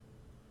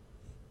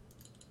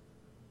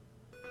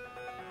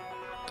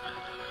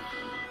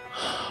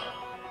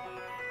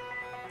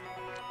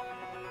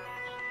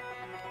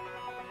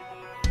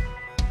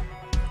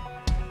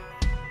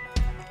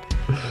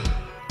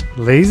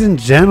Ladies and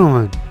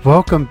gentlemen,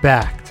 welcome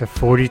back to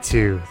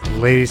 42, the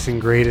latest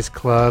and greatest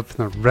club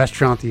from the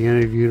restaurant, the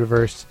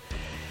universe.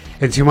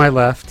 And to my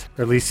left,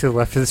 or at least to the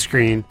left of the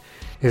screen,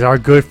 is our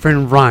good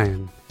friend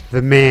Ryan,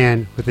 the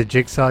man with the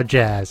jigsaw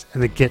jazz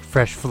and the get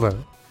fresh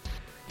flow.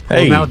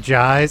 Holding out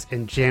jazz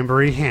and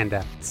jamboree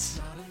handouts.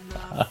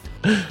 I'm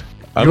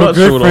Your not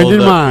good sure what friend all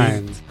and of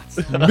mine,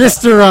 that means.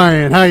 Mr.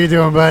 Ryan. How you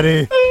doing,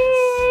 buddy?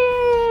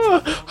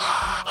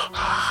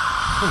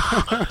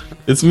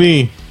 It's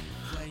me.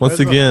 Once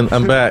again,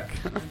 I'm back.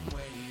 Like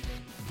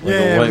Yeah,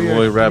 a white we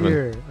boy are rapping.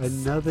 here.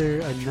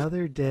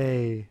 Another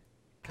day.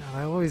 God,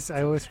 I always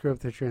screw up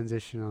the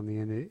transition on the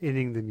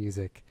ending the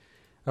music.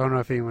 I don't know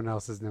if anyone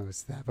else has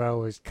noticed that, but I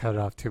always cut it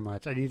off too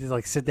much. I need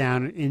to sit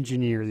down and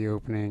engineer the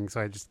opening, so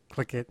I just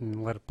click it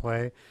and let it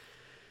play.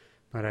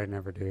 But I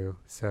never do,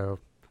 so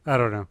I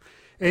don't know.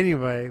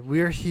 Anyway, we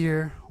are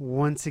here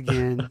once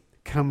again,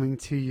 coming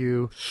to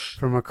you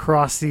from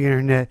across the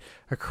internet,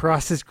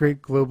 across this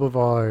great globe of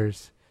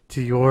ours,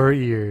 to your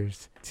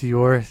ears, to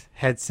your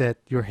headset,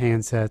 your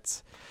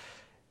handsets,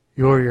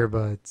 your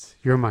earbuds,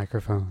 your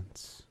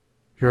microphones,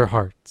 your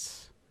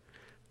hearts.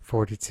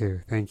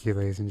 42. Thank you,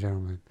 ladies and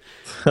gentlemen.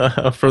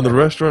 From the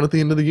restaurant at the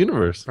end of the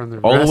universe. From the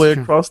all the way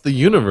restaurant. across the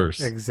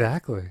universe.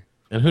 Exactly.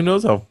 And who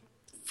knows how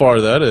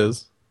far that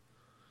is.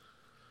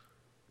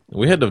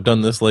 We had to have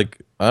done this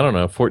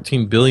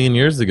 14 billion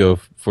years ago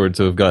for it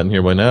to have gotten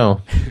here by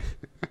now.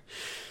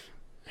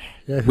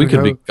 Yeah, We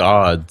could be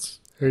gods.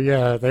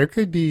 Yeah, there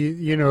could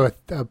be,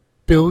 a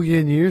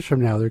billion years from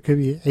now, there could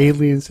be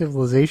alien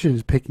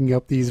civilizations picking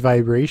up these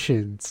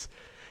vibrations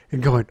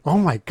and going, oh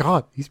my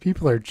God, these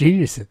people are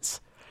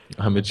geniuses.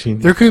 I'm a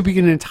genius. There could be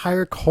an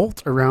entire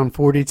cult around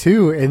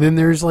 42, and then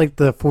there's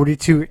the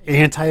 42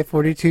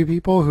 anti-42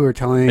 people who are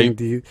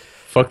telling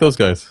Fuck those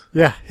guys.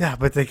 Yeah,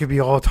 but they could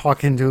be all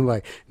talking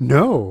to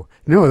no,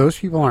 those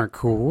people aren't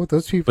cool.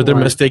 Those people But they're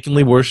aren't.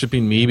 mistakenly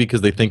worshiping me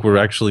because they think we're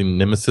actually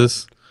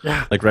nemesis.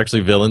 Yeah. Like we're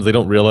actually villains. They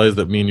don't realize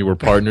that me and you were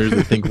partners.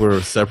 They think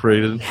we're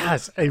separated.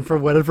 Yes, and for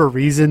whatever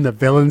reason, the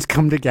villains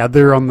come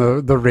together on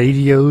the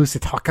radios to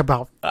talk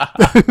about.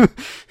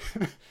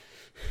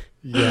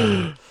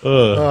 Yeah. You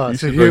so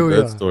should here write we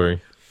that are.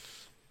 story.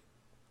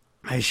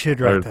 I should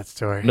write Or- that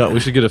story. No,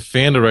 we should get a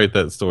fan to write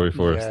that story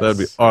for us. That'd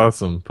be Yes.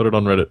 awesome. Put it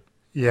on Reddit.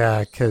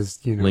 Yeah, because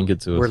Link it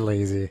to us. we're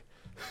lazy.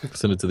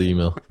 Send it to the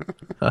email.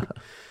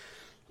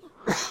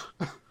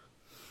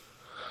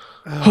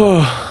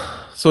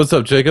 So what's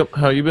up, Jacob?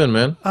 How you been,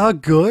 man?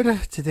 Good.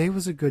 Today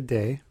was a good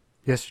day.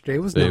 Yesterday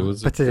was Today not,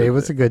 was a but today good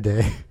was day. a good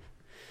day.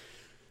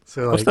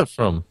 So What's that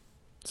from?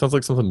 Sounds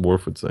like something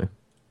Worf would say.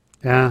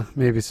 Yeah,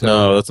 maybe so.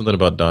 No, that's something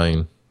about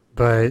dying.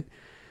 But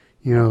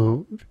me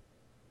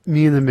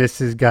and the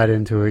missus got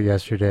into it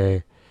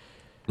yesterday.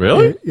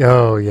 Really?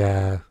 Oh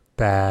yeah,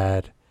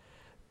 bad.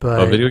 But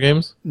About video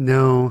games?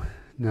 No,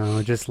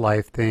 just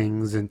life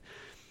things, and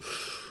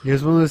it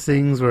was one of those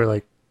things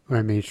where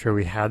I made sure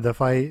we had the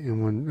fight,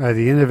 and when at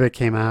the end of it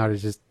came out,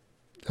 it's just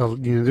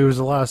there was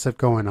a lot of stuff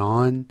going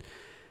on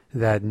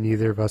that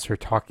neither of us are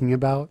talking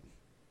about,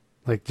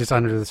 just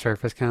under the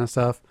surface kind of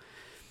stuff,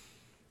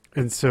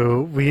 and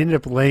so we ended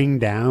up laying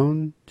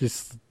down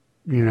just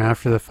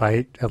after the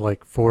fight at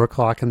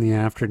 4:00 in the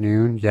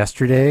afternoon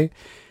yesterday,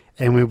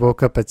 and we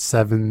woke up at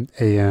 7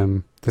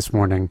 a.m. this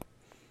morning.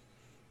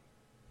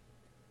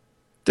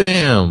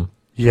 Damn.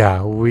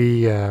 Yeah,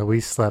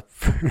 we slept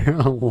for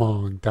a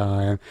long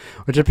time,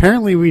 which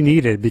apparently we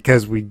needed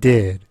because we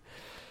did.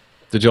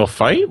 Did y'all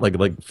fight?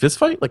 Like fist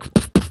fight?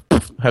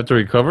 Have to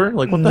recover?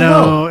 What the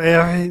hell? No,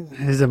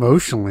 it was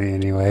emotionally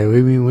anyway.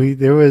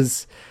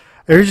 There's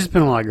just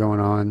been a lot going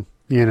on,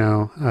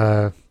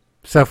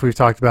 stuff we've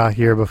talked about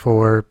here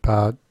before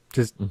about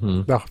just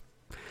the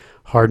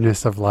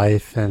hardness of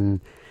life, and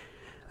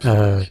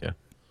Yeah.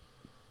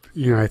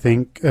 I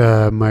think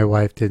my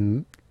wife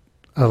didn't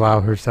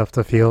allow herself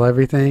to feel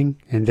everything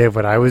and did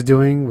what I was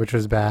doing, which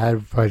was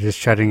bad, by just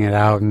shutting it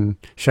out and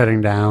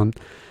shutting down.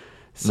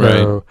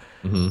 So,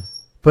 Right. Mm-hmm.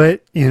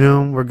 But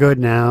we're good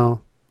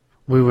now.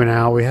 We went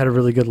out. We had a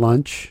really good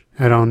lunch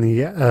on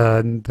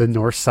the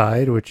north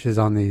side, which is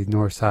on the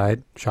north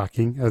side,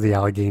 shocking, of the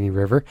Allegheny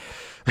River.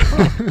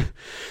 At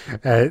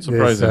this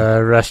Surprising.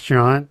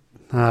 restaurant.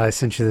 I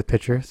sent you the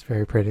picture. It's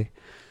very pretty.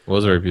 It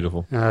was very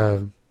beautiful.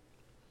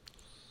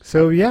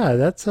 So yeah,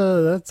 that's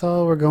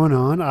all we're going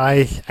on.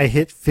 I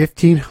hit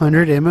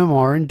 1500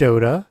 MMR in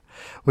Dota,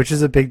 which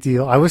is a big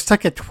deal. I was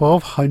stuck at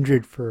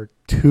 1200 for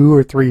 2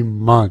 or 3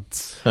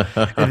 months,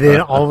 and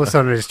then all of a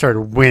sudden I just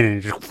started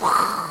winning.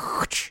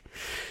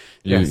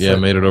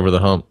 Made it over the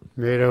hump.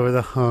 Made over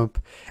the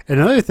hump.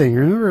 Another thing,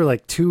 remember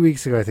 2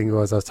 weeks ago, I think it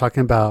was, I was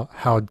talking about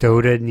how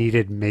Dota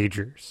needed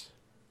majors.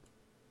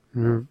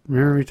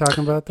 Remember me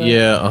talking about that?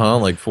 Yeah,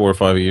 4 or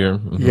 5 a year.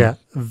 Mhm. Yeah.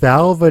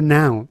 Valve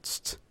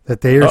announced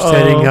that they are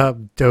setting up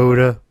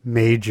Dota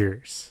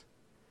majors.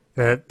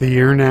 That the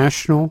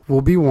International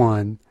will be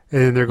one,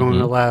 and then they're going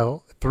to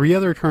allow 3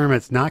 other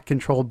tournaments not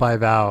controlled by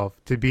Valve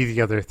to be the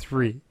other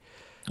 3.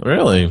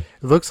 Really? It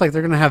looks like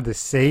they're going to have the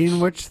say in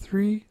which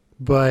 3,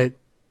 but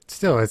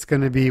still, it's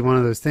going to be one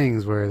of those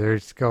things where they're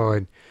just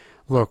going,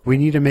 look, we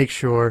need to make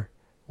sure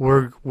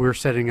we're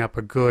setting up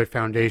a good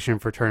foundation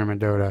for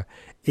Tournament Dota.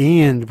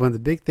 And one of the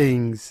big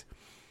things,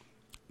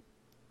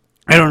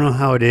 I don't know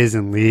how it is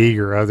in League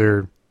or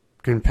other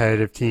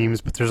competitive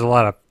teams, but there's a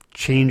lot of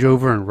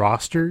changeover in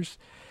rosters.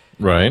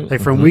 Right. Like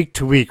from week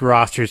to week,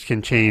 rosters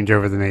can change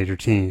over the major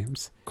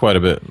teams. Quite a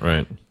bit,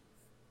 right.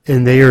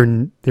 And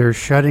they're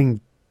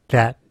shutting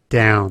that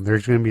down.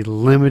 There's going to be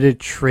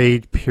limited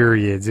trade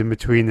periods in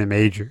between the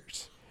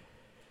majors.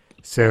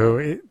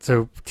 So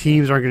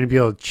teams aren't going to be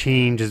able to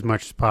change as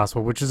much as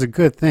possible, which is a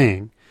good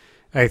thing,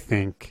 I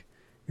think.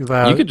 You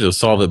could just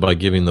solve it by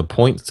giving the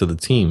points to the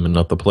team and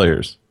not the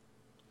players.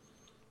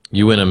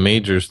 You win a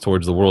majors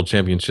towards the World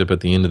Championship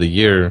at the end of the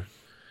year,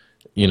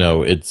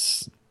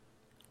 it's,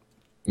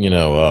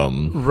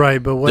 right,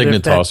 but what Dignitas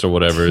if that or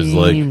whatever is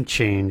like team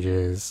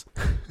changes?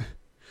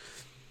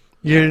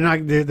 You're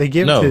not. They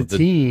give it to the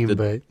team,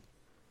 but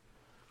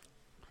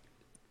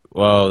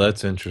wow,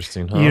 that's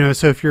interesting, huh?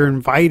 So if you're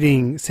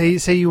inviting,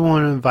 say you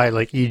want to invite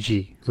like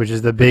EG, which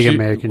is the big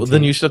American team.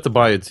 Then you should have to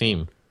buy a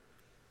team.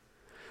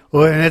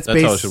 Well, and that's how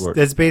it should work.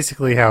 That's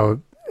basically how,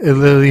 at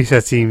least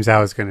that seems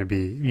how it's going to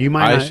be.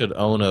 I should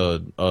own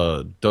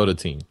a Dota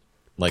team,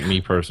 like me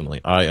personally.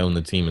 I own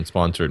the team and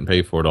sponsor it and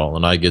pay for it all,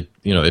 and I get,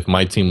 if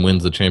my team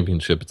wins the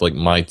championship, it's like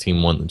my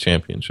team won the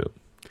championship.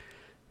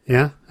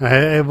 Yeah,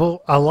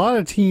 well, a lot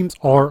of teams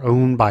are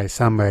owned by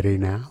somebody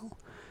now.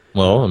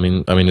 Well, I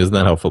mean, isn't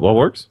that how football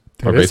works?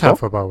 That is how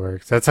football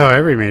works. That's how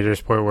every major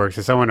sport works.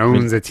 If someone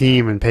owns a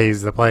team and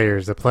pays the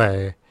players to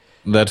play.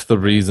 That's the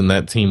reason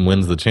that team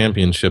wins the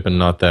championship and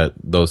not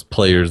those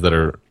players that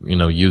are,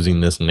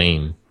 using this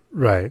name.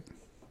 Right.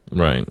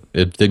 Right.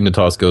 If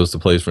Dignitas goes to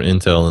plays for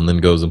Intel and then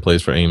goes and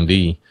plays for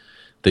AMD,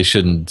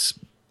 Dignitas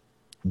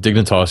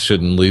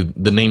shouldn't leave,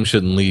 the name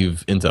shouldn't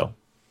leave Intel.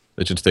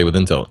 It should stay with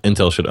Intel.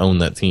 Intel should own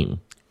that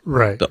team.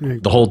 Right.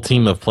 The whole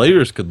team of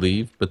players could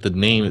leave, but the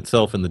name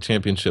itself and the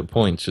championship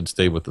points should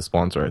stay with the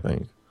sponsor, I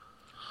think.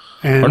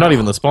 Or not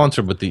even the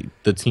sponsor, but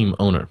the team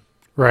owner.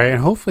 Right,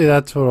 and hopefully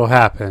that's what will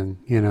happen,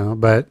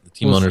 but... The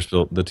team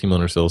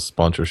owner sells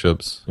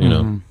sponsorships,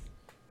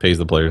 pays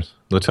the players.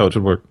 That's how it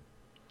should work.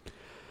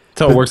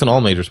 That's how it works in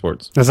all major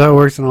sports. That's how it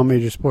works in all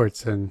major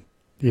sports, and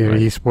Right.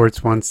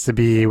 esports wants to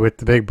be with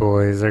the big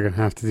boys. They're going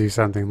to have to do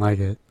something like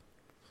it.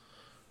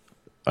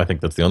 I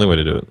think that's the only way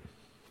to do it.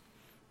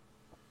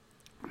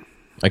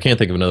 I can't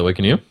think of another way.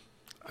 Can you?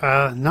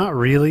 Not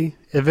really.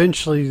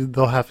 Eventually,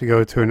 they'll have to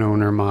go to an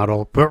owner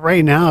model. But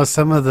right now,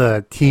 some of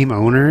the team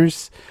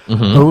owners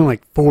own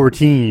like 4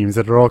 teams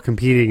that are all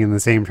competing in the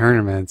same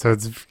tournament. So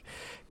it's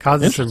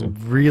causing some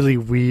really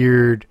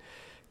weird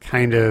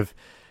kind of,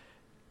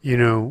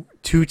 2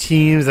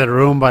 teams that are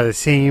owned by the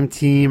same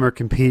team are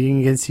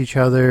competing against each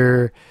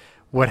other.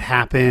 What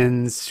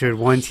happens? Should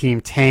one team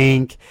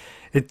tank?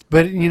 It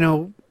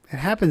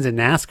happens in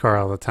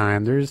NASCAR all the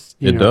time. There's,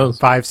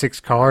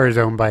 5-6 cars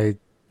owned by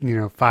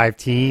 5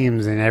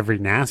 teams in every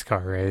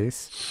NASCAR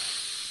race.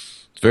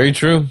 It's very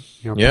true.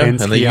 And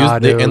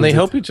they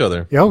help each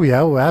other. Oh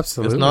yeah, well,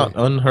 absolutely. It's not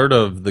unheard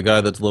of the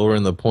guy that's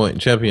lowering the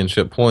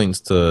championship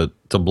points to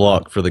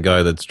block for the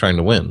guy that's trying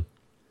to win.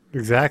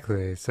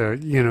 Exactly. So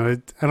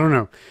I don't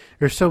know.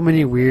 There's so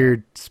many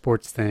weird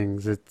sports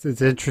things.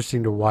 It's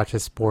interesting to watch a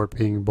sport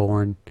being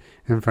born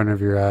in front of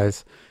your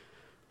eyes.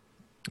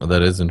 Oh,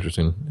 that is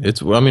interesting. It's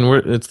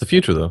the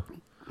future though.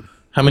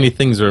 How many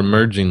things are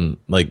emerging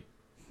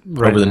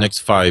over the next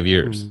 5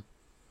 years?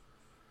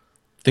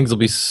 Things will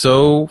be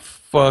so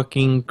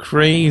fucking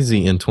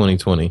crazy in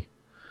 2020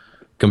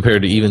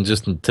 compared to even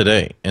just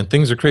today. And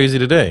things are crazy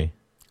today.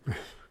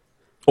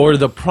 Or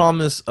the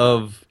promise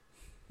of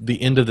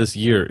the end of this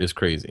year is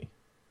crazy.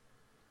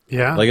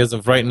 Yeah. Like as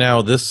of right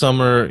now, this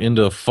summer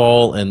into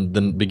fall and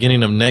the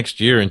beginning of next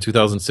year in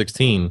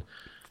 2016,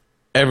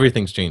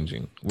 everything's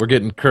changing. We're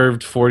getting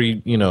curved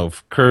 4K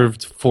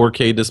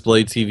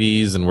display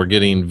TVs, and we're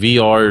getting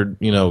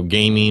VR,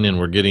 gaming, and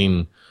we're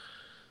getting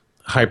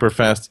hyper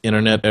fast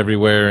internet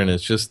everywhere. And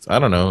it's just, I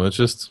don't know. It's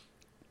just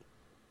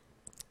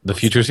the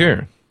future's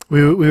here.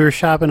 We were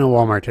shopping at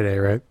Walmart today,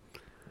 right?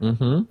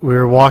 Mm-hmm. We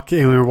were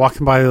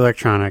walking by the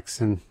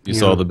electronics, and you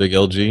saw the big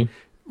LG.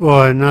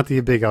 Well, not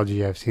the big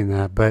LG. I've seen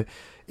that, but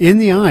in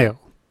the aisle.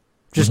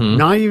 Just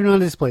not even on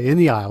display. In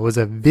the aisle was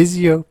a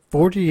Vizio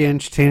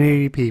 40-inch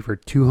 1080p for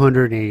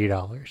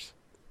 $280.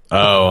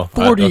 Oh,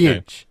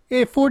 40-inch.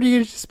 Yeah,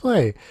 40-inch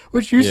display,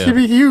 which used to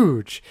be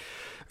huge.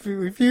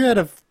 If you had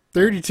a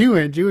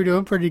 32-inch, you were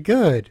doing pretty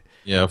good.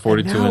 Yeah,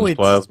 42-inch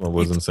plasma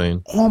was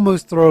insane.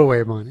 Almost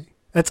throwaway money.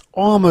 That's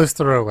almost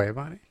throwaway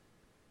money.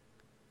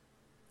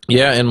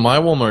 Yeah, and my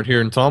Walmart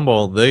here in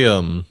Tomball, they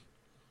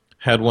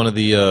had one of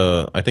the,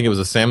 I think it was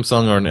a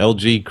Samsung or an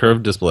LG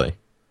curved display.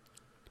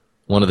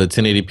 One of the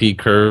 1080p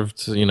curved,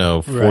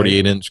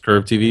 48-inch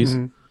curved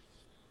TVs.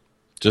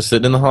 Just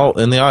sitting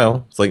in the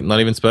aisle. It's like not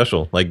even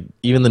special. Like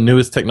even the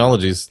newest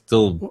technologies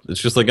still,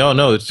 it's just like, oh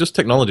no, it's just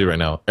technology right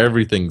now.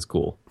 Everything's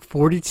cool.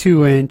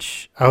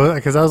 42-inch,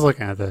 because I was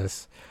looking at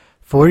this.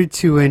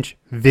 42-inch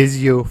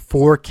Vizio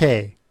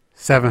 4K,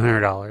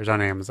 $700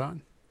 on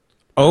Amazon.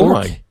 Oh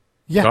my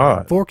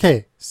God.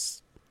 4K.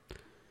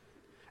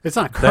 It's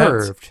not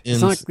curved.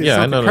 It's not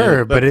I the know.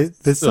 curve, but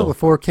it's still a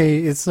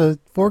 4K. It's a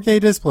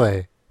 4K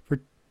display for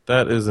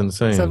that is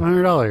insane.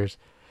 $700.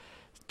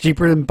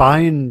 Cheaper than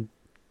buying.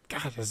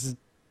 God, this is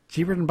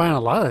cheaper than buying a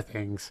lot of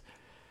things.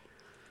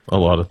 A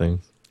lot of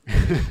things.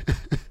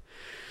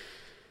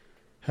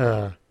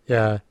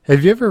 Yeah.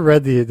 Have you ever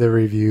read the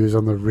reviews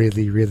on the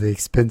really, really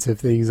expensive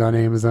things on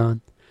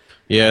Amazon?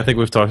 Yeah, I think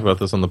we've talked about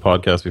this on the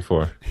podcast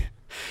before.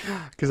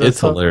 It's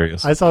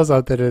hilarious. I saw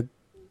something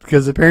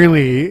because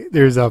apparently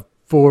there's a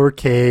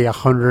 4K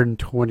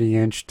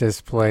 120-inch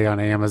display on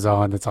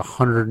Amazon that's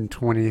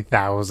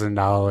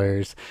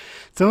 $120,000.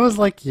 So I was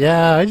like,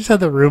 yeah, I just had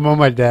the room on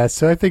my desk,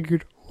 so I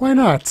figured, why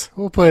not?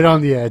 We'll put it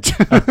on the edge.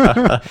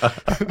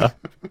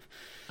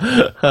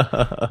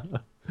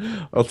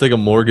 I'll take a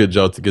mortgage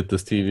out to get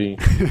this TV.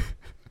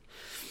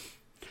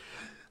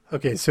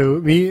 Okay, so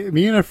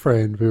me and a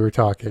friend, we were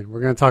talking.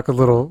 We're going to talk a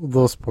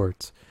little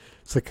sports.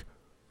 It's like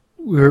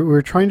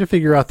we're trying to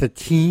figure out the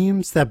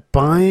teams that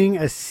buying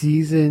a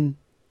season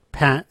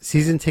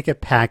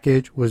ticket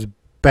package was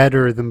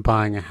better than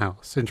buying a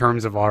house in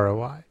terms of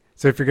ROI.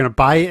 So if you're going to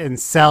buy it and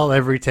sell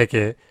every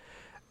ticket,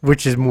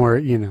 which is more,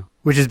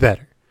 which is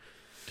better?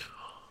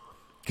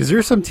 Because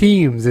there's some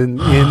teams in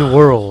the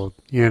world,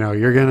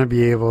 you're going to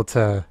be able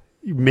to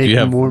make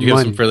more money. Do you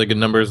have some fairly good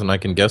numbers and I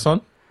can guess on?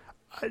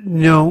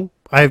 No,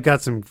 I've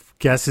got some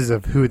guesses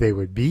of who they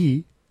would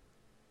be.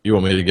 You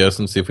want me to guess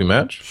and see if we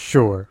match?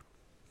 Sure.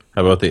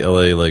 How about the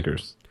LA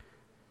Lakers?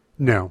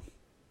 No.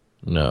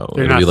 No.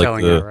 They're not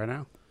selling it right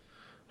now.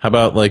 How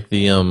about like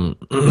the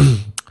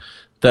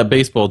that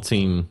baseball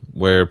team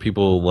where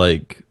people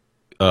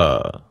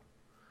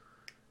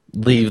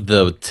leave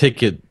the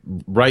ticket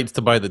rights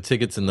to buy the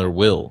tickets in their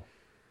will?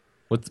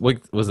 What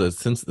was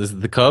it? Is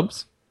it the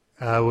Cubs?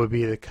 Would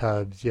be the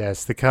Cubs.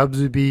 Yes, the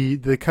Cubs would be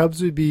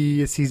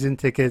season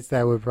tickets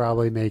that would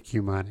probably make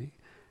you money,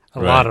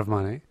 a lot of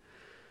money.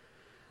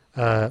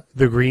 The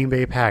Green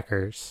Bay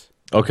Packers.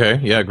 Okay,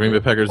 yeah, Green Bay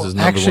Packers is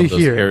another one of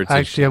those heritage.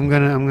 Actually, I'm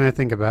gonna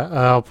think about.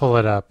 I'll pull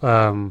it up.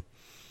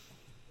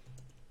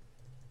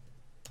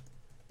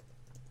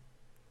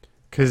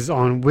 Because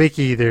on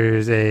Wiki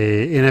there's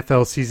a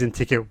NFL season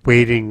ticket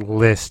waiting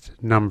list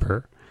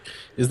number.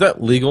 Is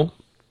that legal?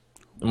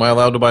 Am I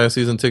allowed to buy a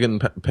season ticket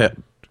and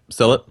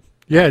sell it?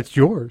 Yeah, it's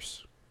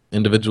yours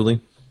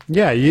Individually?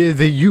 Yeah,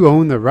 you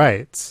own the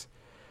rights.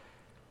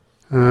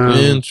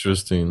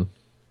 Interesting.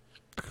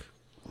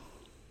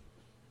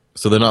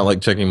 So they're not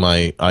like checking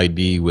my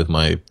ID with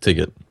my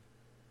ticket.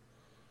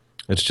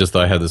 It's just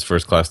that I have this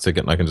first class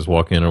ticket and I can just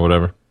walk in or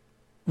whatever.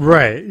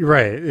 Right.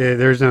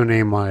 There's no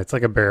name on it. It's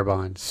like a bear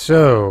bond.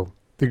 So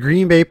the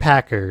Green Bay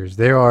Packers,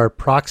 there are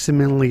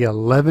approximately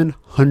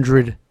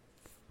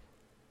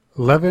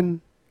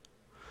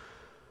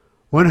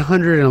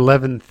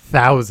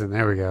 111,000.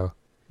 There we go.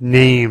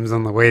 Names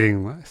on the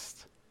waiting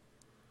list.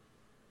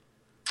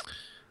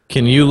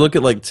 Can you look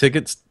at like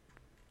tickets,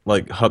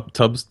 like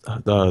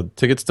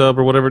Ticket Stub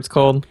or whatever it's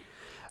called?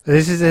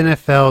 This is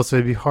NFL, so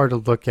it'd be hard to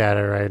look at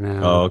it right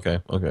now. Oh,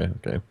 okay.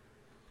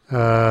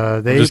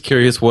 I'm just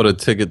curious what a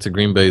ticket to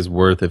Green Bay is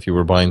worth if you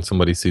were buying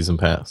somebody's season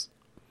pass.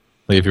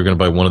 Like if you're going to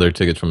buy one of their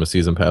tickets from a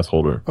season pass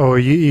holder. Oh,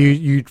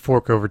 you'd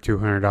fork over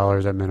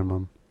 $200 at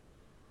minimum.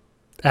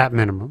 At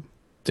minimum.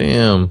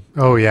 Damn.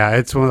 Oh yeah,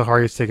 it's one of the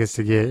hardest tickets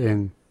to get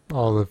in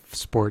all of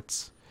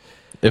sports.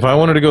 If I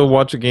wanted to go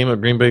watch a game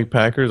of Green Bay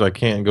Packers, I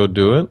can't go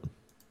do it.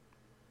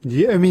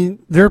 Yeah, I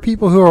mean, there are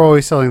people who are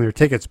always selling their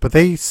tickets, but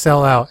they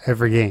sell out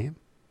every game.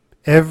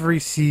 Every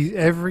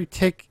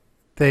tick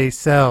they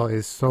sell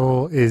is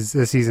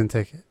a season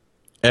ticket.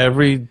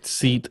 Every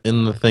seat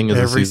in the thing is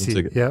a season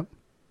ticket. Yep.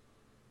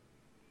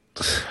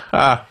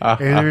 And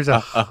there's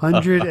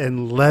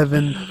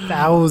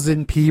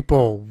 111,000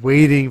 people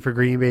waiting for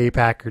Green Bay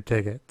Packer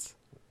tickets.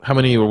 How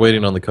many were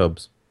waiting on the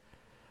Cubs?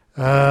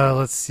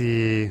 Let's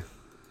see.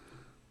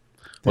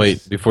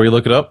 Wait, before you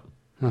look it up?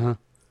 Uh-huh.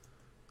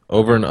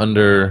 Over and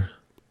under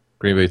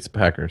Green Bay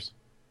Packers.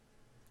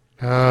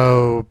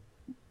 Oh,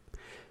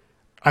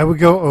 I would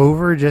go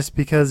over just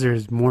because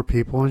there's more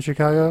people in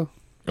Chicago.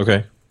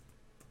 Okay.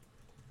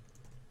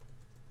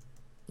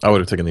 I would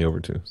have taken the over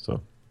too,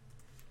 so.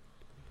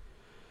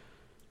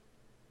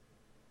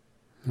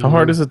 How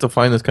hard is it to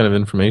find this kind of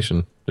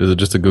information? Is it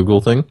just a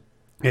Google thing?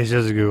 It's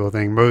just a Google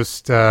thing.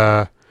 Most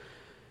looks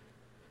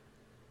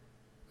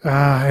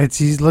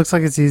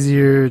like it's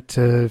easier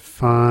to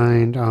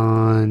find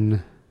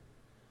on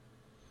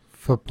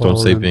football. Don't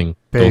say Bing.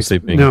 Don't say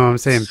Bing. No, I'm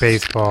saying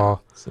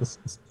baseball. They're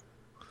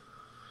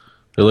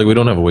like, we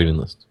don't have a waiting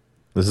list.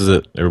 This is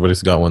it.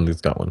 Everybody's got one. That's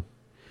got one.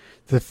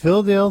 The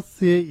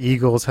Philadelphia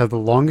Eagles have the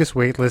longest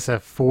wait list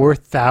at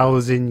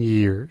 4,000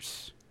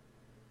 years.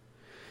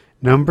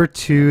 Number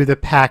 2, the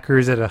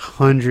Packers at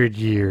 100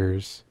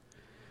 years.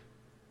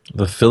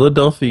 The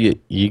Philadelphia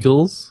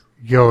Eagles?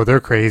 Yo, they're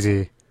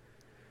crazy.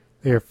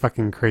 They're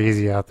fucking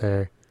crazy out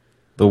there.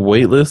 The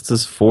wait list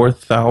is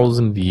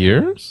 4,000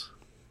 years?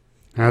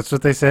 That's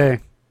what they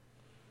say.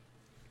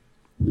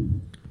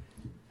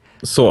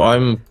 So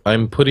I'm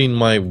putting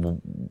my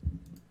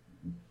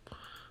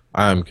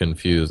I'm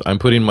confused. I'm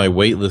putting my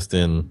wait list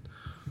in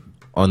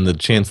on the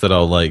chance that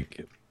I'll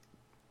like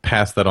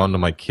pass that on to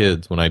my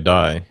kids when I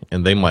die,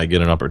 and they might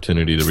get an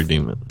opportunity to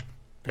redeem it.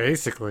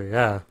 Basically,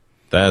 yeah.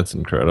 That's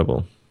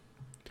incredible.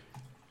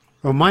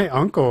 Well, my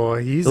uncle,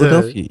 he's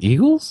Philadelphia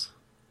Eagles?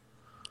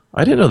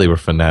 I didn't know they were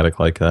fanatic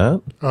like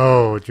that.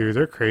 Oh, dude,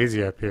 they're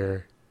crazy up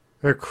here.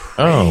 They're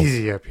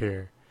crazy up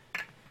here.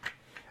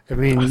 I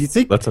mean, you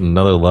think that's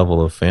another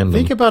level of fandom.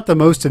 Think about the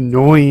most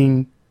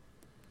annoying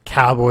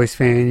Cowboys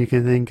fan you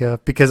can think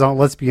of, because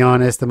let's be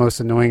honest, the most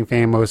annoying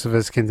fan most of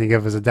us can think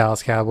of is a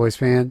Dallas Cowboys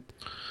fan.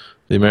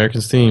 The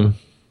Americans team.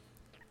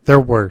 They're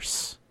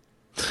worse.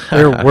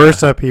 They're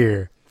worse up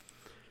here.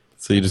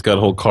 So you just got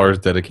whole cars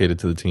dedicated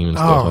to the team and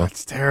stuff. Oh,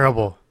 it's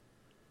terrible.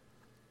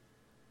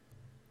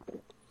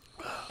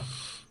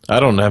 I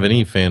don't have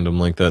any fandom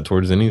like that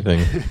towards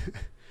anything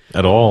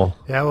at all.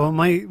 Yeah, well,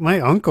 my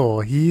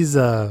uncle, he's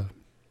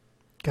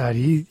God,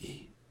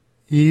 he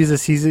is a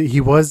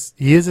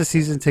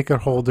season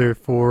ticket holder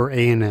for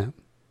A&M.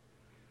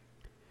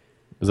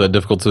 Is that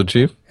difficult to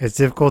achieve? It's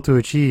difficult to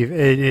achieve,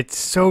 and it's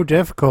so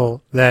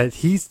difficult that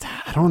he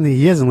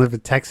hasn't lived in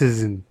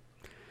Texas in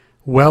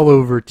well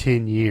over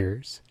 10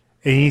 years,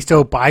 and he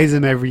still buys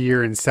them every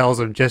year and sells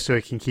them just so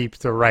he can keep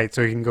the right,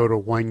 so he can go to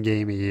one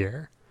game a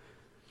year.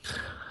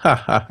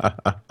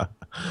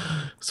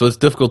 So it's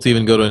difficult to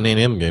even go to an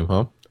A&M game,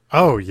 huh?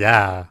 Oh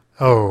yeah.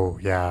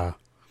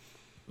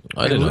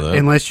 I didn't know that.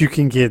 Unless you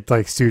can get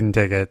like student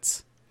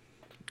tickets.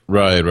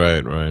 Right.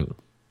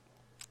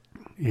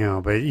 You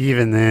know, but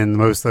even then,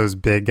 most of those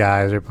big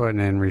guys are putting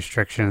in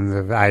restrictions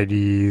of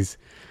IDs.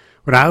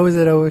 When I was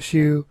at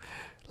OSU,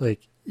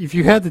 like, if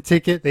you had the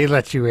ticket, they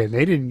let you in.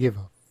 They didn't give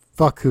a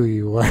fuck who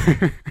you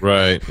were.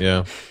 Right,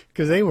 yeah.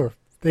 Because they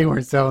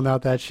weren't selling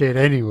out that shit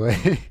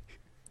anyway.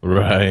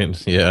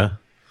 Right, yeah.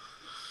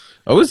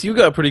 OSU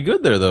got pretty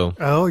good there, though.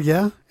 Oh,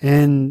 yeah.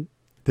 And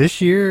this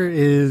year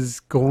is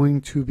going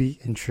to be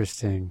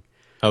interesting.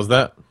 How's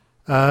that?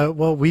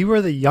 Well, we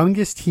were the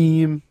youngest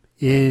team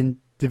in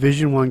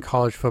Division I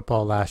college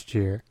football last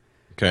year.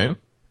 Okay.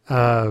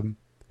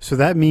 So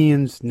that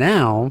means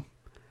now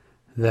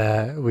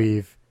that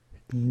we've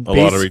a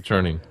lot of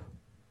returning.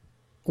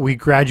 We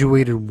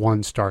graduated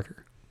one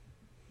starter.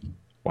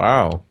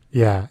 Wow.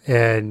 Yeah,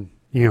 and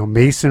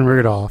Mason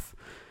Rudolph.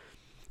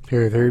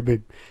 There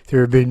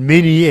have been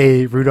many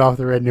a Rudolph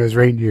the Red-Nosed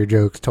Reindeer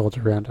jokes told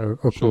around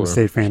Oklahoma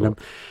State fandom.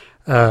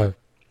 Sure.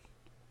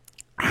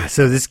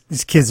 So this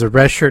kid's a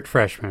redshirt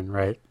freshman,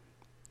 right?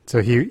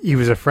 So he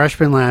was a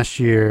freshman last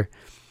year.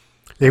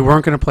 They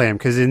weren't going to play him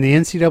because in the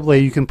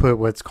NCAA you can put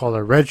what's called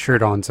a red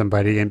shirt on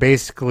somebody, and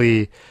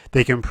basically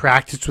they can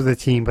practice with the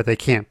team, but they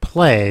can't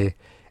play,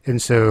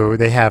 and so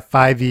they have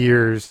 5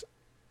 years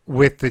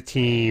with the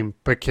team,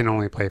 but can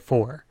only play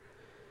 4.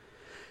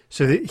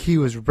 So he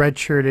was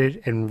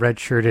redshirted and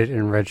redshirted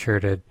and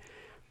redshirted,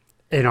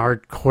 and our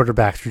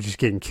quarterbacks were just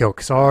getting killed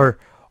because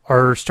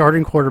our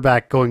starting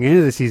quarterback going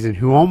into the season,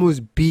 who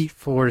almost beat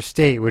Florida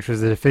State, which was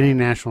the defending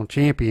national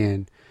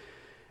champion,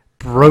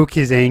 broke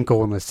his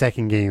ankle in the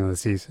second game of the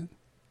season.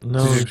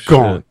 No, so just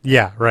gone.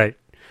 Yeah, right.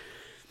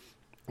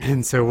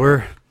 And so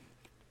we're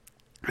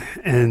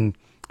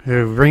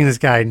bringing this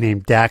guy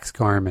named Dax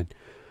Garman,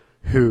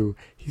 who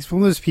he's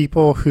one of those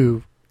people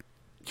who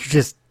he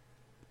just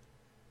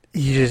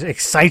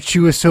excites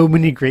you with so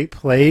many great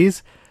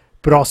plays,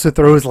 but also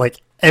throws like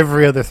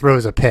every other throw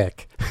is a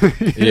pick.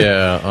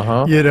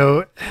 Yeah,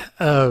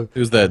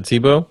 Who's that,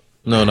 Tebow?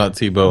 No, not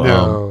Tebow.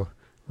 No,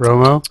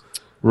 Romo.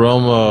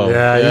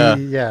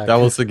 Yeah.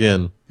 Dallas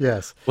again.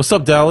 Yes. What's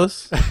up,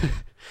 Dallas?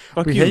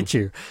 Fuck we you. hate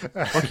you.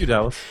 Fuck you,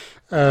 Dallas.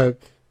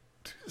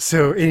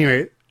 So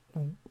anyway,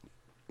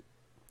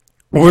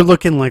 we're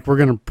looking like we're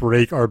going to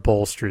break our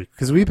bowl streak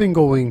because we've been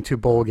going to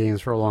bowl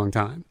games for a long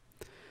time.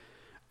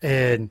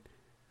 And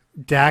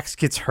Dax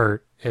gets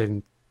hurt,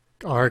 and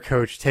our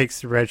coach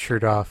takes the red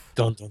shirt off.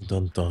 Dun, dun,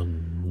 dun,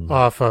 dun.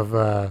 Off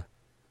of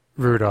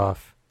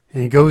Rudolph.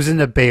 And he goes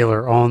into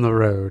Baylor on the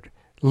road.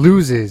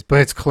 Loses,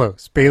 but it's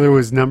close. Baylor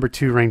was number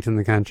 2 ranked in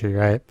the country,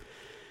 right?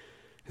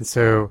 And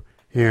so,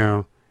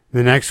 the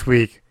next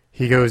week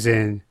he goes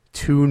in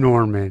to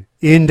Norman,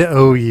 into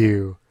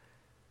OU,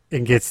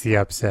 and gets the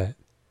upset.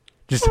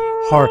 Just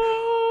hard.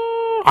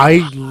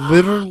 I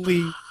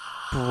literally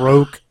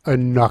broke a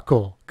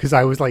knuckle because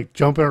I was like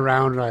jumping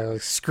around and I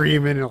was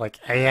screaming and like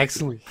I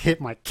accidentally hit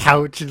my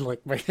couch and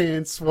like my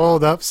hand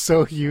swelled up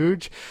so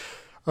huge.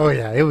 Oh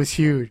yeah, it was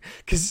huge.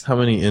 How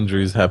many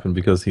injuries happened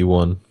because he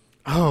won?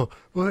 Oh,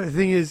 well, the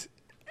thing is,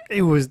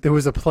 there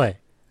was a play.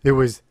 There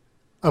was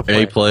a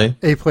play.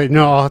 A play.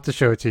 No, I'll have to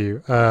show it to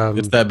you.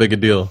 It's that big a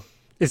deal.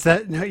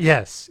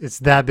 Yes, it's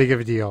that big of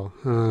a deal.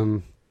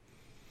 And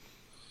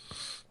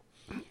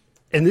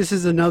this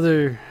is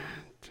another.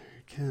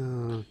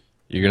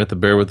 You're gonna have to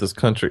bear with this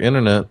country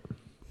internet.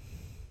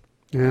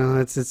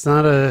 It's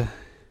not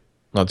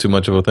too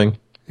much of a thing.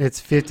 It's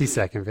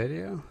 50-second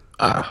video.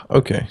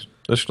 Okay.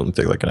 That should only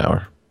take like an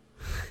hour.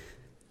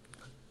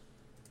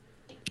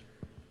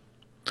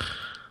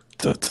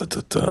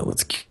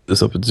 Let's keep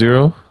this up at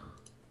 0.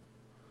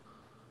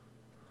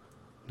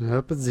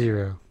 Up at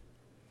 0.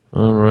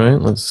 All right,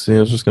 let's see.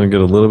 I was just going to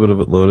get a little bit of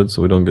it loaded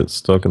so we don't get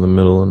stuck in the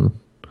middle and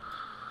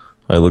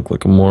I look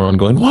like a moron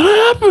going, "What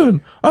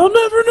happened? I'll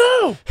never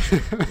know."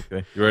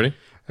 Okay, you ready?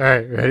 All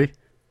right, ready?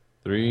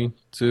 3,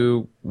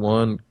 2,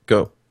 1,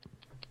 go.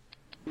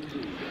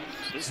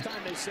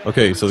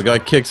 Okay, so the guy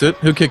kicks it.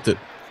 Who kicked it?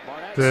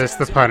 This is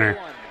the punter.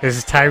 This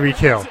is Tyreek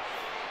Hill.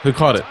 Who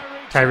caught it?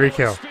 Tyreek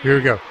Hill. Here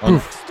we go.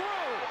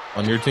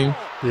 On your team?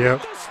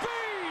 Yep.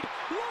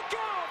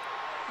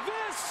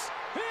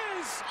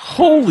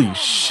 Holy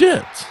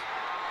shit!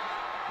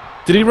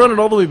 Did he run it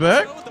all the way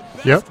back?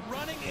 Yep.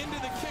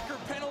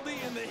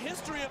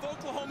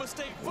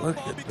 Look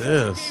at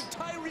this.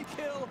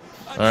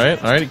 All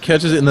right. He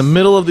catches it in the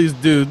middle of these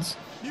dudes,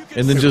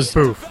 and then just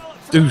Poof.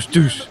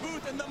 douche,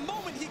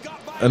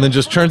 and then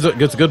just turns up,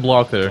 gets a good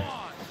block there,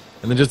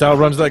 and then just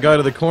outruns that guy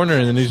to the corner,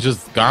 and then he's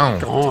just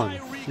gone. Gone.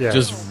 Yeah.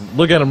 Just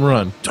look at him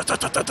run,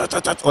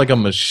 like a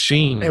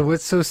machine. And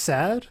what's so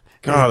sad?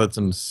 God, that's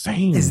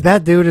insane. Is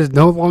that dude is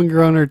no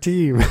longer on our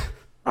team? He's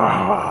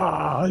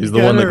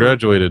the one that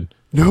graduated.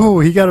 No,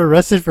 he got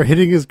arrested for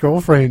hitting his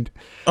girlfriend.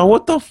 Oh,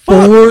 what the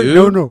fuck,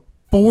 dude? No.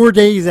 4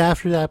 days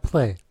after that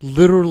play,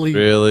 literally,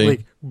 Really?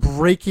 like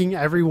breaking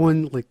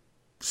everyone, like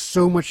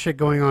so much shit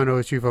going on in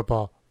OSU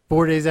football.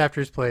 4 days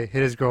after his play,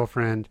 hit his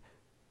girlfriend,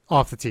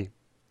 off the team.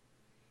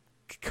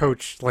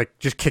 Coach like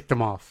just kicked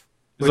him off.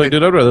 He's like,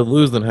 dude, I'd rather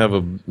lose than have a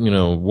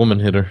woman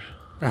hitter.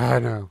 I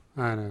know.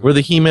 We're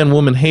the He-Man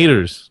woman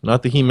haters,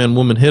 not the He-Man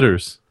woman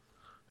hitters.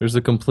 There's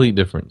a complete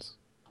difference.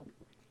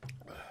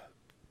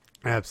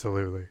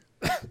 Absolutely.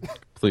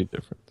 Complete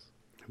difference.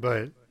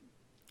 But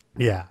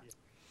yeah,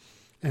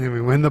 and then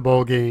we win the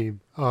bowl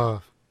game.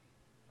 So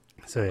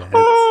yeah,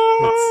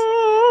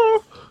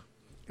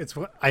 it's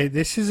what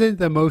this isn't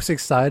the most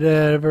excited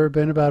I've ever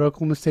been about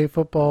Oklahoma State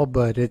football,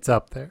 but it's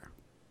up there.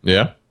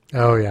 Yeah.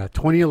 Oh yeah,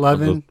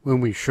 2011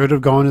 when we should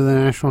have gone to the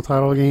national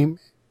title game.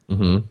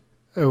 Mm-hmm.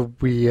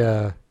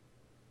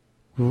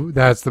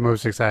 That's the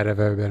most excited I've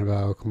ever been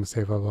about Oklahoma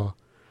State football.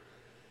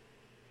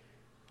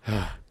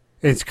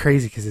 It's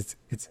crazy because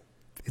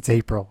it's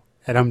April,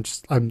 and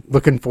I'm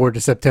looking forward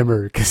to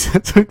September because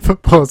that's when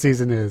football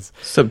season is.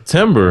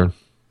 September.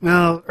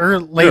 No, or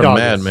late You're a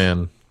August.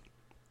 madman.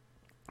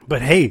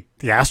 But hey,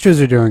 the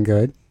Astros are doing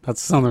good.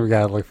 That's something we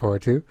gotta look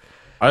forward to.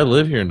 I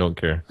live here and don't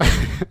care.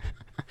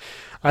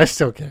 I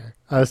still care.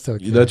 That's still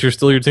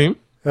your team?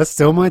 That's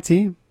still my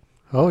team.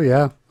 Oh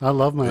yeah, I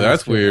love my.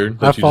 That's Astros. weird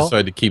that you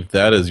decide to keep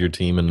that as your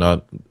team and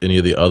not any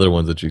of the other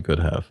ones that you could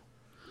have.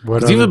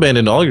 Because you've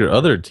abandoned all your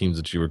other teams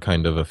that you were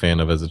kind of a fan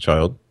of as a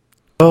child.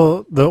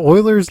 Well, the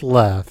Oilers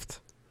left.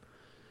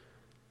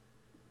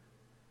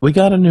 We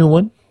got a new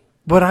one.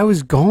 But I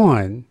was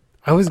gone.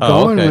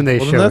 When they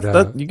showed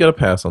up. You got to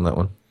pass on that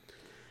one.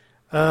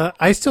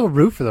 I still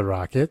root for the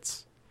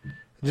Rockets,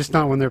 just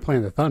not when they're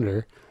playing the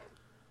Thunder.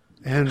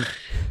 And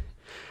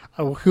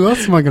who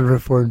else am I going to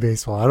root for in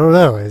baseball? I don't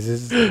know.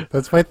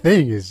 That's my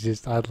thing.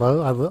 I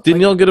love. Didn't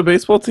y'all get a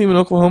baseball team in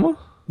Oklahoma?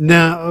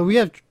 No, we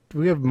have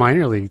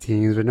minor league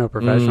teams, but no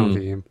professional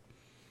team.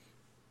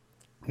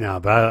 No,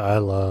 but I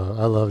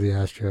love the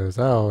Astros.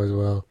 I always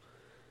will.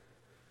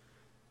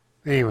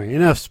 Anyway,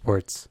 enough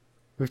sports.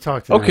 We've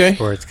talked enough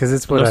sports because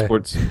it's what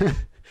sports.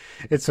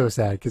 It's so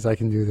sad because I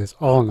can do this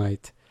all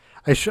night.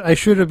 I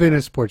should have been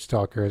a sports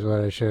talker is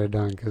what I should have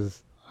done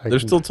because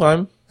there's still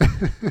time.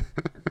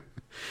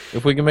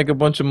 If we can make a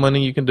bunch of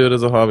money, you can do it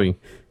as a hobby.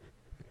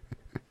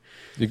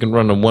 You can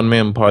run a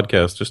one-man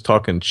podcast just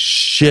talking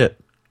shit.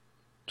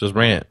 Just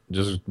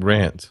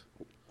rant.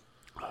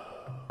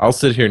 I'll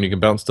sit here and you can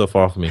bounce stuff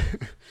off me.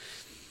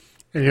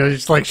 And you'll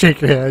just like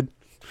shake your head.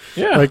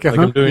 Yeah, like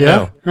I'm doing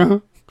now.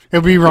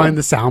 It'll be Ryan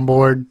the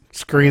soundboard,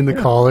 screen the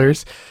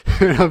callers.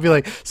 And I'll be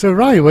like, so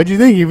Ryan, what'd you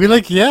think? You'd be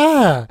like,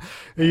 yeah.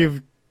 And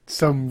you've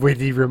some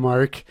witty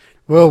remark.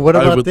 Well, what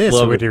about this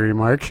witty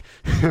remark?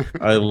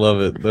 I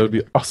love it. That would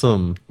be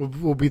awesome.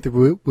 We'll be the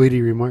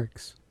witty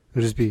remarks.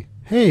 It'll just be,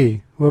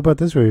 hey, what about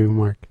this witty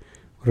remark?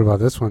 What about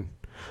this one?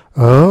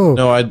 Oh,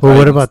 no,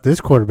 what about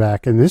this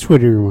quarterback and this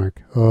witty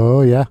remark?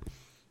 Oh, yeah.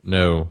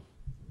 No,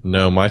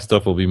 my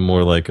stuff will be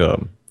more like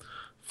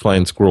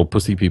flying squirrel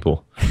pussy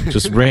people.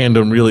 Just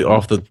random, really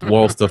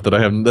off-the-wall stuff that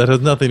has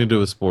nothing to do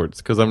with sports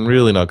because I'm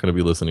really not going to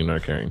be listening or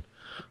caring.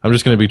 I'm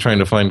just going to be trying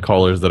to find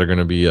callers that are going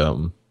to be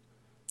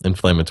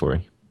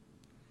inflammatory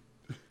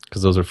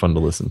because those are fun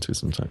to listen to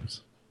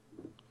sometimes.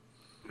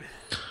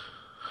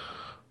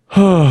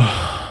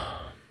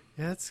 Yeah,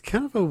 it's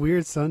kind of a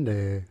weird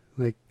Sunday.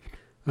 Like,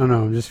 I don't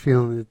know. I'm just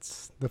feeling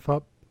I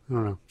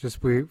don't know. Just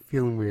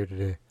feeling weird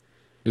today.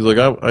 He's like,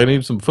 I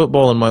need some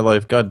football in my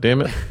life. God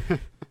damn it.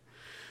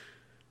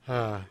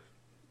 I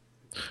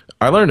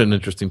learned an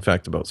interesting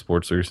fact about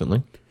sports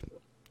recently.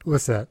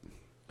 What's that?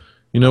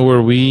 You know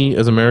where we,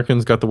 as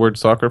Americans, got the word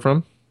soccer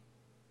from?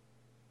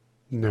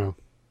 No.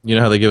 You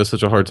know how they give us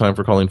such a hard time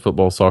for calling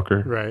football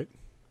soccer? Right.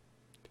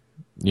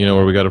 You know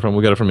where we got it from?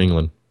 We got it from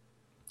England.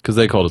 Because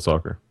they called it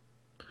soccer.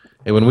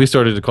 And when we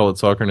started to call it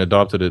soccer and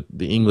adopted it,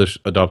 the English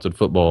adopted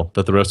football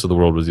that the rest of the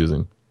world was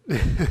using.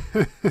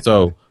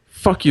 So,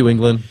 fuck you,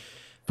 England.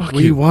 Fuck you.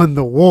 We won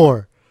the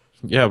war.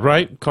 Yeah,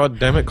 right. God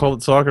damn it, call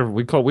it soccer.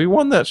 We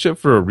won that shit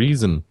for a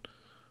reason,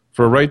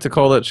 for a right to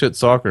call that shit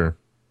soccer,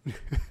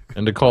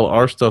 and to call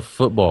our stuff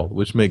football,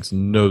 which makes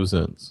no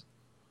sense.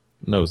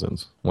 No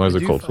sense. Why is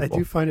it called I football?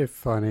 do find it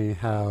funny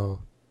how,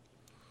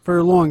 for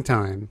a long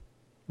time,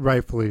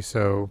 rightfully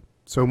so,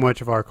 so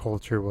much of our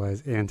culture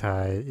was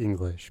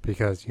anti-English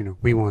because,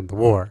 we won the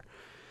war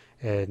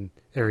and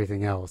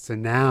everything else.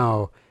 And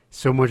now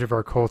so much of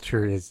our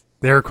culture is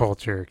their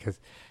culture because,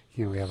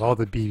 we have all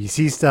the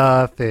BBC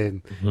stuff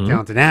and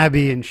Downton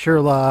Abbey and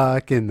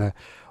Sherlock and the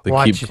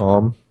Keep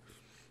calm.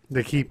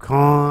 The Keep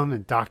Calm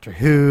and Doctor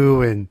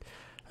Who and,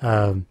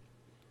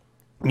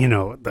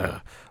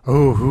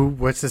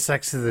 what's the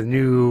sex of the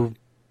new,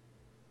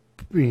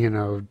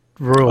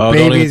 royal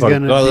baby's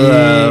going to be,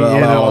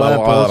 all that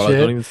bullshit.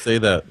 Don't even say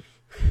that.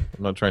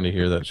 I'm not trying to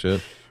hear that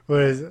shit.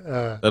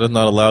 That is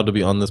not allowed to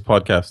be on this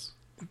podcast.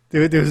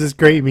 There was this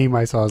great meme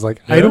I saw. I was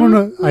like, I don't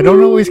know. I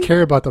don't always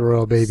care about the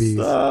royal babies,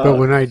 but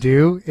when I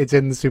do, it's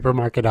in the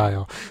supermarket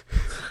aisle.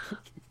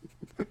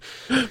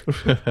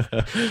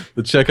 The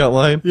checkout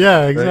line?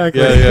 Yeah,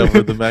 exactly. Right? Yeah,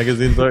 where the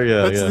magazines are.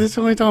 Yeah, That's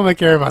the only time I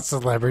care about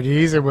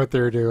celebrities and what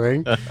they're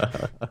doing.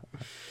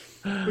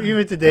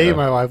 Even today,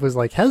 my wife was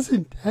like,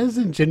 hasn't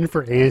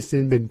Jennifer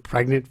Aniston been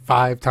pregnant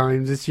 5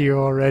 times this year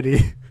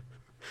already?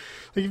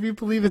 Like, if you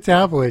believe a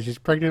tabloid, she's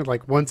pregnant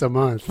like once a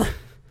month.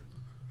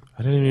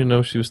 I didn't even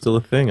know she was still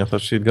a thing. I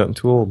thought she had gotten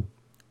too old.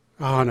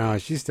 Oh, no,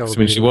 she's still I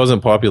mean, she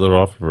wasn't popular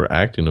off of her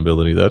acting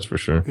ability, that's for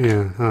sure.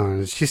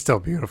 Yeah, she's still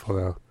beautiful,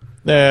 though.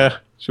 Nah,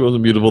 she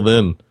wasn't beautiful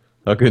then.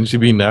 How couldn't she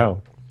be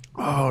now?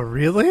 Oh,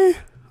 really?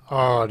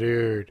 Oh,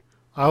 dude.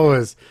 Oh,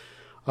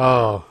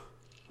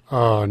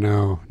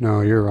 no,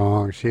 you're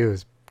wrong. She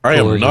was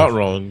gorgeous. I am not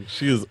wrong.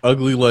 She is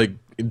ugly like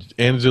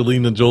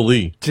Angelina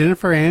Jolie.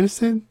 Jennifer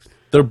Aniston?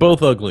 They're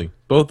both ugly.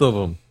 Both of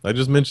them. I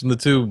just mentioned the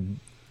two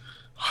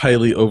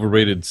highly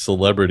overrated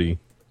celebrity.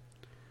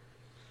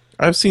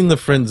 I've seen the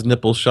Friends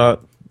nipple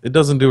shot. It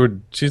doesn't do her.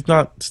 She's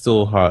not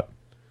still hot.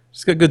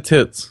 She's got good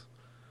tits.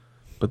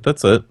 But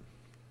that's it.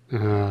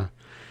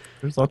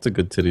 There's lots of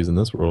good titties in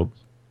this world.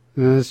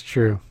 That's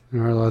true.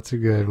 There are lots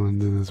of good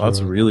ones in this world. Lots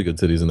of really good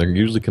titties, and they're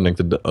usually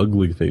connected to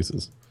ugly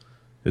faces.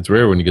 It's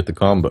rare when you get the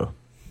combo.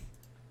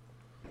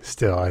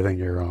 Still, I think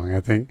you're wrong. I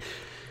think,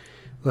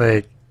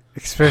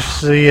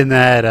 especially in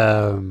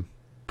that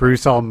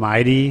Bruce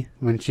Almighty,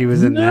 when she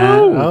was in that.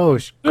 Oh,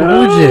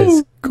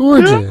 gorgeous.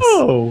 Gorgeous.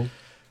 No.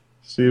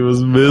 She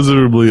was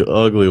miserably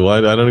ugly. Why?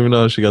 I don't even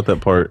know how she got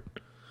that part.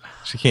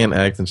 She can't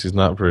act, and she's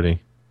not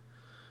pretty.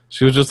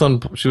 She was just on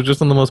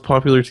the most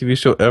popular TV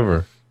show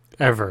ever.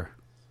 Ever.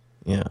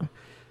 Yeah.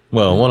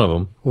 Well, one of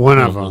them. One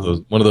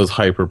of those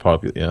hyper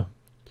popular. Yeah.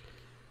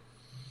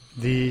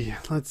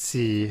 Let's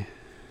see.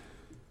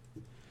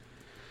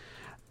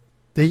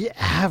 They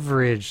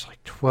averaged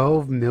like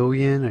 12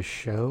 million a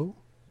show.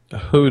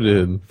 Who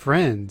did?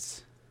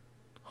 Friends.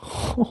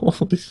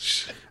 Holy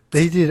shit.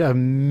 They did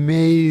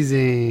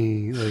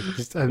amazing,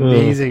 just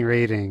amazing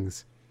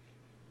ratings.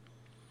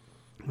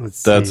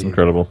 That's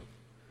incredible.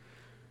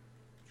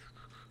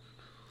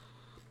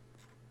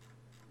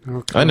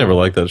 Okay. I never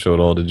liked that show at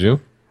all, did you?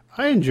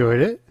 I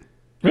enjoyed it.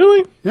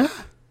 Really? Yeah.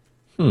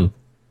 I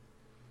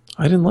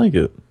didn't like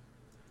it.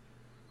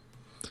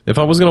 If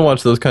I was going to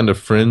watch those kind of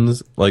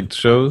Friends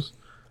shows,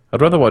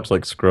 I'd rather watch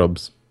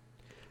Scrubs.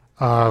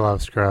 Oh, I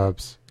love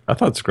Scrubs. I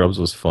thought Scrubs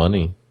was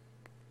funny.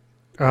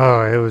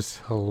 Oh, it was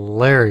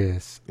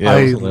hilarious. Yeah,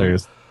 it was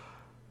hilarious.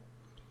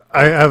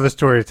 I have a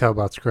story to tell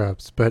about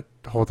Scrubs, but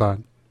hold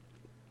on.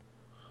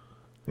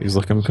 He's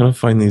like, I'm going to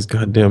find these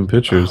goddamn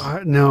pictures.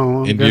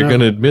 No. You're going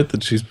to admit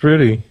that she's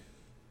pretty.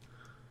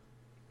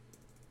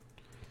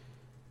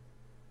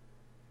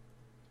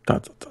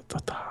 What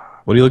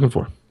are you looking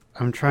for?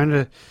 I'm trying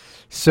to...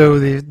 So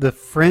the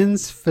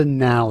Friends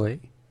finale,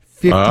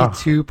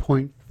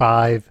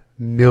 52.5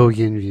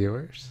 million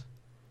viewers.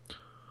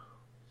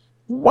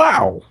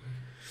 Wow.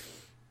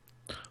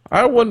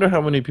 I wonder how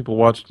many people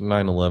watched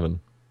 9/11.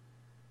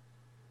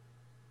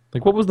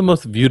 What was the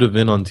most viewed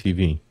event on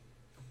TV?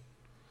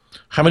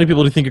 How many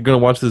people do you think are going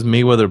to watch this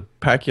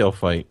Mayweather-Pacquiao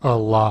fight? A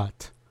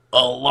lot.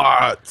 A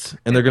lot.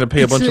 And they're going to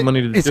pay a bunch of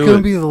money to do it. It's going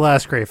to be the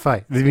last great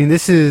fight. I mean,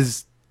 this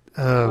is...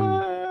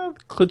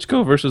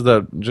 Klitschko versus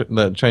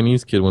that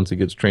Chinese kid, once he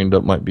gets trained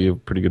up, might be a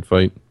pretty good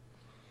fight.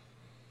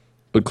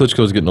 But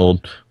Klitschko's getting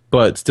old.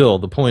 But still,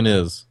 the point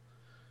is,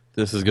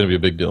 this is going to be a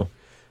big deal.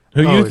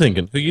 Who are you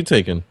thinking? Who are you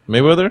taking?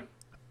 Mayweather?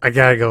 I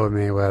got to go with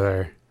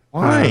Mayweather.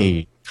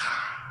 Why?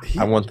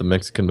 I want the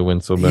Mexican to win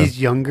so bad. He's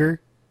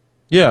younger.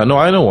 Yeah, no,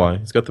 I know why.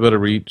 He's got the better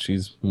reach.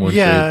 He's more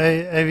shape.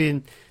 I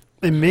mean,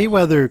 and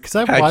Mayweather, because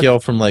I've Pacquiao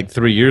watched... from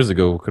 3 years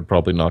ago could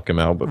probably knock him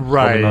out, but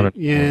right.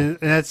 Yeah,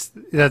 that's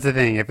the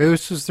thing. If it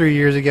was just 3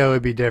 years ago,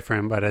 it'd be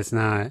different, but it's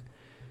not.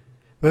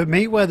 But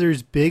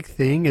Mayweather's big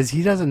thing is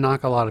he doesn't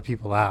knock a lot of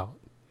people out.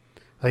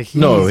 He's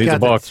a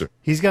boxer.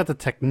 He's got the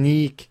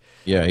technique.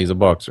 Yeah, he's a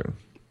boxer.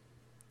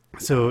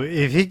 So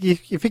if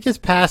it gets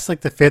past the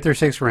 5th or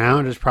 6th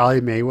round, it's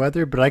probably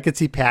Mayweather. But I could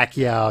see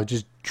Pacquiao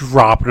just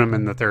dropping him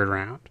in the 3rd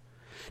round,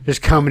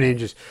 just coming in,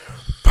 just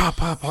pop,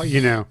 pop, pop,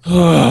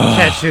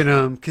 catching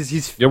him because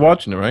he's. You're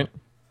watching it, right?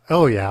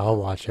 Oh yeah, I'll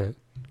watch it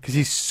because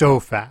he's so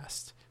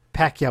fast.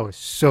 Pacquiao is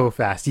so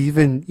fast.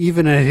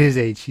 Even at his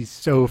age, he's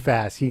so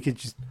fast. He could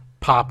just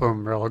pop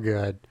him real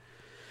good.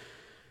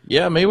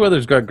 Yeah,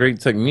 Mayweather's got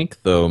great technique,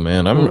 though,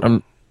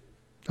 man.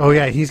 Oh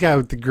yeah, he's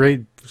got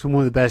some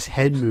of the best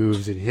head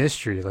moves in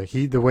history. Like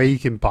the way he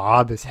can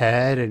bob his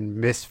head and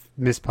miss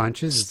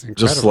punches is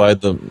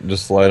incredible.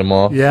 Just slide them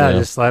off. Yeah,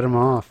 just slide them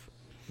off.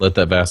 Let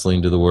that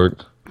Vaseline do the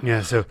work.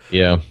 Yeah. So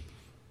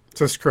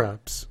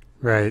Scrubs,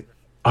 right?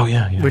 Oh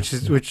yeah. Which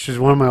is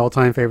one of my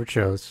all-time favorite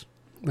shows.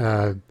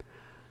 The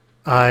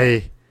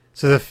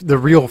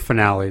real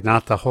finale,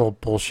 not the whole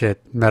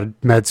bullshit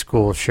med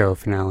school show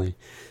finale,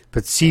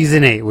 but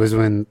season 8 was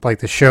when like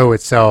the show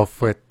itself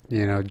with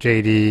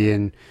JD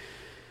and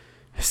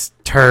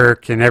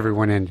Turk and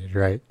everyone ended,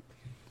 right?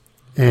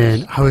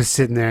 And I was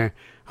sitting there,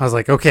 I was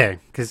like, okay,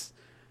 because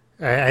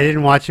I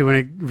didn't watch it when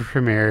it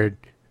premiered,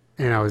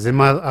 and I was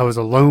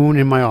alone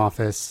in my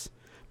office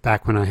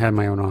back when I had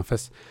my own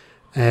office,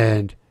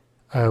 and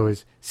I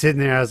was sitting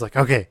there. I was like,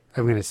 okay,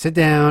 I'm going to sit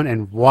down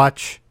and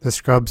watch the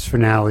Scrubs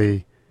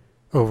finale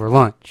over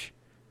lunch.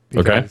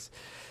 Okay.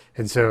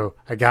 And so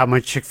I got my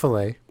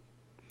Chick-fil-A.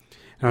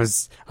 And I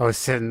was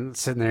sitting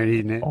there and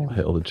eating it. Oh,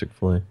 hell, the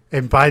Chick-fil-A.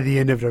 And by the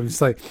end of it, I'm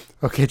just like,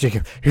 okay,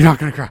 Jacob, you're not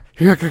going to cry.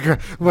 You're not going to cry.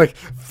 I'm like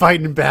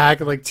fighting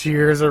back, and like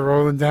tears are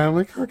rolling down. I'm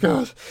like, oh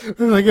gosh.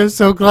 I'm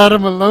so glad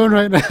I'm alone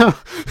right now.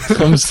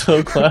 I'm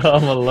so glad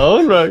I'm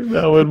alone right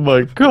now in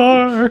my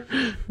car.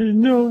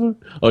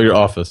 Oh, your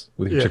office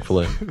with your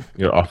Chick-fil-A.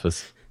 Your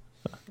office.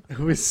 It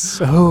was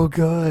so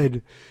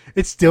good.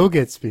 It still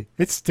gets me.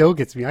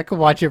 I could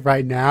watch it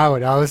right now,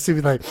 and I'll still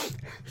be like,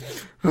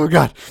 oh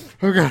God,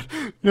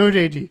 no,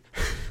 JD.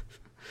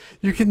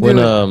 You can do it.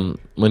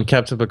 When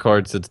Captain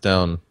Picard sits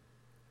down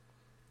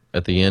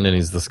at the end and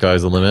he's the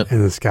sky's the limit.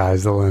 And the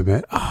sky's the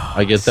limit. Oh,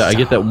 I get that. I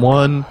get that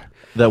one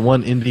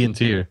Indian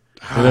tear.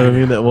 You know what I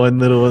mean? That one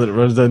little one that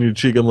runs down your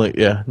cheek. I'm like,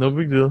 yeah, no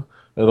big deal.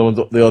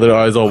 The other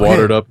eyes all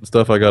watered up and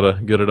stuff. I gotta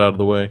get it out of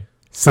the way.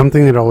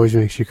 Something that always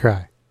makes you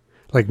cry.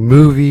 Like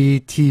movie,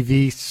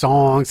 TV,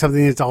 song,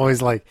 something that's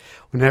always like,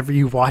 whenever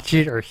you watch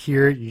it or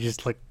hear it, you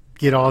just like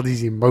get all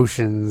these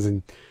emotions.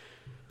 And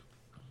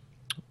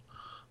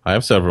I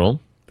have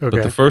several, but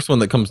the first one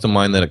that comes to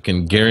mind that I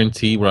can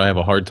guarantee where I have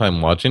a hard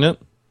time watching it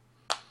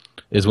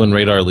is when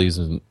Radar leaves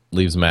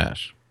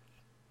MASH.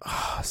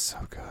 Oh,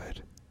 so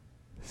good.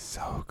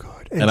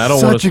 And I don't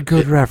such a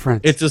good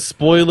reference. It's a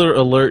spoiler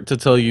alert to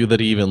tell you that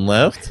he even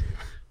left.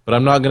 But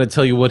I'm not going to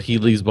tell you what he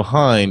leaves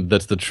behind.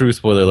 That's the true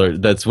spoiler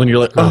alert. That's when you're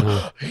like,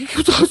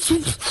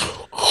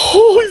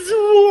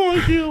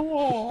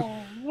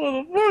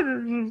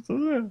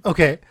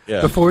 okay.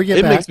 Yeah. Before we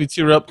get back. It makes me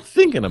tear up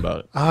thinking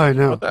about it. Oh, I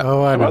know. I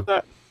know. About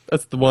that?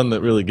 That's the one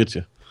that really gets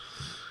you.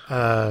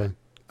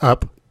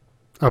 Up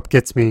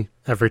gets me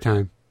every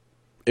time.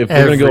 If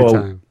we're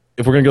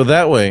going to go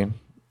that way,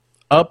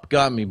 Up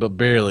got me, but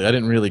barely. I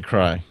didn't really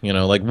cry.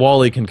 Like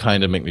Wall-E can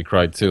kind of make me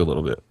cry too a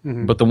little bit.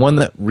 Mm-hmm. But the one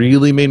that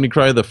really made me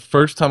cry, the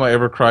first time I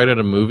ever cried at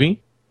a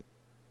movie,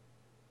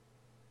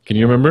 can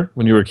you remember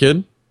when you were a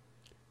kid?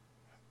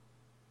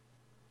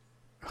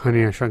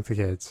 Honey, I Shrunk the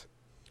Kids.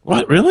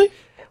 What, really?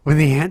 When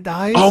the ant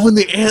dies? Oh, when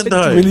the ant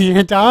dies. When the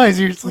ant dies,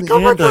 you're just like,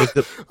 oh my God.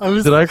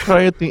 Did I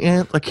cry at the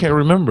ant? I can't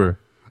remember.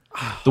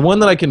 The one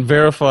that I can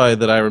verify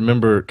that I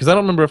remember, because I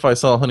don't remember if I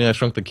saw Honey, I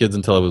Shrunk the Kids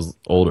until I was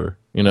older,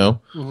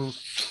 Mm-hmm.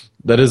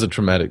 That is a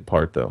traumatic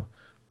part, though.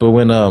 But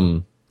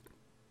when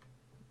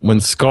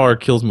Scar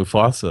kills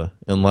Mufasa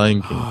in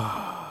Lion King,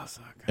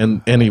 so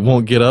and he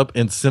won't get up,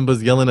 and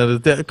Simba's yelling at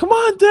his dad, "Come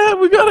on, Dad,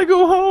 we gotta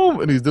go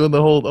home!" And he's doing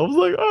the whole. I was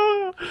like,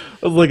 I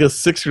was like a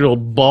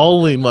 6-year-old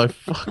bawling my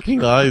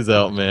fucking eyes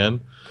out,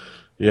 man.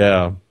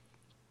 Yeah.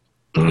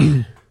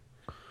 And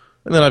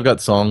then I've got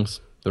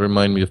songs that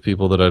remind me of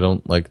people that I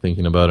don't like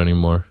thinking about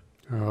anymore.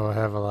 Oh, I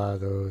have a lot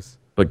of those.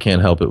 But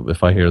can't help it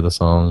if I hear the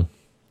song.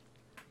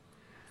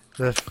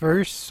 The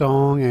first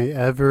song I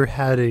ever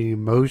had an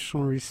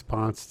emotional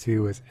response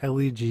to was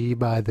 "Leg"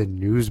 by the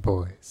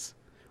Newsboys.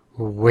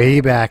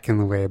 Way back in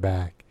the way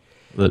back.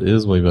 That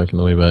is way back in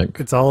the way back.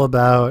 It's all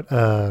about,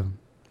 I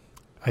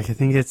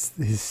think it's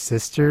his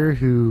sister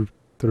who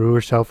threw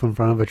herself in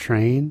front of a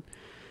train.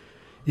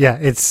 Yeah,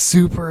 it's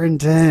super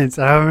intense.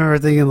 I remember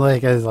thinking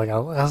I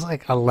was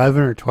like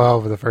 11 or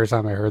 12 the first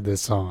time I heard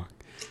this song.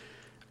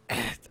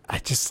 And I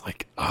just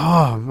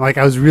I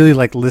was really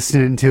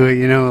listening to it,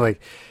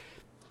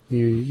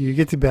 You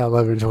get to about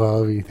 11,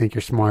 12, and you think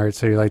you're smart,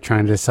 so you're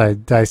trying to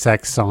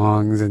dissect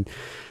songs, and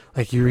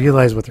you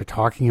realize what they're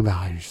talking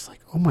about, and you're just like,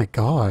 oh my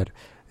God,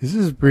 this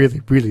is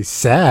really, really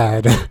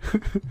sad.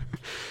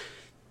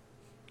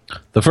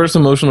 The first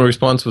emotional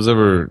response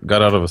ever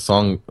got out of a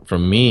song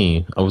from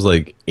me, I was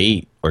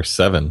 8 or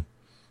 7,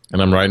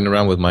 and I'm riding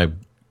around with my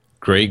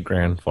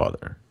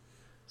great-grandfather.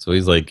 So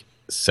he's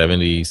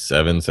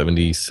 77,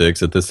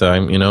 76 at this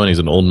time, and he's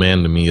an old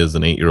man to me as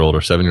an 8-year-old or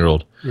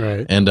 7-year-old.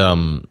 Right.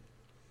 And,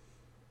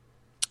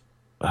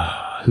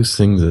 who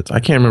sings it? I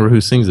can't remember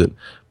who sings it,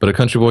 but A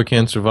Country Boy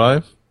Can't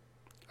Survive.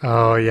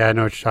 Oh yeah, I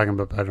know what you're talking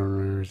about, but I don't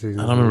remember I seasons.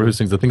 don't remember who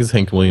sings. I think it's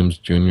Hank Williams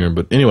Jr.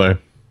 But anyway,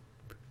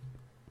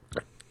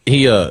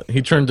 he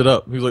turned it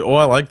up. He was like, "Oh,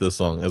 I like this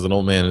song." As an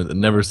old man, it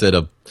never said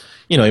a,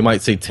 he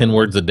might say 10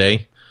 words a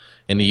day,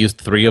 and he used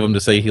 3 of them to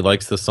say he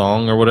likes the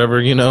song or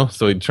whatever,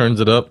 So he turns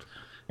it up,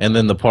 and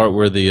then the part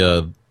where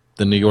the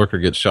New Yorker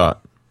gets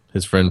shot,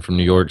 his friend from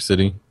New York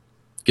City,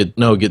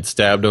 gets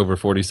stabbed over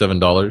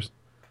 $47.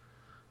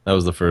 That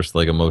was the first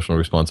like emotional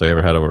response I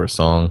ever had over a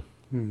song.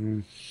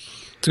 Mm-hmm.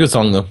 It's a good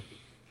song though.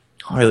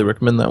 Highly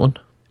recommend that one.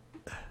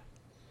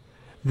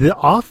 The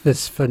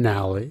Office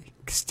finale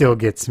still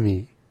gets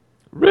me.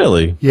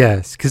 Really?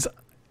 Yes, because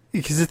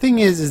the thing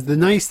is the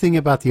nice thing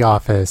about The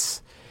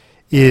Office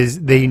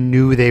is they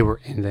knew they were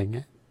ending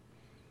it.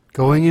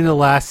 Going into the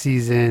last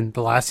season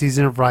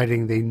of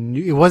writing, they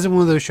knew it wasn't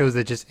one of those shows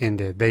that just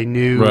ended. They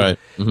knew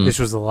this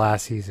was the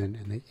last season,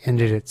 and they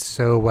ended it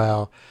so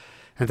well.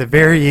 At the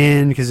very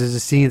end, because there's a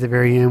scene at the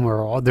very end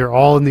where they're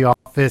all in the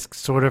office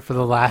sort of for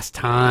the last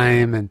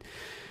time, and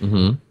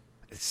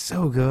it's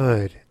so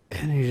good.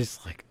 And you're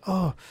just like,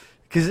 oh,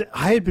 because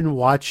I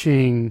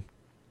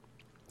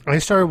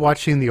started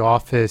watching The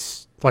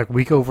Office like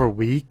week over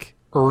week,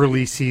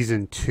 early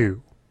season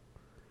 2.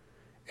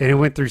 And it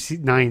went through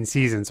 9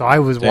 seasons, so I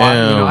was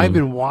watching. I've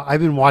been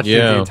watching it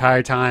the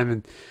entire time,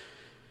 and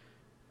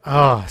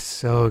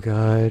so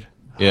good.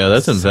 Yeah,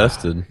 that's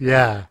invested.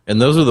 Yeah, and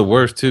those are the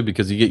worst too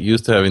because you get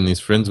used to having these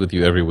friends with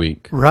you every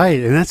week. Right,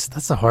 and that's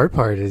the hard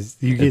part is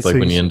you get. It's like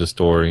when you end a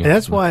story, and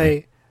that's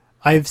why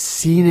I've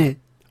seen it.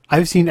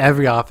 I've seen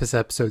every Office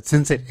episode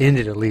since it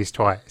ended at least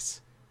twice.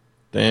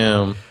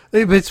 Damn,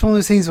 but it's one of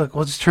those things like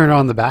we'll just turn it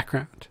on in the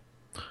background.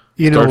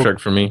 Star Trek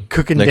for me,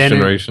 cooking Next dinner.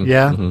 Generation.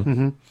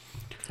 Yeah.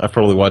 I've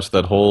probably watched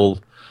that whole,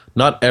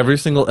 not every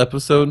single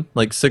episode,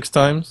 like 6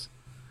 times,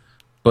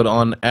 but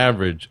on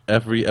average,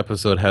 every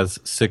episode has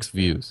 6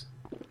 views.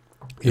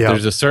 If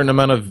there's a certain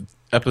amount of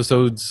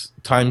episodes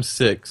times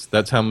 6,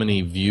 that's how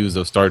many views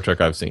of Star Trek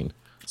I've seen.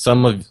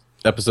 Some of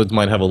episodes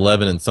might have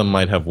 11 and some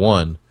might have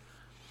 1,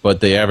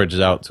 but they average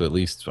it out to at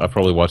least, I've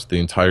probably watched the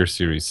entire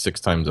series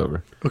 6 times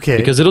over. Okay.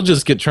 Because it'll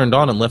just get turned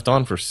on and left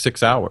on for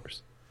 6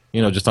 hours.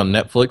 Just on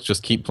Netflix,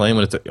 just keep playing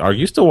when it's. Are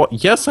you still?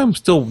 Yes, I'm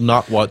still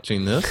not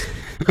watching this.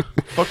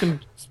 Fucking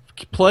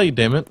play,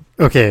 damn it.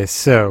 Okay,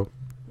 so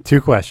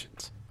 2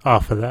 questions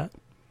off of that.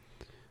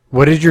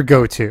 What is your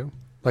go-to?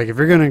 Like, if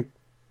you're gonna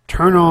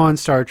turn on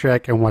Star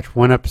Trek and watch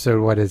one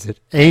episode, what is it?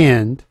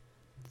 And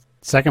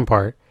second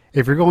part,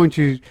 if you're going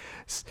to,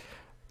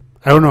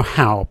 I don't know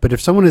how, but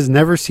if someone has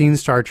never seen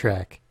Star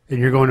Trek and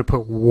you're going to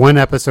put one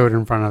episode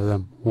in front of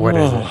them, what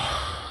is it?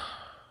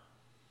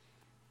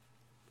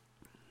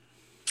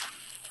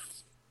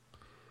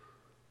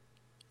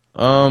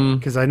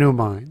 Because I know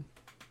mine.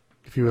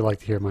 If you would like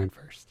to hear mine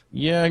first.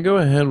 Yeah, go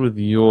ahead with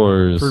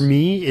yours. For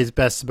me, is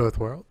Best of Both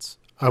Worlds.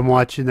 I'm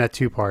watching that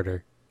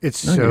 2-parter. It's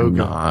so good.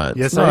 Not.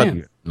 Yes, I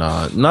am.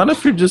 Not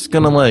if you're just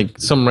gonna like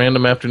some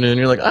random afternoon.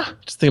 You're like,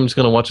 just think I'm just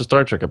gonna watch a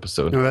Star Trek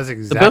episode. No, that's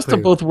exactly. The Best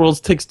of Both Worlds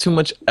takes too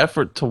much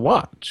effort to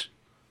watch.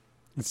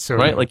 It's so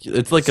right. Good. Like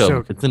it's like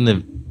it's in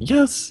the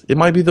yes. It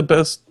might be the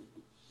best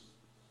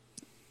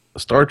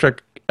Star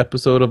Trek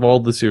episode of all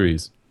the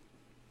series.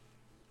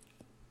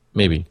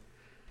 Maybe.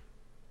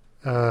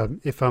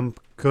 If I'm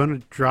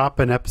going to drop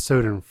an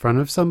episode in front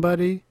of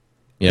somebody,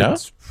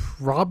 it's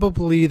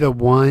probably the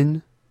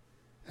one,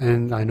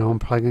 and I know I'm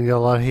probably going to get a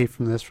lot of hate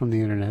from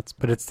the internet,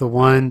 but it's the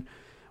one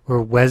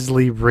where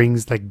Wesley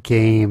brings the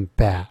game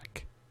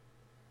back.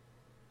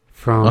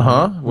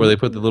 From where they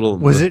put the little...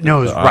 Was it? No,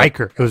 it was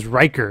Riker. It was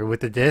Riker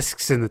with the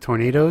discs and the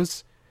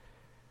tornadoes.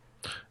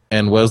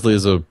 And Wesley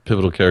is a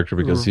pivotal character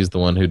because he's the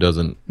one who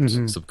doesn't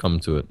succumb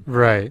to it.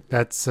 Right.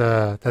 That's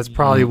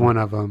probably one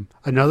of them.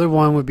 Another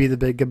one would be The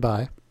Big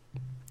Goodbye.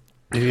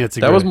 I think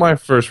that was my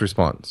first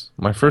response.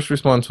 My first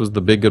response was The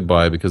Big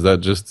Goodbye because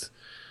that just...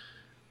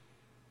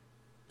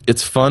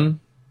 It's fun,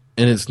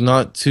 and it's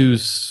not too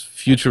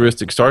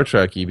futuristic Star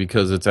Trek-y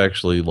because it's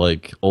actually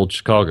like old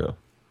Chicago.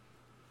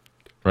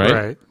 Right?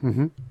 Right.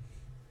 Mm-hmm.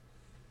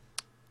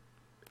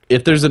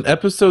 If there's an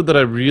episode that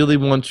I really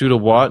want you to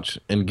watch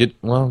and get...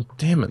 Well,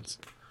 damn it.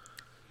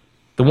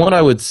 The one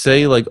I would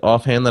say, like,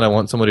 offhand that I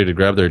want somebody to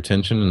grab their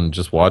attention and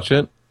just watch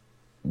it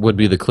would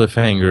be the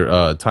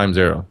cliffhanger Time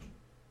Zero.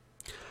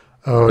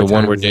 Oh, the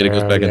one where Data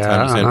goes back in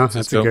time to San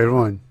Francisco. That's a good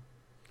one.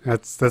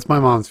 That's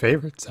my mom's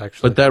favorites,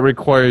 actually. But that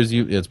requires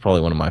you... It's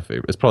probably one of my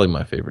favorites. It's probably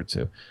my favorite,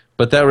 too.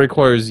 But that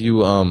requires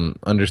you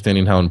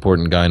understanding how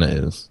important Guiana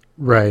is.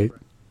 Right.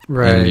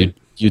 Right. And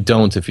you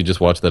don't if you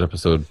just watch that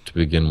episode to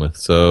begin with.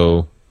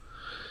 So...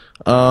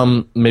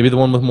 maybe the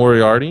one with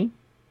Moriarty.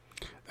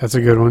 That's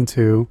a good one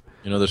too.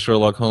 The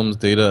Sherlock Holmes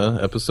Data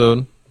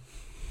episode.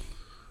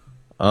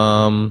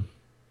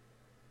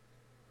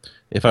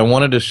 If I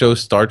wanted to show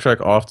Star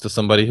Trek off to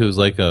somebody who's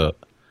like a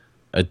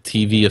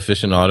TV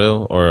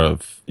aficionado or a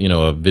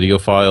video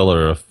file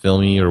or a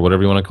filmy or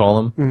whatever you want to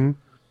call them,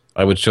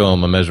 I would show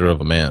them A Measure of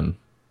a Man.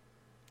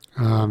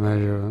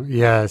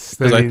 Yes,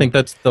 because I think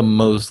that's the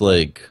most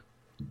like.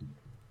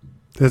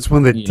 That's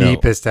one of the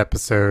deepest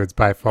episode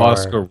by far.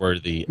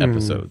 Oscar-worthy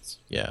episodes,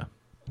 yeah.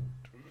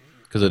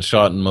 because it's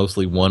shot in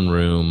mostly one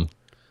room.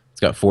 It's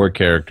got 4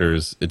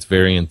 characters. It's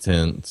very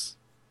intense.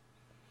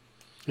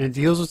 And it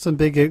deals with some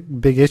big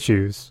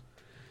issues.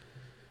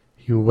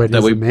 What that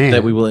is we a man?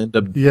 that we will end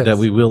up that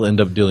we will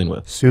end up dealing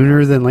with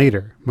sooner than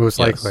later, most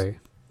Yes. likely.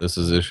 This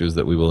is issues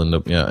that we will end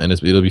up, and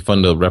it'll be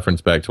fun to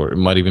reference back to it. It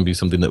might even be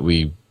something that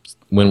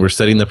when we're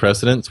setting the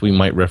precedents, we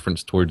might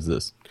reference towards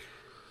this.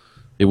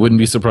 It wouldn't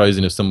be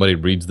surprising if somebody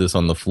reads this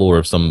on the floor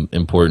of some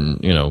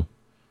important,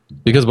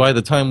 because by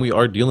the time we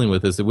are dealing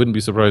with this, it wouldn't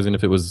be surprising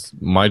if it was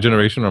my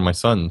generation or my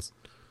son's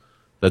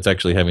that's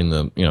actually having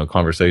the,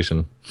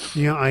 conversation.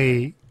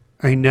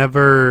 I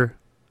never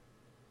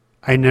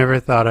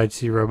thought I'd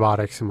see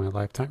robotics in my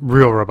lifetime.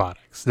 Real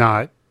robotics,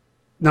 not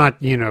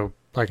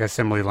like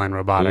assembly line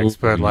robotics,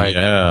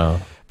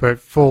 but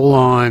full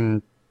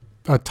on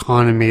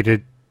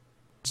automated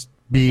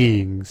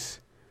beings.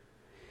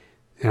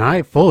 And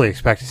I fully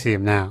expect to see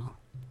them now.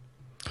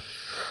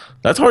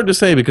 That's hard to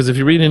say because if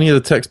you read any of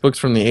the textbooks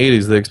from the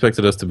 80s, they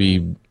expected us to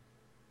be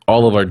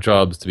all of our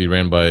jobs to be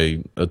ran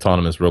by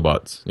autonomous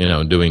robots,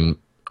 doing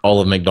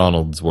all of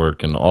McDonald's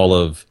work and all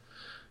of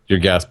your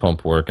gas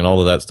pump work and all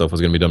of that stuff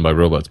was going to be done by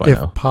robots by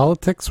now. If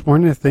politics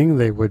weren't a thing,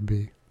 they would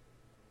be.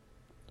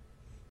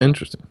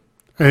 Interesting.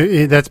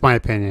 That's my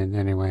opinion,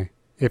 anyway.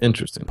 If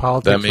Interesting.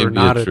 politics were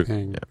not a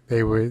thing,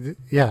 they would,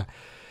 yeah.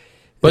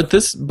 But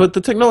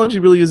the technology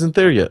really isn't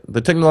there yet.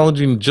 The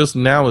technology just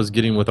now is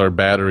getting with our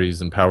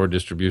batteries and power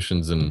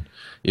distributions and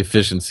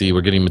efficiency. We're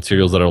getting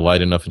materials that are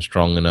light enough and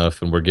strong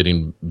enough, and we're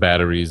getting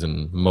batteries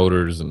and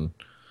motors. And,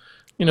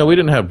 we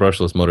didn't have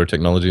brushless motor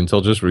technology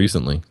until just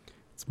recently.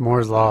 It's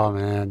Moore's Law,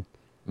 man.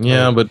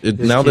 Yeah, but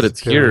now that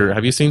it's here,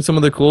 have you seen some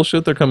of the cool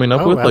shit they're coming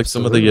up with? Absolutely. Like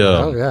some of the...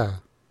 yeah.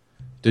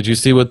 Did you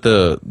see what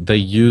they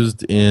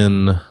used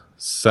in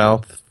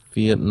South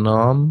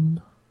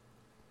Vietnam?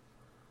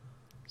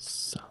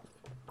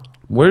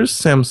 Where's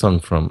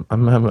Samsung from?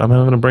 I'm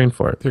having a brain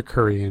fart. They're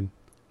Korean.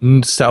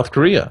 South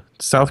Korea.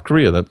 South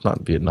Korea. That's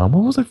not Vietnam.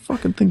 What was I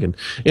fucking thinking?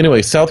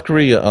 Anyway, South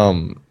Korea.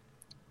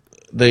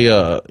 They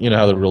how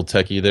they're real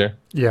techie there.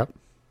 Yep.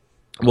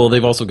 Well,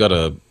 they've also got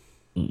a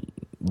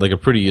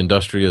pretty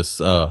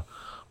industrious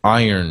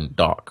iron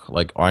dock,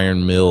 like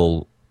iron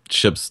mill,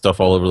 ships stuff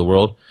all over the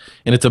world,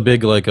 and it's a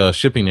big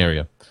shipping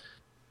area.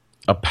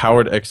 A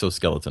powered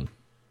exoskeleton.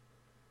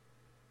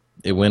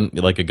 It went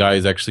like a guy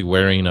is actually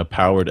wearing a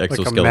powered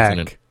exoskeleton. Like a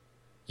mech.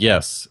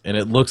 Yes, and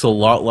it looks a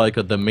lot like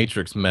the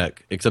Matrix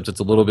mech, except it's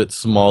a little bit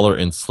smaller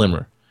and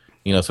slimmer.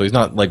 So he's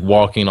not like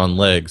walking on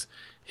legs.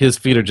 His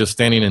feet are just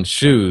standing in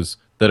shoes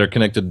that are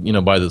connected,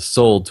 by the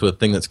sole to a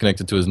thing that's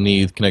connected to his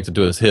knee, connected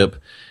to his hip.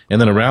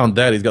 And then around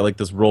that, he's got like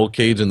this roll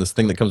cage and this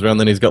thing that comes around.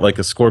 Then he's got like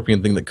a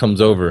scorpion thing that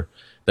comes over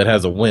that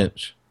has a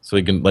winch. So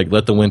he can like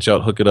let the winch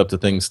out, hook it up to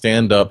things,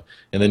 stand up,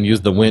 and then use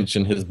the winch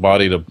in his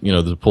body to,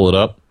 to pull it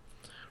up.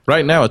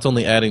 Right now, it's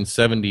only adding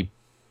 70.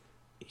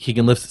 He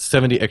can lift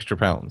 70 extra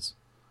pounds.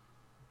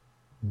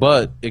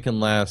 But it can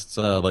last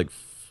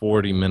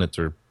 40 minutes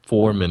or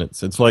 4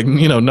 minutes. It's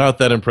not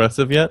that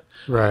impressive yet.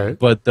 Right.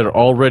 But they're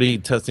already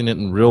testing it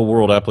in real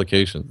world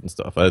applications and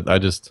stuff. I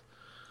just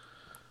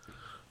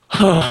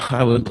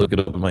I would look it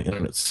up on my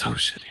internet. It's so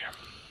shit here.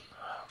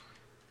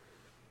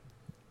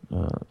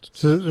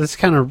 So this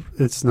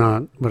it's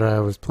not what I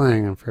was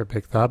planning on for a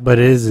big thought, but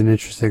it is an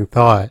interesting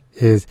thought.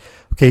 Is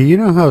okay,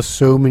 how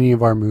so many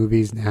of our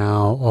movies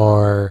now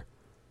are,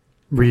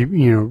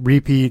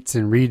 repeats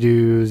and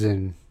redos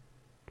and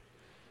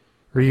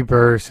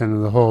rebirths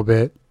and the whole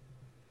bit.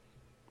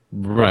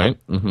 Right.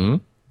 Mm-hmm.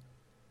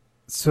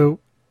 So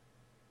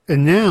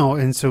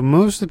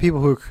most of the people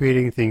who are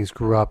creating things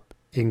grew up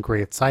in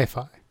great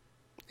sci-fi,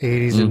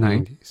 80s and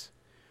 90s.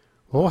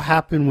 What will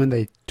happen when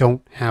they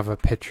don't have a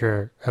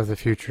picture of the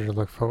future to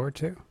look forward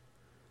to?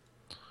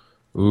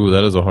 Ooh,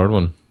 that is a hard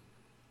one.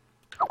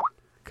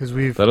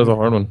 That is a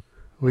hard one.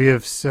 We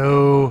have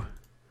so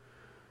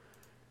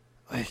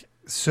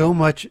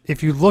much.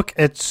 If you look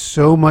at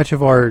so much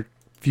of our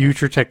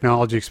future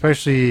technology,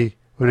 especially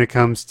when it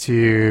comes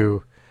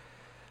to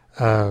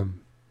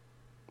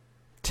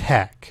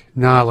tech,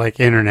 not like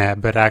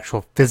internet, but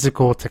actual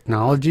physical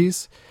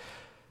technologies,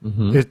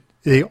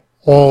 they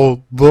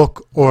all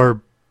look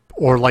or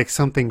like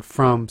something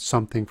from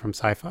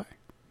sci-fi.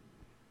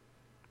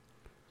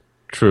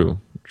 True.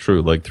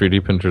 Like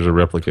 3D printers or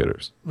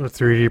replicators. Or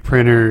 3D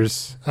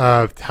printers,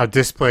 how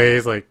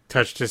displays, like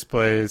touch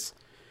displays.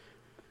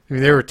 I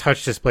mean, there were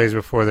touch displays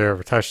before there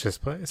were touch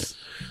displays.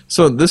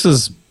 So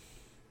it's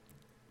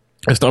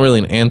not really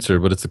an answer,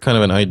 but it's a kind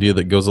of an idea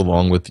that goes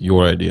along with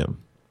your idea.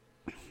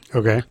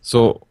 Okay.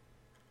 So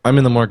I'm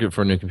in the market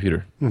for a new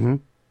computer. Mm-hmm.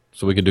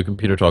 So we could do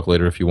computer talk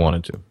later if you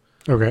wanted to.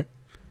 Okay.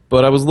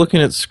 But I was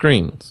looking at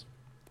screens.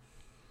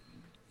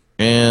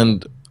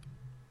 And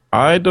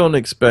I don't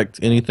expect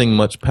anything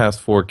much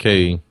past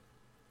 4K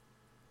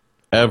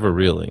ever,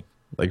 really.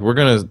 Like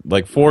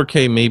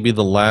 4K may be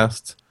the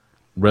last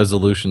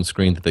resolution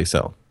screen that they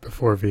sell.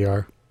 Before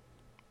VR.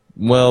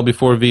 Well,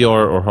 before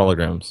VR or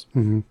holograms.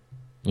 Mm-hmm.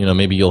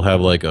 Maybe you'll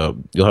have a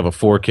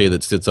 4K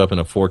that sits up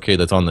and a 4K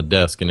that's on the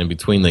desk, and in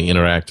between they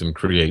interact and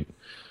create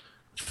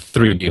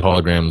 3D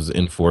holograms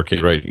in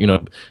 4K, right? You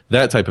know,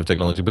 that type of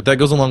technology. But that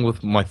goes along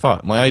with my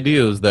thought. My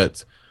idea is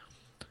that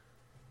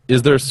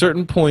is there a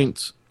certain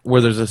point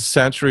where there's a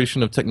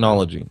saturation of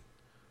technology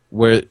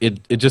where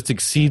it just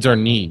exceeds our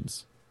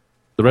needs?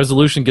 The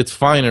resolution gets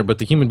finer, but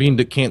the human being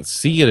that can't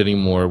see it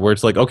anymore, where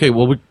it's like, okay,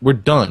 well, we're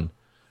done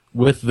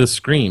with the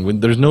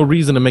screen. There's no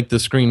reason to make the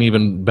screen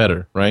even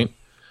better, right?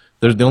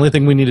 The only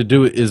thing we need to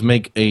do is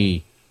make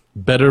a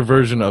better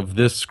version of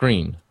this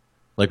screen.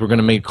 Like we're going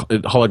to make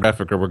it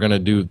holographic, or we're going to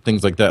do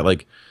things like that.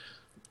 Like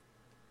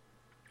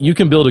you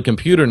can build a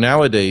computer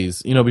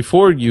nowadays. You know,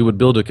 before you would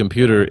build a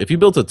computer, if you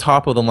built a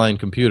top-of-the-line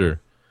computer,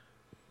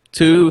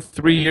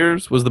 2-3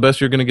 years was the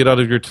best you're going to get out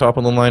of your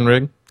top-of-the-line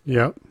rig.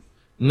 Yep.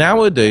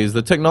 Nowadays,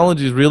 the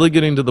technology is really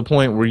getting to the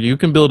point where you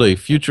can build a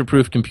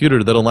future-proof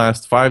computer that'll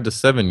last 5 to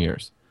 7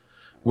 years,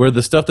 where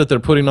the stuff that they're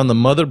putting on the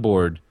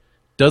motherboard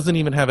doesn't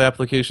even have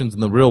applications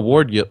in the real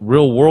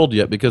world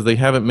yet because they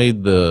haven't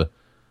made the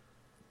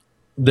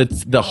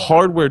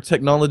hardware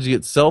technology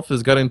itself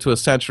has got into a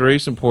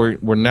saturation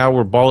point where now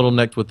we're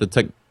bottlenecked with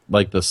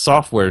the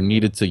software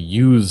needed to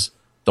use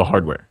the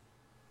hardware.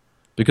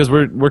 Because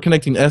we're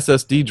connecting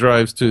SSD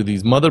drives to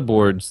these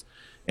motherboards,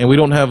 and we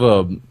don't have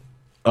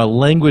a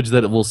language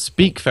that it will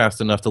speak fast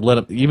enough to let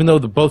it, even though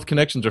both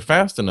connections are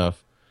fast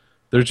enough,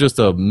 there's just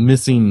a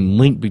missing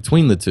link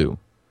between the two.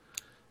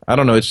 I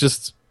don't know, it's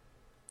just,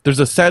 there's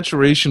a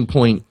saturation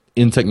point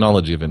in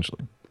technology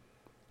eventually.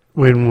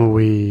 When will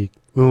we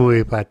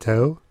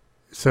plateau?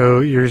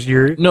 So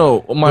you're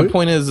No, my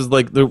point is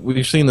like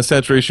we've seen the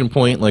saturation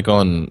point like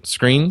on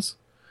screens.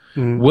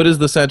 Mm. What is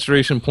the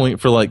saturation point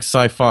for like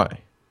sci-fi?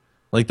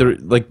 Like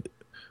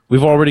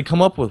we've already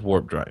come up with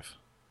warp drive.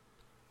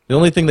 The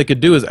only thing they could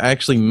do is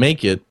actually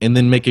make it and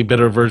then make a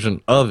better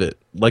version of it,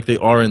 like they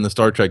are in the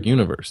Star Trek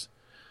universe.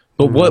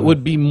 But what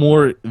would be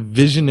more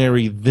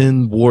visionary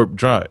than warp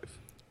drive?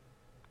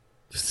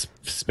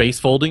 Space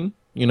folding,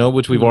 you know,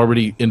 which we've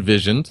already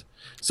envisioned.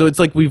 So it's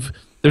like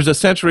there's a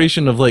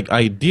saturation of like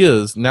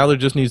ideas. Now there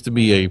just needs to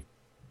be a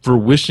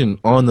fruition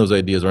on those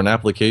ideas or an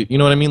application. You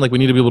know what I mean? Like we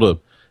need to be able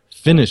to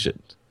finish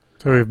it.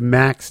 So we've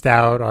maxed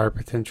out our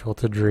potential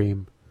to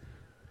dream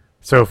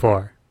so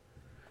far.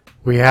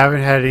 We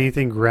haven't had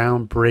anything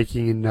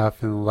groundbreaking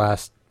enough in the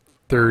last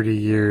 30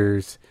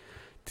 years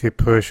to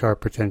push our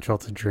potential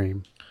to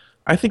dream.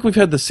 I think we've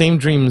had the same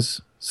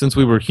dreams since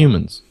we were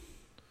humans.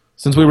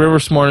 Since we were ever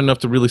smart enough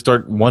to really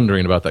start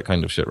wondering about that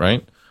kind of shit,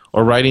 right?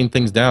 Or writing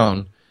things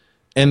down.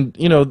 And,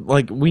 you know,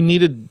 like we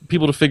needed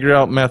people to figure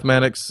out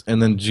mathematics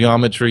and then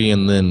geometry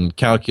and then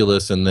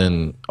calculus and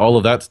then all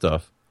of that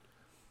stuff.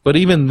 But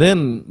even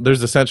then,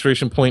 there's a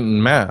saturation point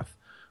in math.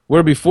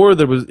 Where before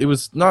it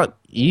was not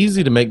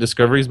easy to make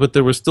discoveries, but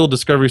there were still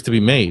discoveries to be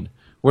made.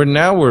 Where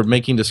now we're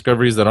making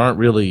discoveries that aren't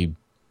really,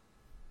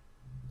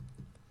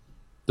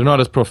 they're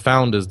not as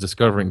profound as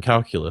discovering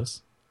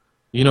calculus.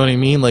 You know what I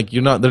mean? Like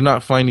they're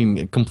not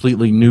finding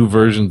completely new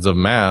versions of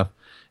math.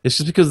 It's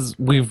just because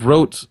we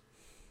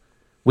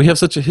have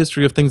such a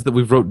history of things that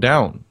we've wrote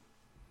down.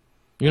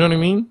 You know what I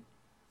mean?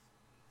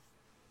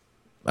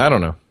 I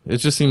don't know. It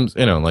just seems,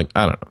 you know, like,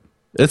 I don't know.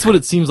 That's what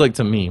it seems like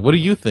to me. What do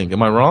you think?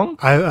 Am I wrong?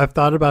 I've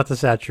thought about the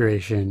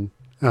saturation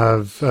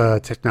of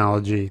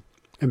technology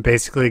and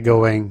basically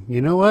going,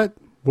 you know what?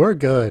 We're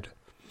good.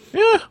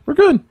 Yeah, we're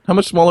good. How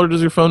much smaller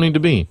does your phone need to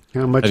be?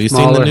 How much Have you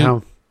smaller? seen the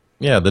new?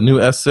 Yeah, the new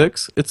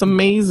S6. It's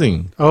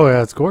amazing. Oh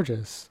yeah, it's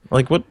gorgeous.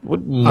 Like what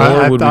more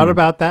I've would thought we...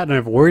 about that and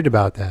I've worried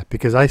about that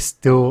because I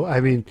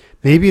mean,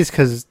 maybe it's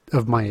because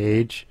of my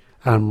age.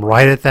 I'm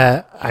right at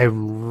that.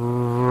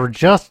 I'm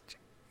just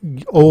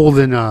old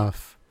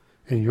enough,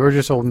 and you're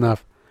just old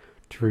enough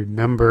to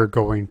remember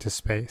going to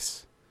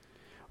space.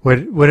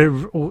 And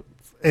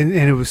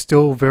it was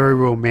still very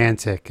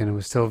romantic, and it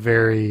was still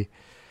very.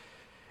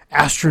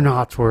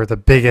 Astronauts were the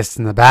biggest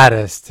and the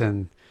baddest,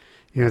 and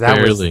you know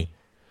that was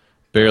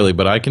barely.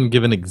 But I can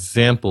give an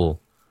example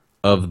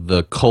of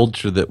the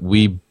culture that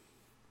we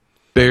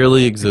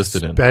barely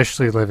existed in,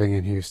 especially living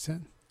in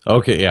Houston.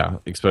 Okay, yeah,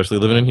 especially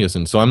living in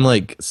Houston. So I'm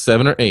like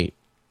 7 or 8,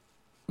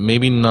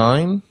 maybe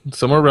 9,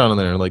 somewhere around in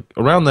there, like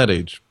around that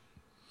age.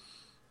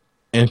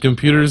 And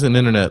computers and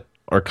internet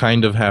are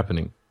kind of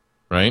happening,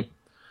 right?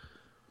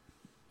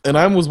 And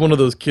I was one of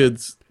those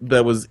kids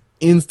that was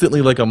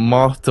instantly like a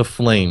moth to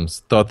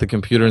flames, thought the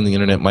computer and the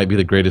internet might be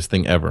the greatest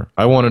thing ever.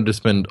 I wanted to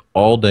spend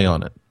all day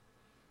on it.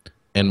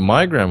 And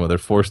my grandmother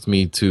forced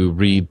me to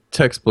read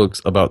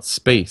textbooks about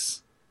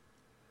space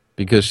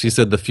because she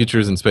said the future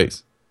is in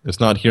space. It's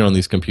not here on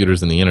these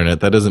computers and the internet.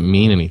 That doesn't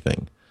mean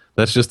anything.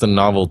 That's just a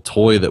novel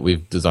toy that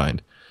we've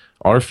designed.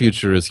 Our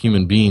future as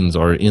human beings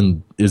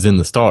is in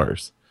the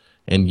stars.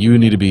 And you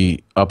need to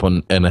be up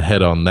on and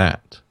ahead on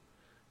that.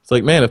 It's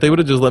like, man, if they would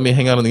have just let me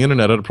hang out on the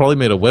internet, I'd have probably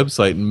made a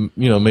website and,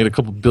 you know, made a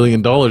couple $1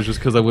 billion just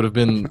because I would have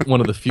been one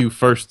of the few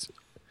first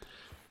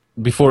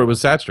before it was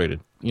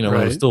saturated. You know,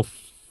 when it was still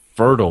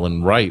fertile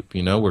and ripe,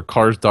 you know, where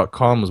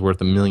cars.com was worth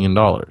 $1 million.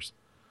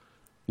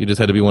 You just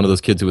had to be one of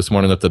those kids who was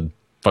smart enough to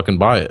fucking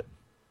buy it.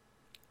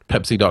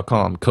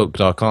 Pepsi.com,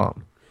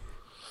 Coke.com.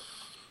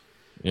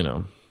 You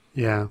know.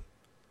 Yeah.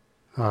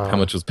 How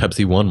much was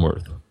Pepsi One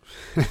worth?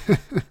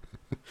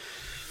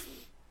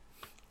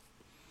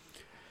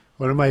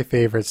 One of my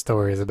favorite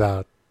stories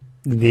about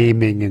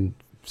naming and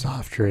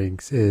soft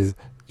drinks is,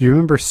 do you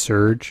remember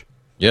Surge?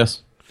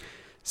 Yes.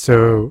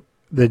 So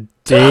the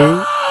day,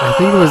 I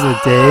think it was the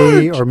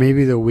day or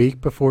maybe the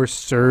week before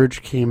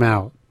Surge came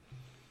out,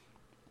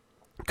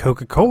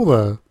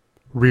 Coca-Cola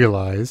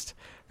realized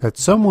that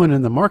someone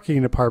in the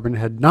marketing department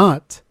had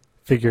not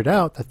figured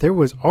out that there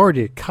was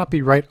already a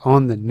copyright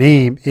on the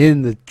name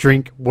in the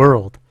drink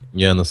world.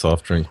 Yeah, in the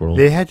soft drink world.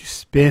 They had to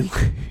spend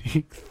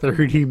like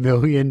 $30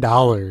 million.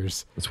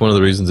 It's one of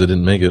the reasons they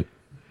didn't make it.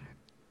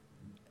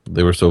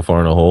 They were so far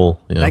in a hole.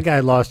 Yeah. That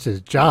guy lost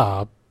his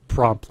job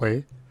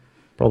promptly.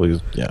 Probably,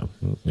 yeah.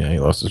 Yeah, he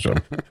lost his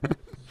job.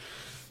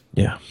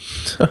 Yeah.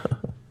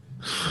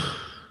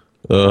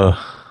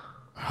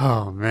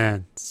 Oh,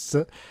 man.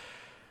 So,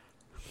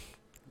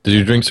 did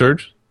you drink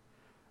Surge?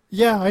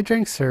 yeah, I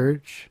drank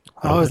Surge.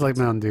 I always like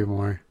Mountain Dew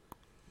more.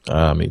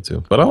 Me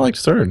too. But I liked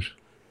Surge.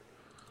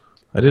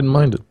 I didn't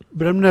mind it.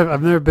 But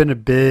I've never been a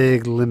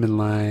big lemon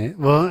lime.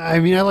 Well, I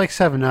mean, I like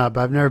 7-Up,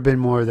 but I've never been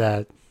more of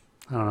that.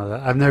 I don't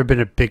know. I've never been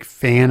a big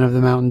fan of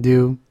the Mountain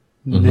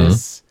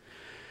Dew-ness.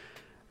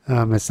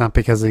 It's not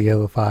because of the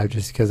Yellow 5,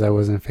 just because I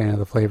wasn't a fan of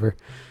the flavor.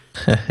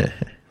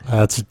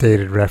 That's a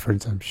dated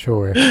reference, I'm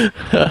sure.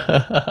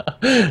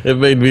 It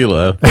made me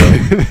laugh.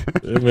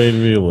 It made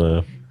me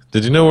laugh.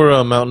 Did you know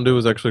where Mountain Dew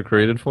was actually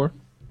created for?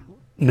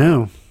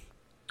 No.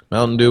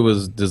 Mountain Dew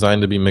was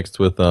designed to be mixed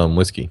with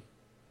whiskey.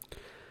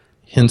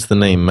 Hence the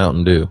name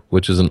Mountain Dew,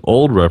 which is an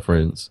old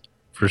reference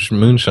for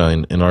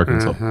moonshine in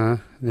Arkansas. Uh-huh.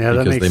 Yeah,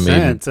 that Because makes they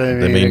made- sense. I they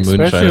mean, made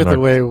moonshine especially with in the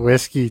way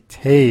whiskey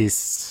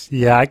tastes.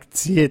 Yeah, I can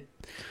see it.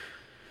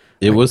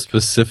 It was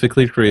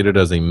specifically created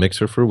as a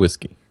mixer for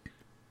whiskey.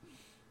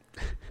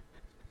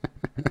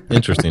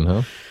 Interesting,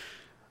 huh?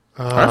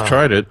 I've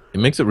tried it. It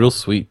makes it real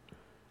sweet.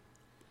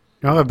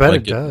 No, I bet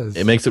Like it does.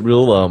 It makes it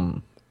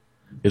real.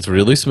 It's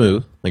really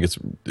smooth. Like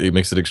it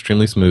makes it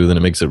extremely smooth, and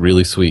it makes it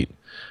really sweet.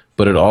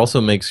 But it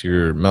also makes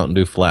your Mountain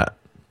Dew flat.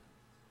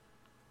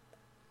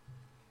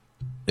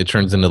 It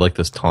turns into like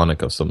this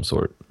tonic of some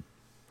sort.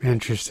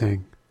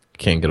 Interesting.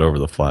 Can't get over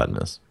the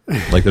flatness.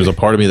 Like there's a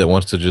part of me that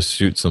wants to just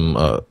shoot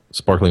some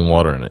sparkling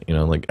water in it. You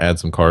know, like add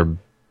some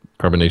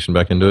carbonation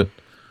back into it.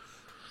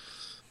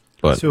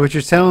 But So what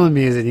you're telling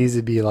me is it needs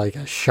to be like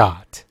a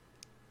shot,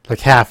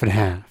 like half and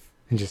half,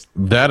 and just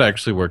that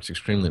actually works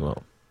extremely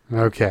well.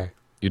 okay.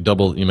 You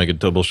make a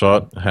double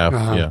shot, half,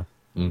 yeah.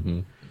 Mm-hmm.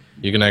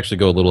 You can actually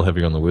go a little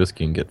heavier on the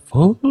whiskey and get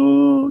fucked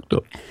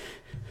up.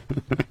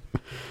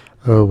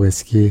 Oh,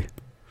 whiskey,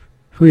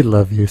 we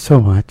love you so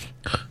much.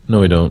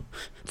 No, we don't.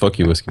 Fuck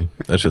you, whiskey.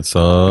 That shit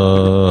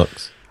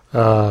sucks.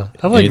 I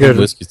like Anything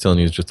whiskey's telling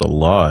you is just a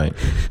lie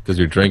because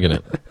you're drinking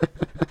it.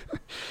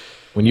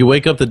 When you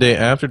wake up the day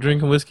after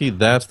drinking whiskey,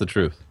 that's the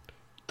truth.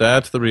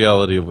 That's the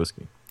reality of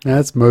whiskey.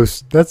 That's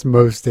most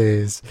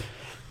days.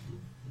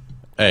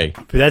 Hey,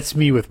 But that's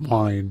me with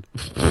wine.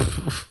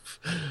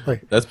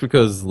 Like, that's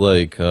because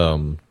like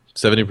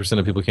 70%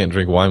 of people can't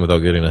drink wine without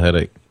getting a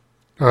headache.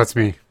 oh, that's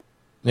me.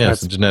 Yeah,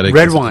 That's it's a genetic.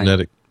 red it's a wine.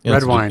 genetic, yeah, Red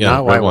it's a wine, yeah,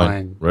 not red white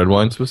wine. Red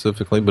wine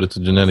specifically, but it's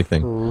a genetic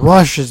thing.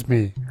 Rushes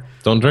me.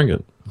 Don't drink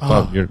it.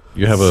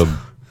 You have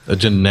a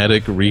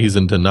genetic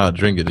reason to not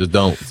drink it. Just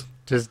don't.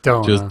 Just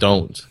don't. Just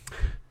don't.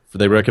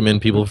 They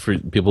recommend people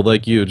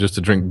like you just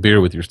to drink beer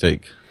with your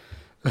steak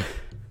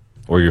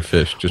or your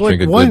fish. Just Like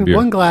drink a one good beer.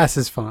 one glass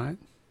is fine.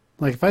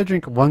 Like if I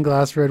drink one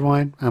glass of red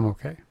wine, I'm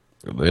okay.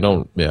 They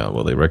don't. Yeah.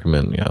 Well, they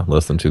recommend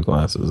less than 2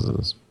 glasses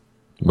is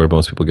where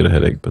most people get a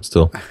headache. But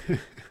still,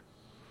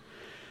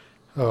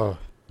 Oh,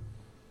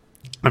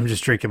 I'm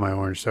just drinking my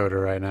orange soda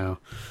right now.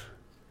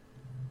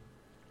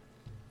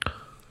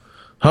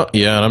 huh?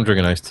 Yeah, and I'm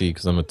drinking iced tea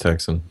because I'm a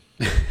Texan.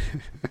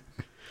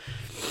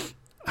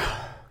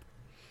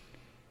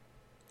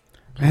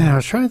 Man, I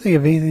was trying to think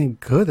of anything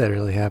good that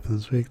really happened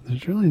this week.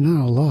 There's really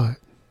not a lot.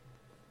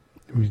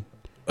 I mean,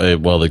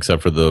 Well,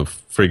 except for the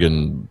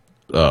friggin'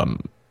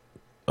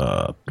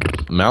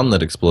 mountain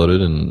that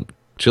exploded in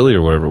Chile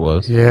or whatever it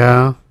was.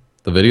 yeah.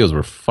 The videos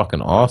were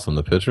fucking awesome.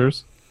 The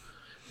pictures.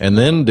 And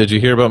then, did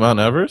you hear about Mount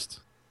Everest?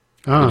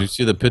 Oh, Did you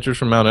see the pictures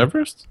from Mount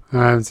Everest?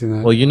 I haven't seen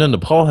that. Well,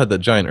 Nepal had that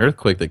giant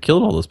earthquake that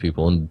killed all those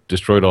people and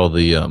destroyed all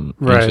the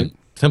Right. ancient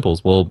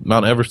temples. Well,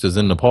 Mount Everest is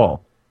in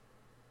Nepal.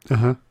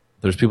 Uh-huh.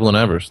 There's people in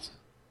Everest.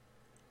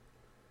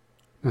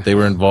 They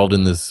were involved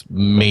in this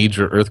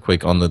major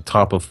earthquake on the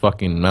top of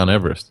fucking Mount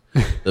Everest.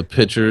 The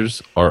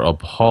pictures are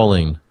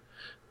appalling.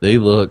 They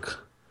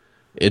look...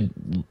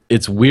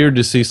 It's weird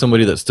to see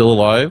somebody that's still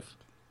alive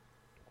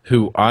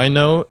who I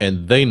know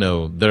and they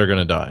know they're going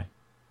to die.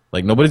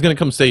 Like, nobody's going to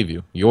come save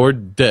you. You're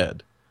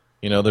dead.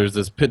 There's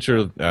this picture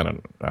of... I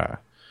don't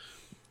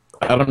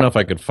know if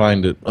I could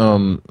find it.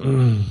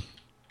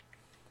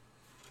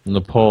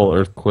 Nepal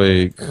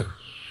earthquake...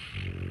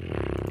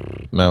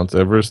 Mount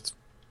Everest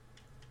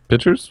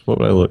pictures? What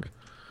would I look?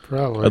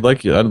 Probably. I'd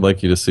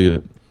like you to see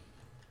it.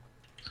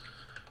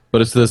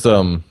 But it's this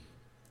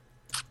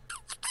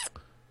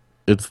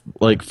it's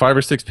like 5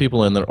 or 6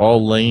 people and they're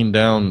all laying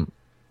down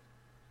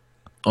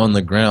on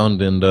the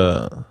ground, and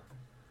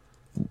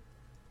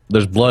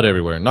there's blood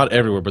everywhere. Not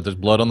everywhere, but there's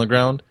blood on the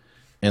ground.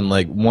 And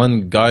like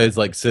one guy is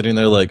like sitting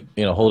there, like,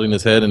 you know, holding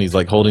his head, and he's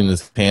like holding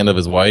this hand of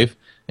his wife,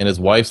 and his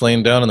wife's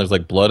laying down, and there's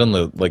like blood and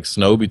the like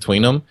snow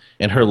between them,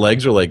 and her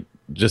legs are like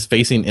just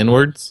facing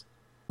inwards,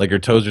 like her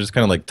toes are just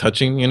kind of like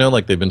touching, you know,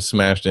 like they've been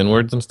smashed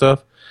inwards and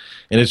stuff.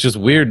 And it's just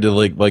weird to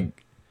like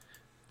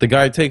the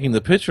guy taking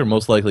the picture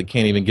most likely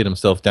can't even get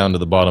himself down to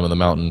the bottom of the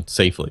mountain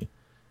safely.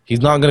 He's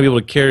not going to be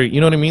able to carry,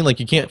 you know what I mean? Like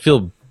you can't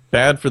feel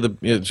bad for the.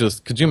 It's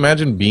just, could you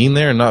imagine being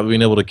there and not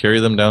being able to carry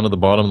them down to the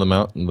bottom of the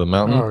mountain?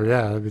 Oh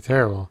yeah, that'd be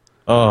terrible.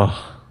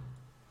 Oh,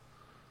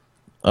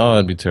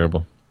 that'd be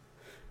terrible.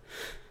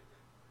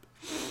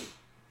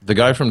 The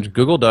guy from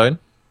Google died.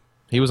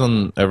 He was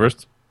on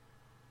Everest.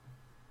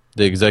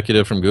 The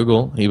executive from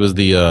Google. He was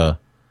the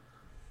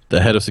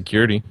head of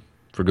security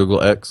for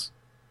Google X.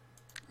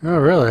 Oh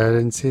really? I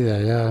didn't see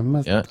that. Yeah,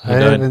 He died.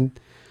 haven't.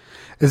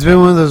 It's been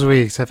one of those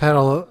weeks. I've had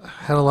a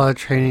lot of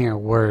training at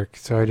work,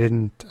 so I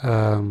didn't.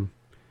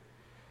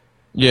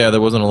 Yeah,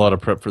 there wasn't a lot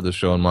of prep for the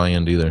show on my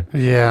end either.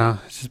 Yeah,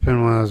 it's just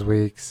been one of those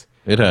weeks.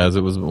 It has.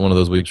 It was one of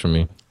those weeks for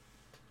me.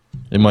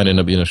 It might end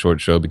up being a short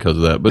show because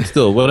of that, but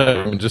still,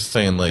 whatever. I'm just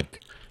saying,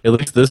 like, at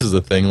least this is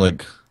a thing.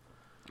 Like,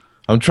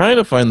 I'm trying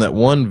to find that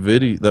one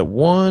video, that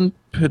one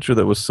picture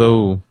that was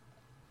so.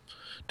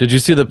 Did you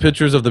see the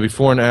pictures of the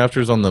before and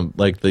afters on the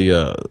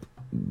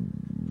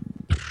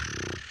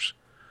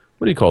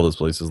what do you call those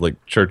places?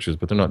 Like churches,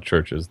 but they're not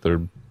churches. They're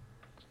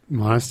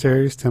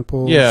monasteries,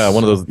 temples. Yeah,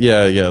 one of those.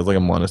 Yeah, it's like a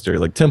monastery,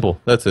 like temple.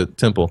 That's it,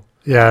 temple.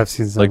 Yeah, I've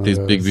seen some like of these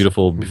those. big,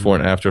 beautiful before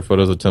and after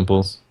photos of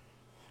temples.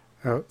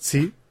 Oh,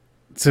 see,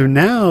 so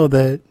now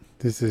that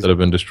this is that have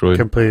been destroyed,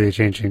 completely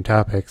changing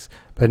topics,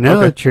 but now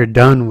that you're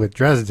done with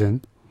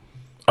Dresden,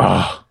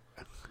 and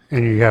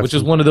you have, which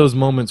is one of those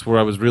moments where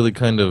I was really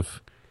kind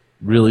of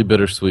really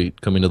bittersweet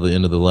coming to the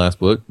end of the last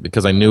book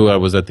because I knew I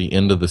was at the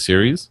end of the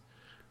series,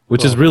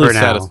 which is really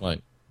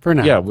satisfying. For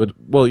now. Yeah,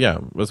 yeah,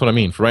 that's what I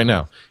mean. For right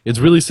now. It's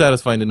really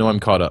satisfying to know I'm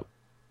caught up.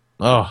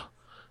 Oh,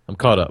 I'm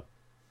caught up.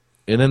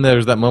 And then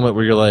there's that moment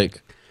where you're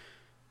like,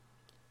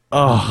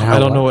 I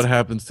don't know what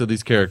happens to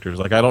these characters.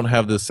 Like, I don't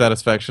have the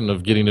satisfaction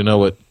of getting to know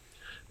what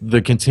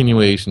the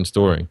continuation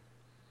story.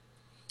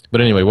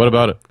 But anyway, what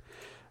about it?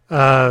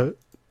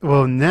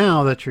 Well,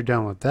 now that you're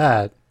done with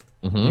that,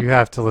 you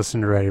have to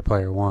listen to Ready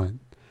Player One.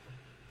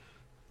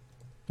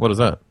 What is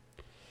that?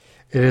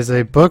 It is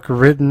a book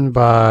written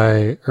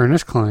by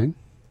Ernest Cline.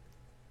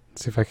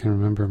 Let's see if I can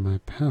remember my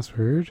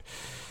password.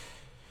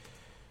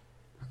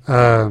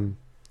 And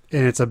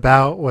it's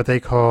about what they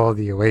call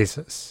the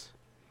Oasis.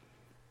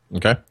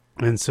 Okay.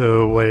 And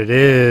so what it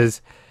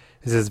is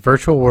this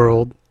virtual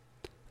world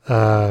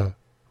where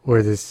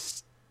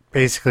this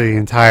basically the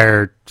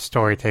entire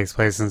story takes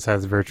place inside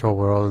the virtual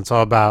world. And it's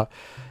all about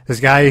this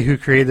guy who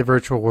created the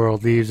virtual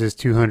world leaves his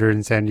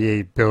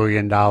 $278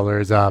 billion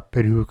up,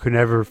 and who could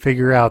never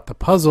figure out the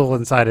puzzle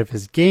inside of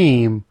his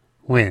game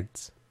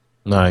wins.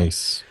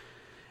 Nice.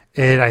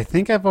 And I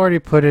think I've already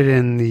put it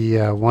in the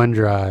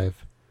OneDrive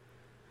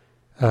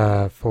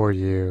for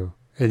you,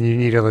 and you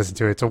need to listen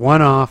to it. It's a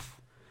one-off.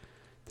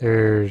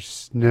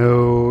 There's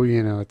no,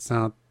 it's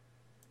not,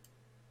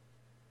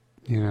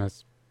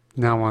 it's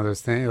not one of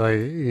those things like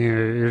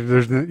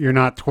you're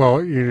not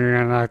 12.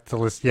 You're not to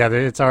listen. Yeah,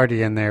 it's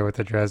already in there with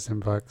the Dresden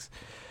books.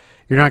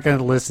 You're not going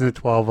to listen to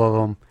 12 of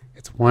them.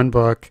 It's one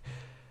book.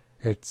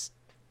 It's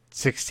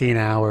 16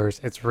 hours.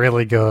 It's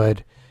really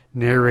good.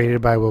 Narrated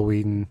by Will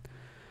Wheaton.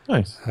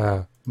 Nice.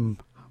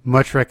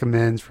 Much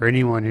recommends for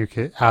anyone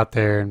who out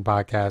there in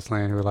podcast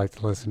land who would like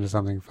to listen to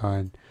something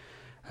fun.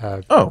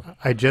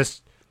 I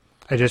just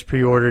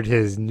pre-ordered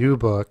his new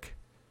book,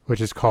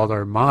 which is called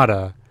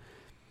Armada.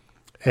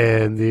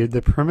 And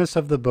the premise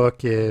of the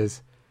book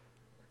is,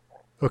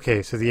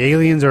 okay, so the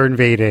aliens are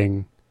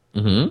invading,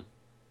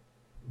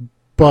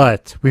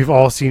 but we've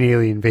all seen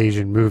alien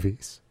invasion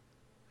movies.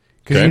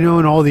 Because in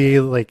all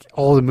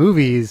the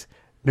movies,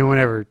 no one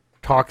ever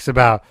talks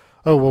about,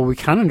 oh, well, we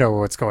kind of know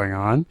what's going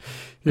on.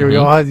 We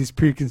all have these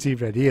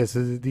preconceived ideas.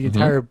 So the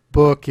entire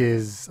book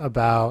is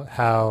about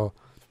how,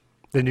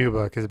 the new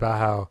book is about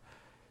how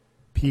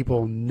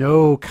people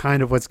know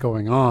kind of what's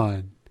going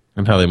on.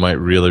 And how they might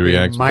really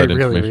react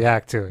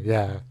to it,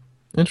 yeah.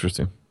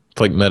 Interesting. It's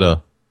like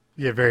meta.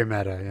 Yeah, very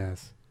meta,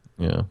 yes.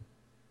 Yeah.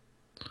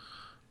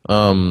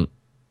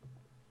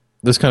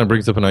 This kind of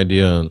brings up an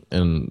idea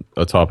and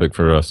a topic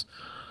for us.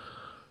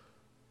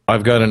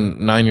 I've got a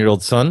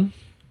 9-year-old son,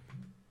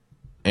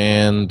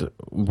 and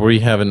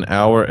we have an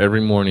hour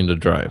every morning to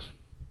drive.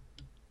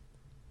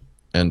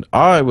 And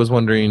I was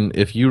wondering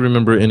if you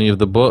remember any of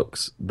the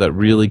books that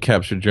really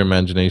captured your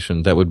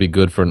imagination that would be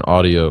good for an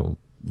audio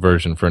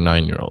version for a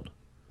 9-year-old.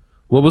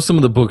 What was some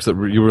of the books that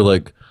you were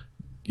like,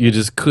 you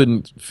just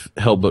couldn't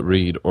help but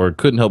read, or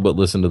couldn't help but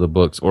listen to the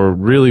books, or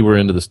really were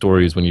into the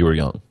stories when you were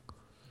young?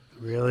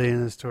 Really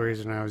into the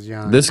stories when I was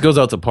young. This goes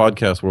out to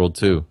podcast world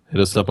too. Hit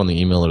us up on the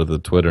email or the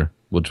Twitter,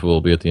 which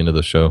will be at the end of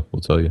the show.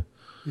 We'll tell you.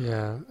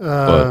 Yeah.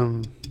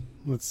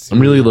 Let's see.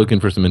 I'm really looking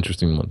for some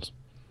interesting ones.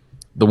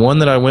 The one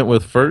that I went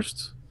with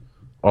first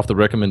off the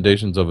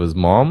recommendations of his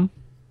mom,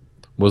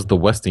 was the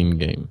Westing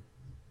game.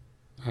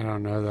 I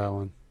don't know that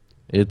one.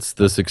 It's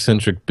this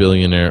eccentric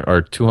billionaire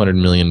or $200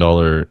 million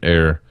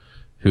heir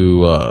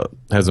who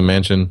has a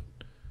mansion,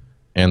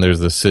 and there's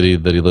this city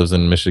that he lives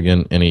in,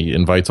 Michigan, and he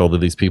invites all of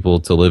these people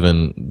to live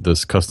in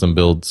this custom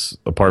built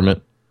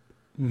apartment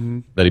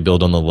that he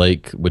built on the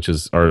lake,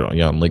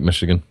 on Lake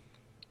Michigan,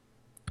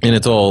 and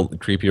it's all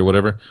creepy or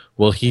whatever.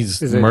 Well,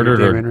 he's murdered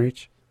her. Demon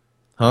Reach?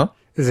 Huh?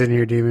 Is it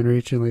near Demon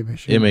Reach in Lake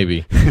Michigan? It may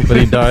be, but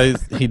he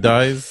dies. He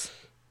dies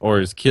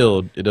or is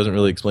killed. It doesn't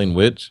really explain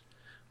which,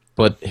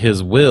 but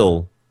his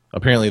will.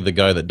 Apparently, the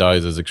guy that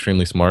dies is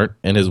extremely smart,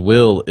 and his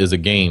will is a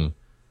game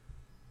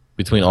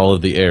between all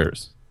of the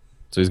heirs.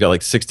 So he's got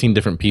like 16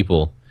 different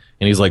people,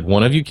 and he's like,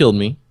 one of you killed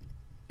me,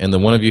 and the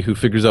one of you who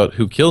figures out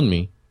who killed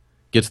me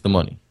gets the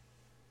money.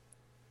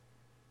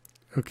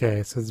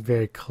 Okay, so it's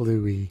very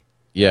cluey.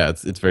 Yeah,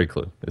 it's very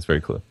clue. It's very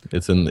clue.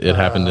 It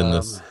happened in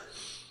this,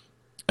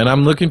 and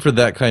I'm looking for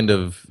that kind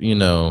of,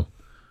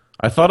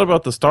 I thought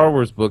about the Star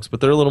Wars books,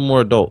 but they're a little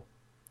more adult.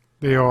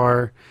 They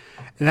are.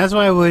 And that's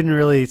why I wouldn't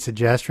really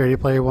suggest Ready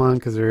Player One,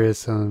 because there is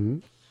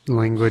some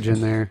language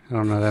in there. I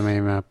don't know, that may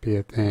not be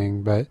a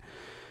thing, but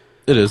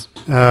it is.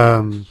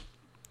 You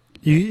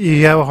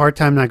have a hard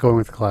time not going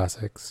with the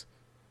classics,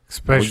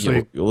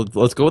 especially. Well,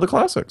 let's go with the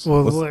classics.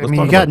 Well, let's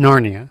you got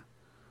Narnia.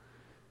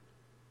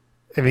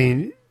 I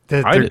mean,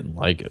 I didn't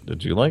like it.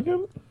 Did you like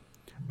it?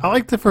 I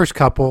liked the first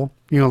couple.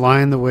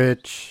 Lion the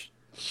Witch,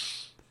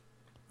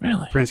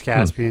 really, Prince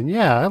Caspian.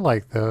 Yeah, I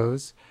like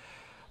those.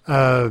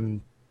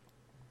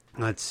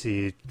 Let's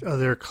see,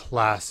 other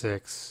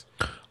classics.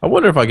 I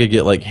wonder if I could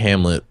get like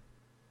Hamlet,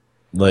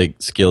 like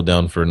scaled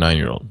down for a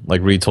 9-year-old,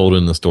 like retold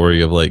in the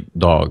story of like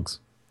dogs.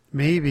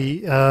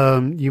 Maybe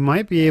you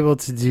might be able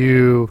to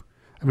do.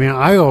 I mean,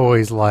 I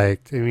always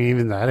liked. I mean,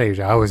 even that age,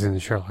 I was into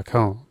Sherlock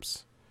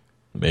Holmes.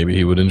 Maybe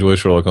he would enjoy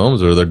Sherlock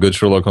Holmes. Are there good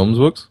Sherlock Holmes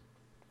books?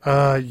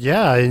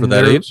 Yeah, for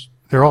that age,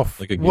 they're all.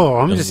 Well,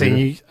 I'm just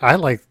saying. I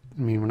like.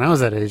 I mean, when I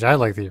was that age, I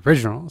liked the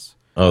originals.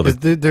 Oh,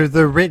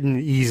 they're written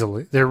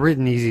easily. They're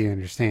written easy to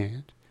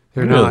understand.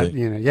 They're not,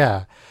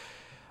 yeah.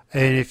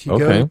 And if you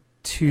go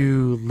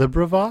to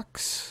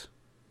LibriVox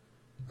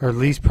or at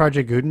least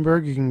Project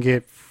Gutenberg, you can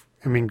get.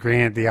 I mean,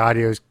 granted, the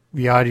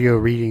audio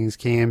readings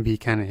can be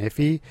kind of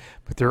iffy,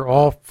 but they're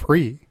all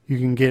free. You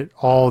can get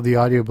all the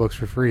audiobooks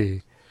for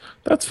free.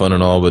 That's fun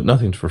and all, but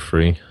nothing's for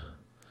free.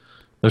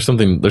 There's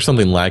something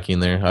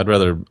lacking there. I'd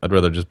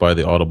rather just buy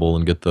the Audible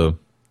and get the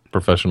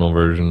professional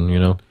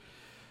version.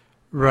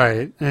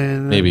 Right,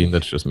 and maybe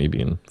that's just me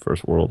being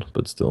first world,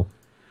 but still.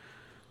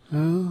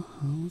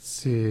 Let's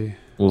see.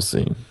 We'll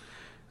see.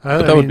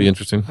 But that would be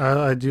interesting.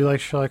 I do like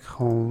Sherlock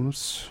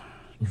Holmes.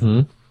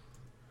 Hmm.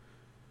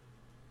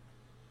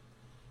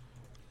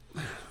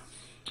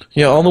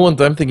 Yeah, all the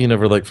ones I'm thinking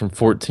of are like from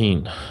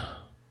 14.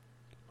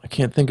 I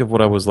can't think of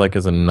what I was like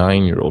as a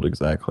 9-year-old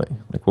exactly.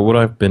 Like, what would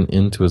I have been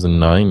into as a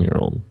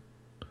 9-year-old?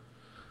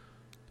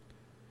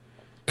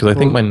 Because I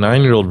think my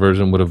 9-year-old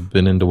version would have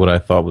been into what I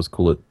thought was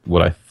cool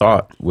what I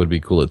thought would be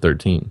cool at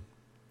 13.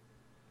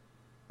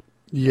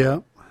 Yeah.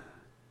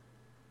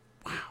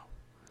 Wow.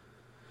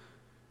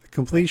 The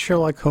complete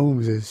Sherlock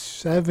Holmes is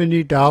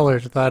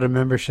 $70 without a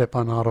membership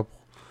on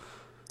Audible.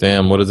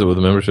 Damn, what is it with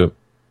a membership?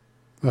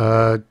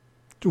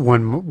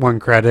 One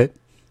credit,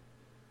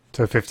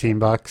 so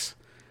 $15.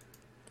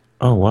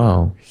 Oh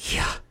wow.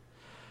 Yeah.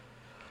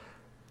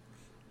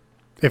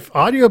 If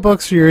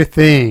audiobooks are your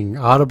thing,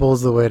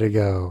 Audible's the way to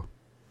go.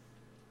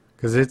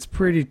 Because it's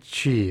pretty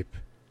cheap.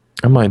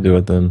 I might do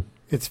it then.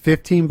 It's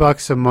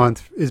 $15 a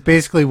month. It's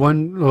basically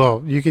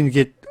well, you can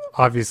get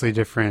obviously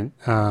different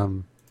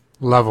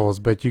levels,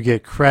 but you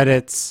get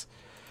credits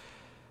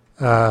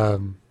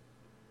every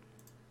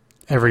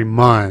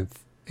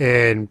month.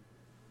 And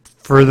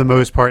for the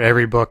most part,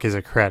 every book is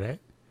a credit.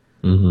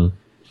 Mm-hmm.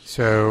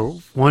 So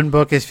one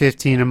book is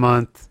 $15 a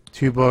month.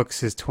 2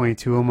 books is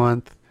 $22 a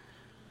month.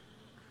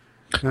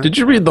 Did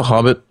you read The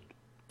Hobbit?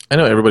 I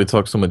know everybody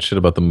talks so much shit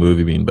about the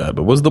movie being bad,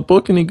 but was the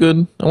book any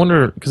good? I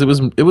wonder, because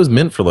it was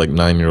meant for like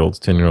 9-year-olds,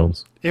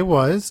 10-year-olds. It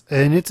was,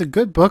 and it's a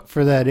good book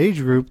for that age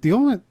group.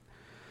 The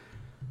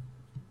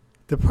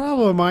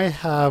problem I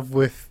have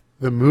with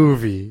the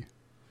movie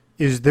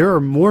is there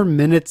are more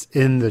minutes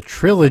in the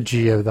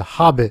trilogy of The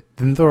Hobbit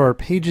than there are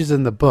pages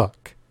in the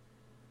book.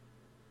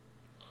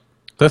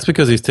 That's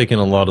because he's taking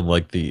a lot of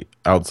like the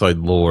outside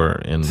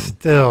lore and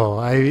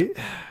still, hey.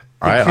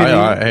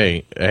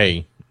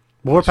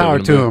 More power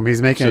to him.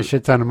 He's making a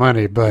shit ton of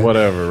money, but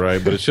whatever,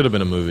 right? But it should have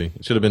been a movie.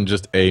 It should have been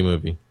just a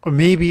movie. Or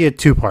maybe a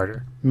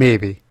 2-parter.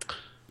 Maybe.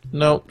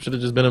 No, should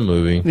have just been a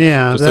movie.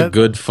 Yeah, just a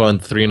good, fun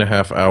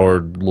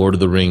 3.5-hour Lord of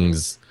the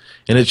Rings,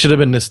 and it should have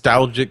been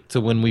nostalgic to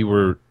when we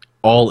were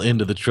all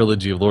into the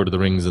trilogy of Lord of the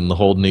Rings, and the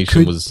whole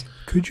nation was.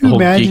 Could you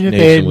imagine if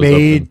they had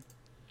made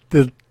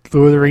the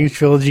Lord of the Rings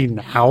trilogy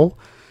now?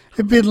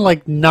 It'd been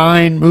like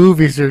 9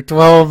 movies or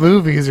 12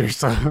 movies or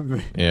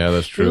something. Yeah,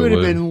 that's true. They would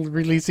have been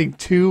releasing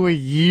 2 a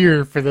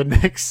year for the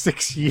next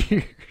 6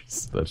 years.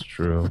 That's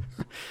true.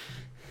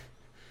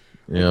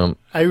 Yeah.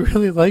 I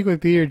really like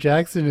what Peter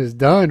Jackson has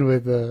done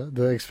with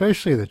the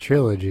especially the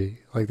trilogy,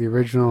 like the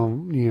original,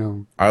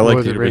 I Lord like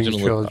of the the Rings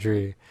original.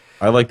 trilogy.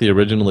 I like the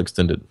original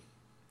extended.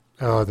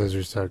 Oh, those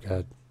are so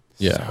good.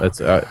 Yeah, So that's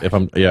good. if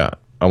I'm yeah,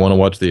 I want to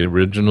watch the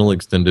original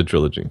extended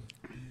trilogy,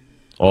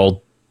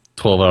 all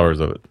 12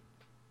 hours of it.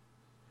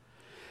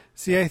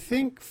 See, I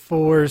think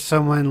for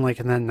someone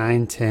like in that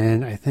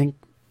 910, I think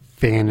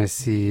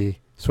fantasy,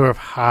 sort of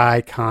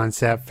high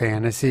concept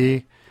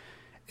fantasy,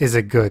 is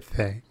a good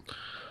thing.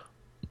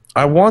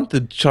 I want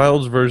the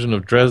child's version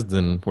of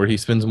Dresden where he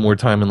spends more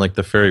time in like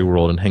the fairy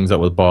world and hangs out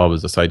with Bob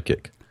as a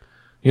sidekick.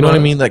 You know what I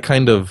Well, mean? That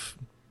kind of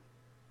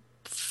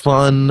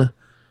fun,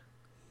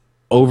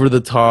 over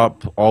the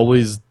top,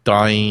 always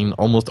dying,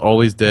 almost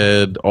always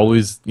dead,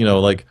 always,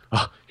 like,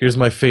 oh, here's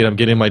my fate, I'm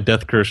getting my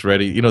death curse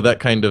ready. That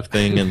kind of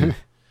thing, and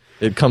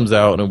it comes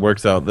out and it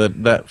works out.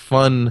 That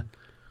fun.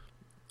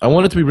 I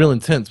want it to be real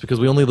intense because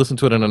we only listen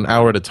to it in an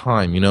hour at a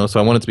time, so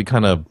I want it to be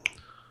kind of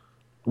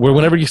where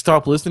whenever you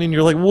stop listening,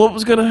 you're like, what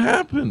was going to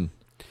happen?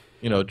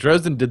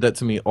 Dresden did that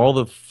to me all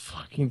the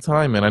fucking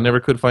time, and I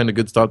never could find a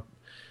good stop.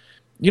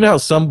 You know how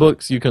some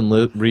books you can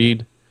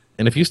read,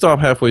 and if you stop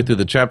halfway through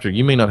the chapter,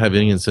 you may not have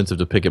any incentive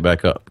to pick it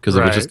back up because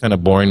it was just kind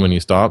of boring when you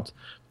stopped.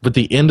 But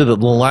the end of the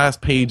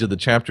last page of the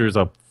chapter is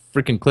a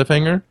freaking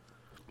cliffhanger.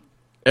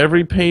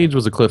 Every page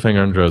was a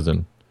cliffhanger in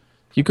Dresden.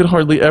 You could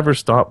hardly ever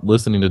stop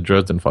listening to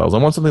Dresden Files. I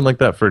want something like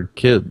that for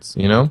kids,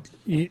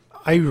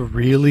 I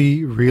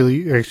really,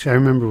 really, actually, I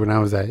remember when I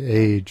was that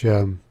age,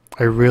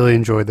 I really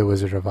enjoyed The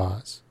Wizard of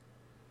Oz.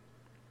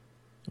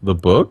 The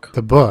book?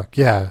 The book,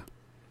 yeah.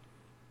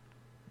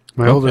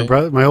 My older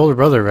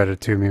brother read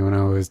it to me when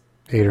I was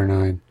 8 or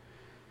 9.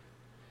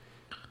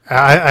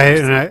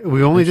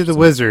 We only did The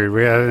Wizard.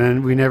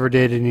 We never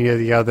did any of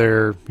the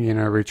other,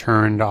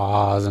 Return to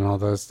Oz and all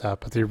those stuff.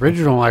 But the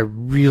original, I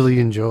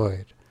really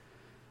enjoyed.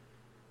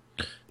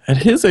 At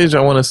his age, I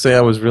want to say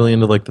I was really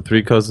into like the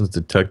Three Cousins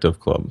Detective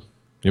Club.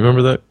 You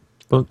remember that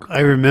book? I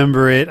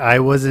remember it. I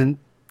wasn't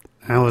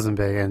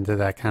big into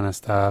that kind of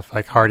stuff,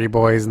 like Hardy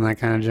Boys and that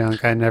kind of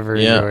junk. I never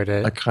enjoyed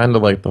it. I kind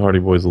of liked the Hardy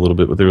Boys a little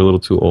bit, but they were a little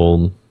too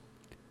old.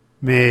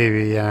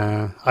 Maybe,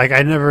 yeah. Like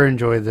I never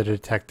enjoyed the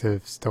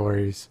detective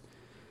stories,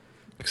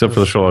 except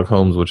for the Sherlock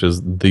Holmes, which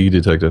is the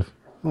detective.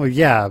 Well,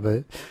 yeah,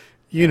 but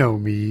you know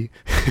me.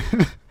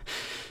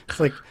 It's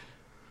like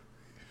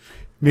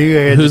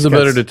maybe who's a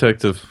better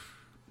detective,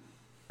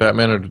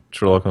 Batman or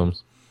Sherlock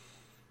Holmes?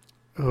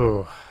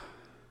 Oh.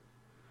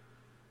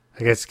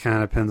 I guess it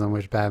kind of depends on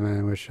which Batman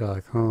and which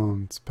Sherlock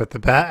Holmes. But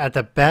at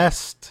the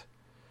best,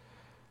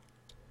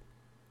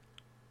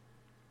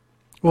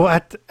 well,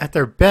 at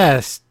their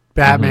best,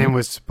 Batman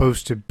was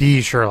supposed to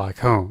be Sherlock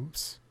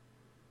Holmes.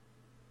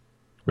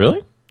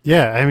 Really?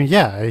 Yeah, I mean,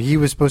 yeah, he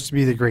was supposed to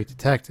be the great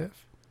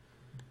detective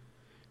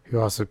who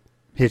also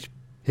hit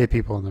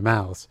people in the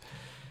mouths.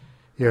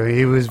 He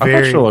was very.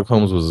 I thought Sherlock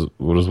Holmes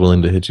was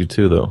willing to hit you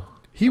too, though.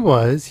 He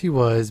was,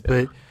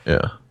 but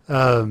yeah.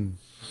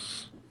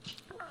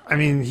 I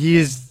mean, he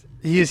is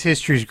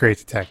history's great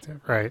detective,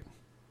 right?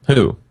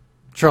 Who?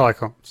 Sherlock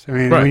Holmes. I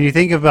mean, when you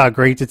think about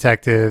great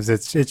detectives,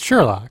 it's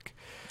Sherlock.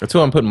 That's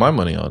who I'm putting my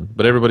money on.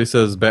 But everybody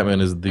says Batman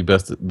is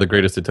the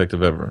greatest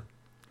detective ever.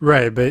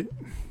 Right, but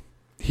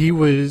he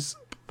was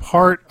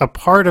a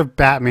part of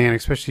Batman,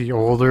 especially the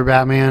older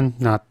Batman,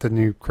 not the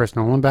new Chris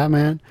Nolan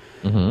Batman.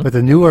 Mm-hmm. But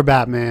the newer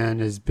Batman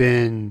has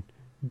been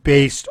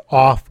based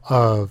off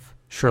of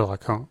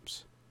Sherlock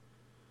Holmes.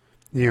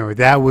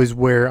 That was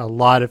where a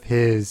lot of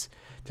his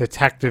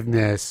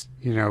detectiveness,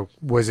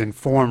 was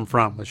informed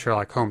from with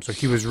Sherlock Holmes. So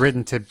he was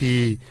written to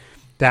be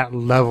that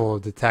level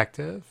of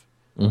detective.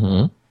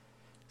 Mm-hmm.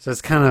 So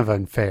it's kind of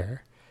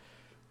unfair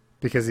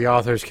because the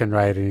authors can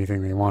write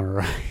anything they want to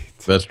write.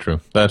 That's true.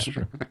 That's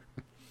true.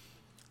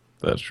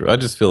 I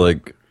just feel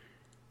like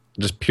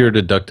just pure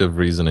deductive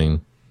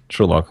reasoning,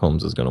 Sherlock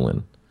Holmes is going to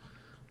win.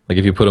 Like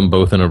if you put them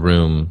both in a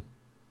room,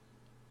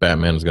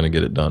 Batman is going to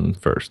get it done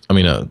first. I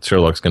mean,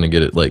 Sherlock's going to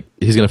get it, like,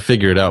 he's going to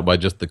figure it out by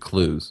just the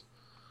clues.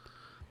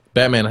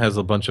 Batman has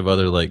a bunch of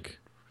other, like,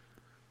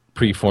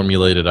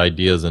 pre-formulated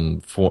ideas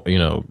and,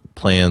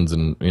 plans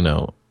and,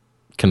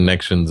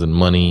 connections and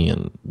money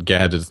and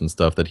gadgets and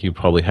stuff that he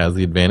probably has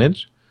the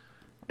advantage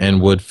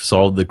and would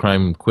solve the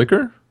crime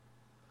quicker.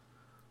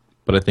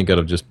 But I think out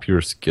of just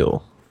pure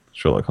skill,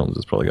 Sherlock Holmes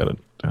has probably got it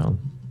down.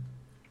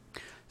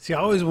 See, I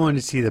always wanted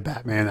to see the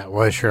Batman that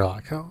was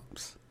Sherlock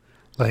Holmes.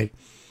 Like,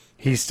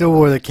 he still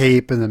wore the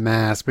cape and the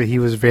mask, but he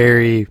was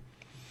very,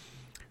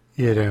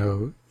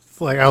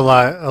 like a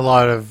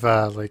lot of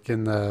like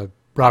in the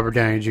Robert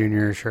Downey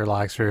Jr.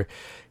 Sherlock's, where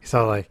he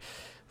saw like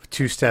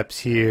 2 steps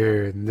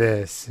here and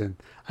this, and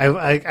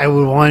I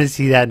would want to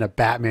see that in a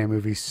Batman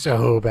movie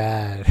so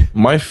bad.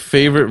 My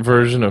favorite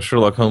version of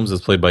Sherlock Holmes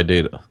is played by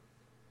Data.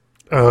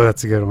 Oh,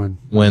 that's a good one.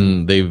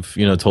 When they've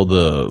told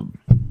the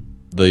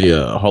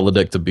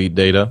holodeck to beat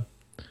Data,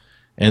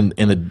 and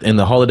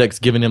the holodeck's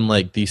giving him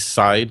like these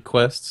side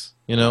quests.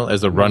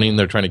 As they're running,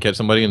 they're trying to catch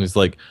somebody, and he's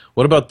like,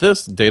 "What about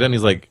this, Data?" And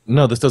he's like,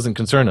 "No, this doesn't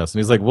concern us." And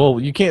he's like, "Well,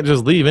 you can't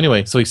just leave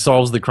anyway." So he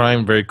solves the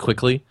crime very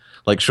quickly,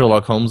 like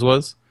Sherlock Holmes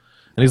was.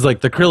 And And he's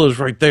like, the krill is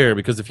right there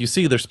because if you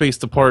see they're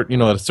spaced apart,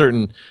 at a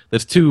certain,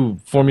 that's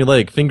two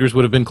formulaic fingers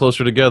would have been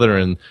closer together,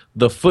 and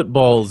the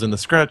footballs and the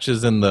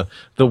scratches and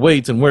the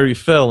weights and where he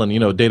fell,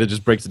 and Data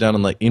just breaks it down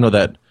in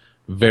that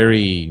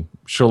very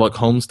Sherlock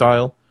Holmes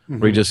style,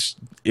 where he just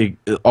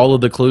all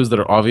of the clues that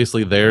are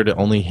obviously there to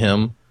only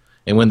him,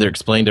 and when they're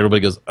explained,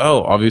 everybody goes,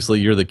 "Oh, obviously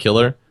you're the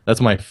killer." That's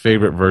my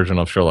favorite version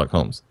of Sherlock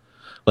Holmes,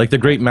 like the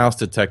Great Mouse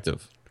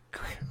Detective.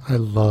 I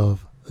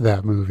love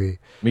that movie.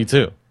 Me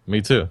too.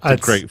 It's a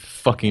great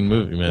fucking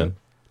movie, man.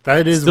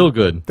 That is still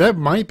good. That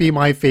might be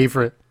my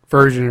favorite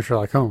version of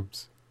Sherlock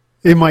Holmes.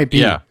 It might be.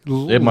 Yeah,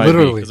 it might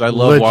be because I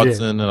love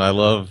Watson and I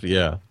love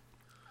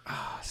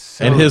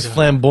and his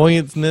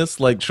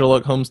flamboyantness, like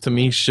Sherlock Holmes to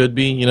me should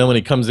be. When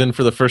he comes in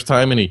for the first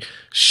time and he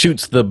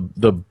shoots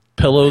the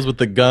pillows with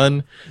the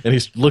gun and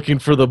he's looking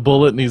for the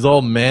bullet and he's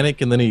all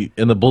manic and then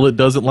the bullet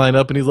doesn't line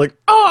up and he's like,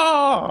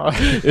 ah,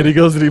 and he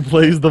goes and he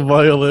plays the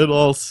violin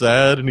all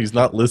sad and he's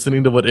not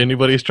listening to what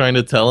anybody's trying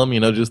to tell him.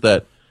 Just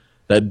that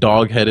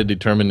dog-headed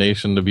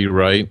determination to be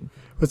right.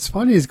 What's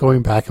funny is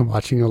going back and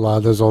watching a lot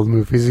of those old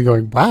movies and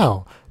going,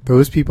 wow,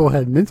 those people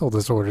had mental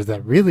disorders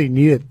that really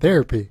needed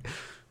therapy.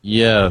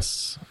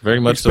 Yes,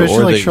 very much Especially so.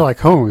 Especially like Sherlock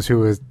Holmes, who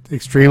was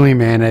extremely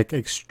manic,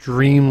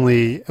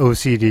 extremely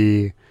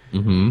OCD.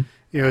 Mm-hmm.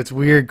 It's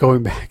weird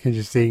going back and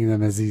just seeing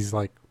them as these,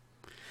 like,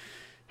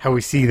 how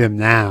we see them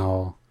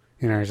now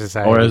in our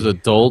society. Or as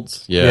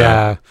adults, yeah.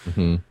 Yeah.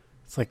 Mm-hmm.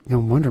 It's like, no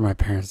wonder my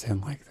parents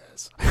didn't like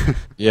this.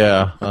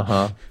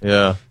 Yeah,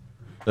 yeah.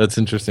 That's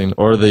interesting.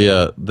 Or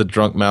the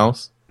drunk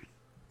mouse.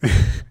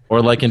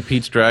 Or like in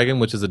Pete's Dragon,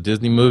 which is a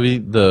Disney movie,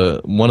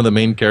 one of the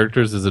main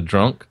characters is a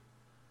drunk.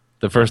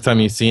 The first time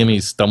you see him,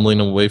 he's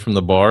stumbling away from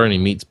the bar, and he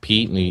meets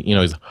Pete, and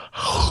he's,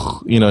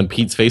 in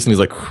Pete's face, and he's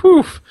like,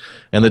 whew,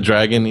 and the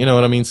dragon,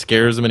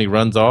 scares him, and he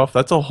runs off.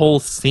 That's a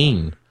whole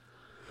scene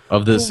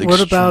of this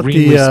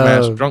extremely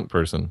smashed drunk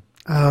person.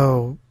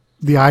 Oh,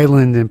 the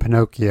island in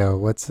Pinocchio.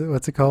 What's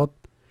it called?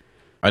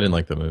 I didn't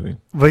like that movie.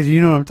 But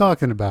you know what I'm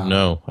talking about.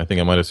 No, I think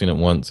I might have seen it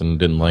once and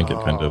didn't like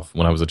it, kind of,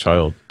 when I was a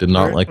child. Did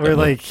not like that movie.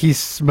 Like, he's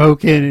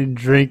smoking and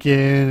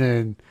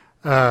drinking,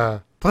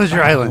 and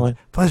Pleasure Island.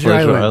 Pleasure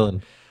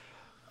Island.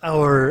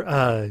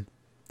 Or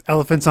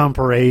Elephants on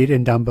Parade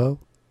in Dumbo.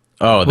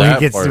 Oh, when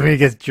he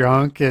gets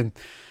drunk, and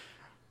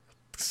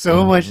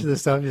so much of the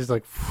stuff is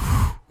like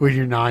when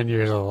you're 9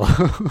 years old.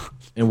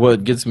 And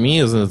what gets me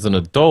is, as an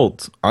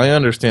adult, I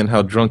understand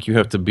how drunk you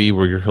have to be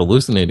where you're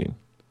hallucinating.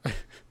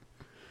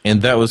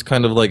 And that was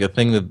kind of like a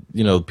thing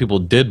that people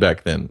did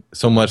back then,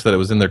 so much that it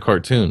was in their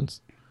cartoons.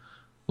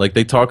 Like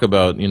they talk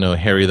about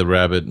Harry the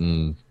Rabbit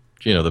and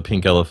the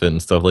pink elephant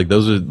and stuff. Like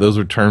those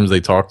were terms they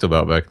talked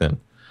about back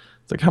then.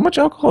 It's like, how much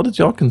alcohol did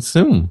y'all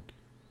consume?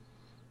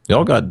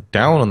 Y'all got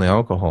down on the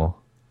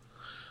alcohol.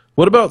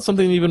 What about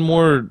something even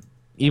more,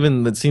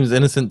 that seems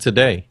innocent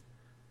today?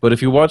 But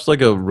if you watch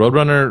like a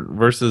Roadrunner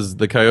versus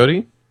the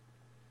Coyote,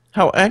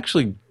 how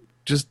actually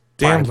just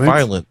damn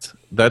violent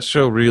that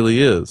show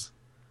really is.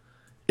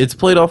 It's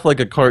played off like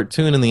a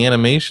cartoon, and the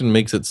animation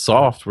makes it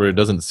soft where it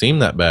doesn't seem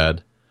that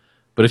bad.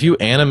 But if you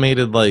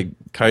animated like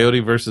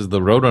Coyote versus the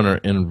Roadrunner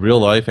in real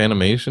life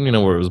animation,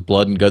 where it was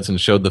blood and guts and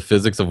showed the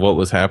physics of what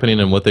was happening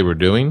and what they were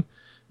doing,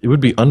 it would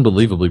be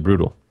unbelievably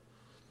brutal.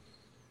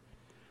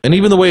 And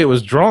even the way it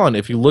was drawn,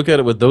 if you look at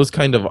it with those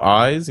kind of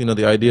eyes,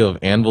 the idea of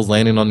anvils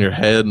landing on your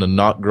head and a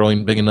knot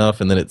growing big enough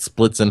and then it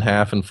splits in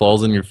half and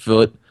falls in your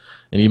foot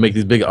and you make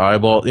these big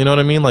eyeballs, you know what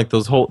I mean? Like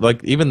those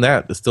even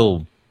that is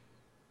still,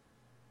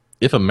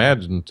 if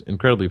imagined,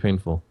 incredibly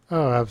painful.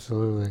 Oh,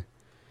 absolutely.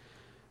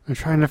 I'm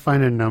trying to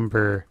find a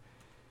number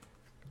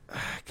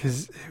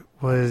because it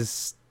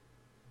was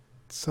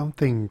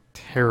something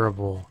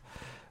terrible.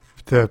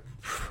 The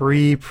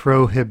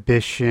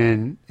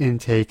pre-prohibition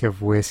intake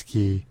of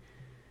whiskey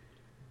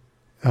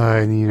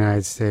in the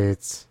United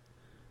States.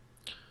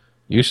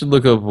 You should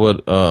look up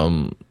what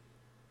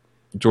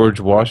George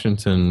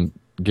Washington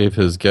gave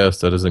his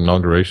guests at his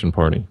inauguration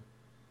party.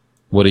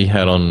 What he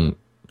had on,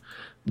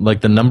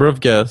 like the number of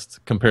guests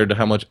compared to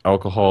how much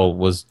alcohol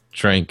was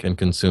drank and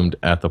consumed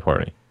at the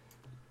party.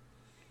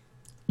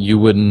 You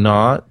would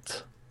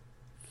not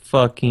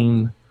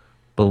fucking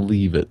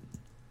believe it.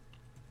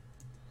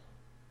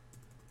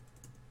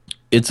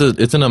 It's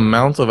an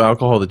amount of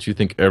alcohol that you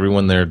think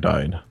everyone there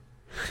died.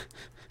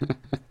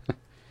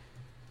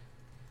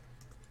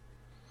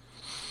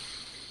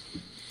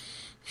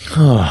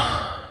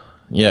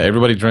 Yeah,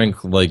 everybody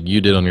drank like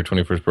you did on your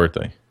 21st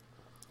birthday.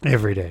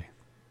 Every day.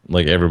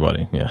 Like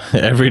everybody, yeah.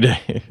 Every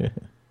day.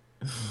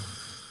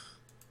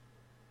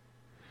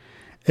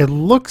 It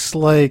looks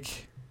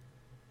like...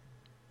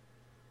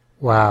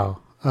 Wow.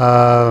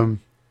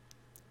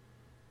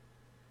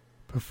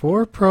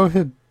 Before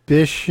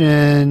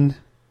Prohibition...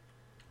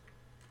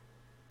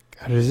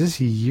 God, is this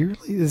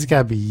yearly? This has got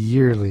to be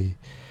yearly.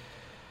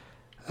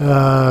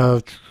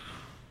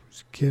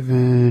 It's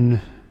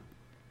given...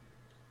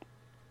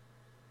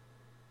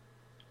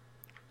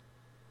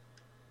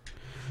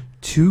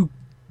 2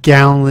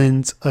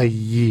 gallons a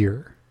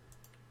year.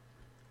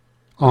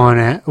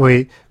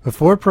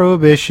 Before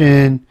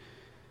Prohibition,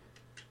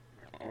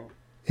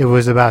 it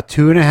was about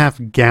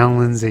 2.5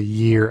 gallons a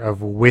year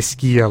of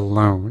whiskey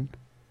alone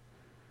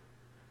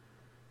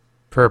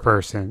per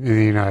person in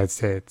the United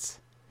States.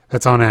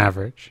 That's on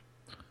average.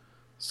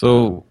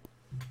 So,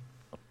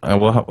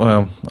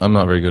 well, I'm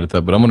not very good at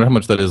that, but I wonder how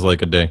much that is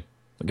like a day.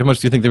 Like, how much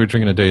do you think they were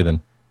drinking a day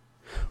then?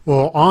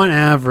 Well, on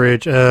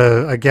average,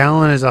 a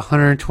gallon is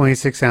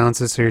 126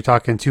 ounces, so you're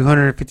talking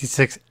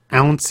 256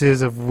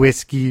 ounces of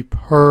whiskey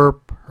per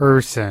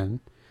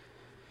person.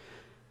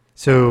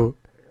 So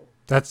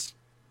that's,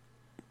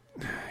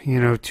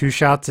 2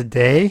 shots a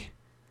day.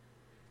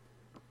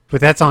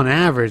 But that's on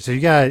average. So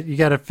you got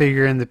to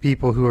figure in the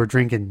people who are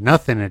drinking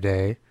nothing a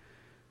day.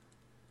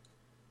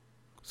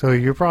 So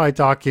you're probably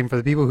talking for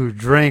the people who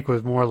drank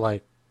was more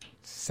like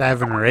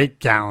 7 or 8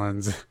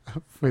 gallons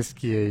of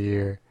whiskey a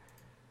year.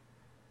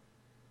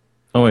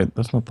 Oh wait,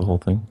 that's not the whole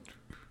thing.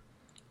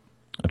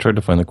 I tried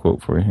to find the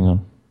quote for you. Hang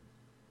on.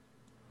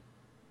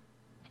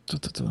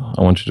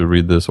 I want you to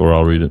read this, or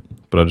I'll read it.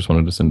 But I just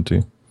wanted to send it to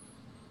you.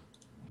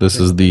 This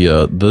is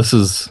the. This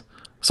is.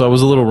 So I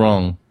was a little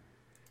wrong.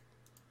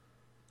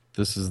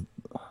 This is.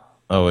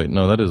 Oh wait,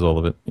 no, that is all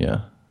of it.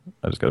 Yeah,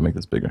 I just got to make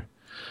this bigger.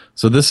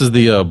 So this is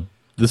the.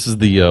 This is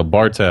the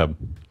bar tab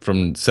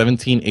from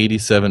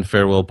 1787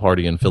 farewell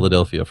party in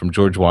Philadelphia from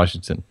George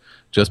Washington,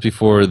 just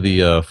before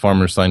the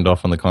farmers signed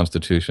off on the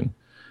Constitution.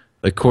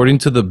 According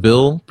to the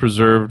bill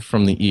preserved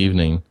from the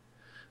evening,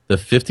 the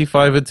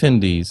 55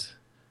 attendees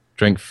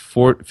drank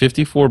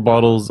 54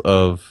 bottles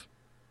of,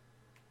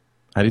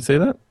 how do you say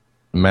that?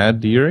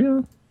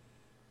 Madeira?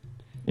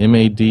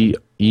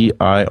 Madeira?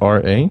 I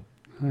don't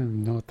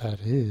even know what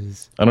that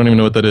is. I don't even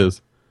know what that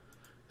is.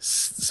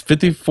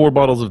 54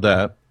 bottles of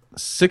that,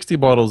 60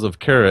 bottles of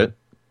Claret,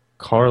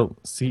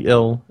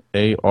 C-L-A-R-E-T.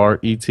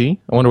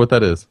 I wonder what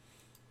that is.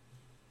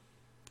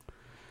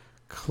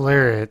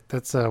 Claret,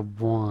 that's a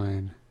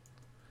wine.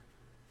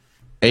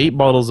 8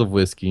 bottles of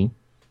whiskey,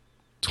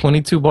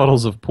 22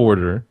 bottles of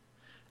porter,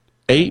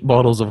 8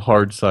 bottles of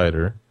hard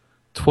cider,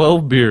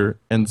 12 beer,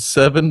 and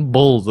 7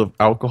 bowls of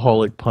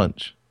alcoholic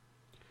punch.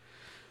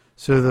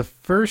 So the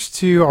first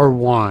 2 are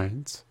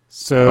wines.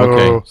 So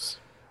Okay.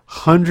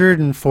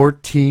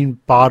 114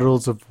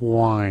 bottles of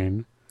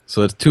wine.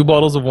 So it's 2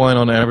 bottles of wine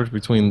on average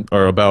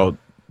or about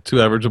 2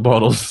 average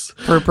bottles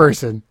per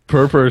person.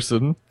 Per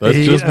person. That's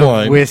 8 just of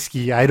wine.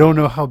 Whiskey. I don't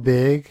know how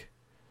big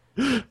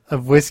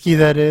of whiskey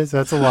that is.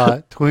 That's a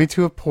lot.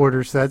 22 of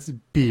porter, so that's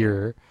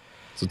beer.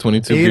 So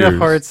 22 8 beers. of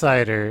hard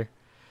cider.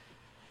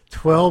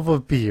 12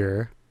 of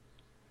beer.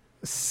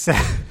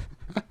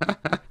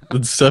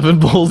 And 7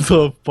 bowls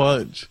of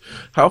punch.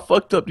 How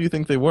fucked up do you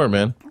think they were,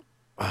 man?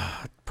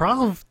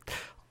 Probably,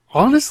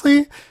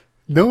 honestly,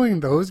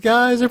 knowing those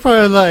guys, they're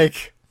probably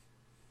like,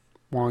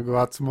 want to go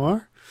out some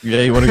more?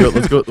 Yeah, you want to go?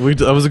 Let's go.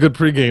 That was a good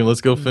pregame.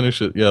 Let's go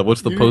finish it. Yeah,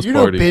 what's the post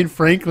party? Ben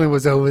Franklin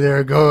was over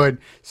there going,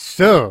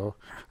 so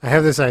I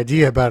have this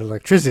idea about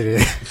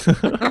electricity.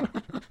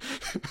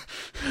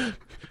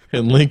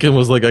 And Lincoln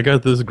was like, I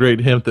got this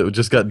great hemp that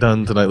just got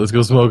done tonight. Let's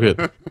go smoke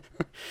it.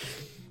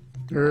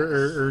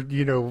 or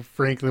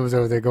Franklin was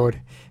over there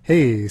going,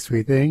 hey,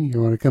 sweet thing,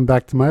 you want to come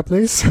back to my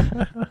place?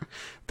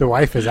 The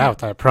wife is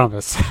out, I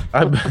promise.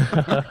 I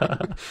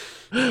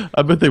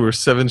bet they were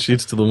 7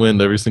 sheets to the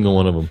wind, every single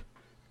one of them.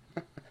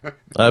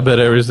 I bet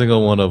every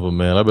single one of them,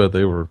 man. I bet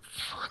they were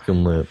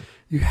fucking lit.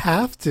 You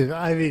have to.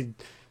 I mean,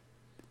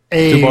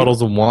 2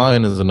 bottles of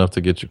wine is enough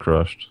to get you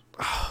crushed.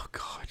 Oh,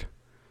 God.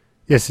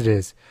 Yes, it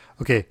is.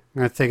 Okay, I'm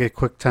going to take a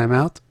quick time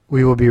out.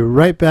 We will be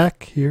right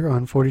back here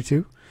on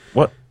 42.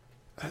 What?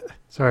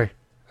 Sorry.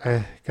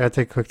 I got to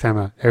take a quick time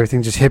out.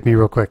 Everything just hit me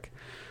real quick.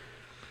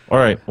 All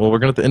right. Well, we're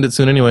going to have to end it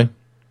soon anyway.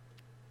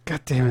 God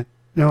damn it.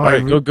 No, all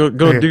right, go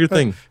okay. Do your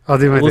thing. I'll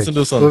do my thing. Listen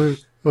to a song.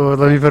 Well,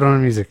 let me put on the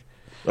music.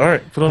 All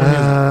right, put on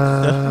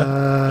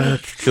the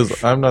music.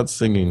 Because I'm not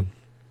singing.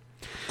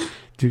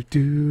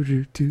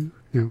 Do.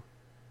 No.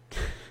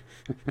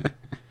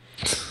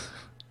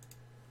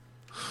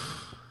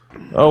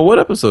 Oh, what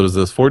episode is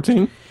this?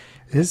 14?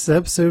 This is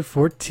episode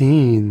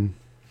 14.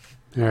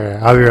 All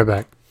right, I'll be right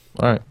back.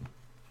 All right.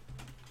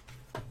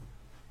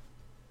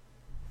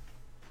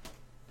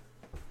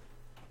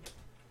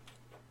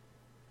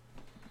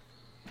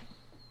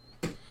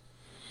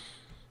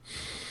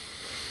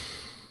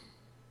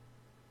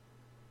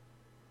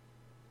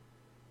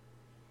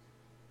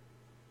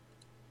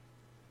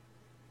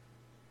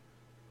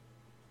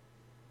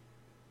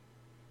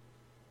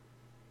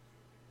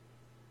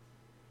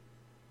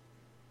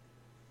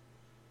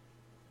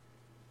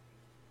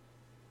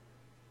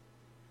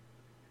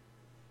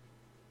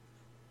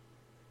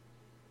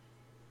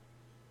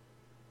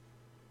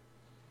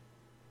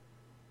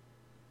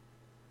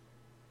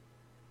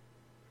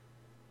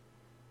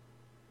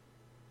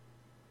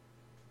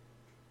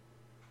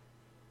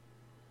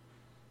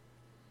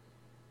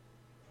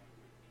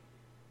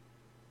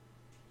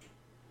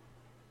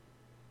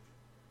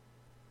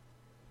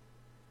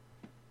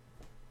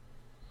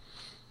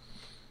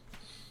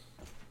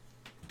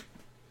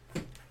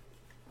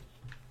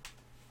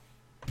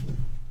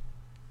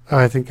 Oh,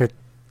 I think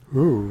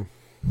Ooh.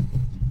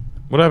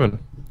 What happened?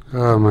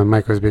 Oh, my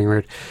mic was being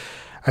weird.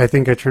 I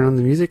think I turned on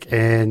the music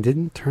and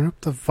didn't turn up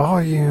the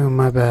volume.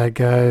 My bad,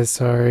 guys.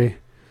 Sorry.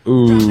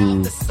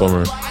 Ooh,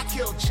 bummer.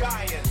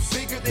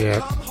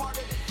 Yep.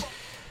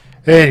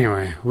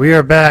 Anyway, we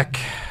are back.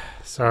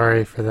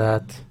 Sorry for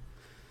that.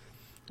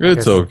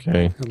 It's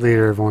okay. A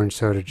liter of orange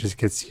soda just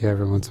gets you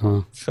every once in a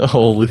while.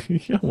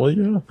 Holy, yeah, well,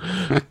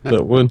 yeah,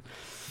 that would.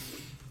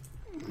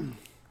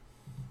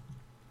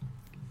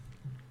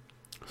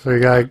 So you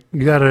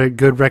got a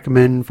good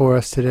recommend for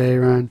us today,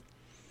 Ryan?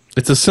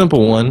 It's a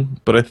simple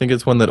one, but I think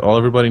it's one that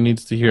everybody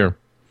needs to hear.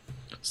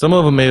 Some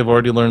of them may have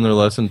already learned their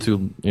lesson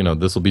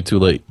this will be too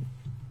late,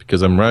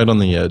 because I'm right on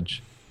the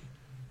edge.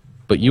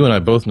 But you and I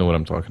both know what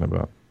I'm talking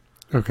about.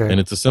 Okay. And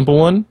it's a simple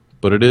one,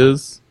 but it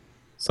is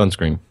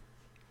sunscreen.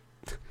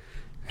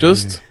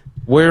 Just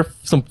wear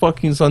some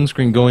fucking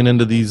sunscreen going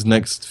into these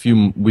next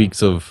few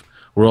weeks of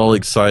we're all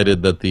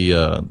excited that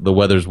the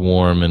weather's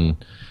warm and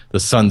the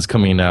sun's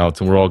coming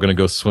out and we're all going to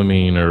go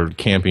swimming or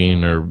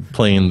camping or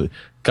playing.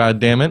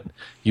 God damn it.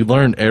 You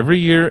learn every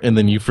year and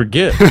then you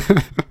forget.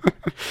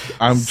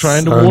 I'm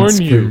trying to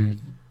warn you.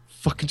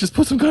 Fucking just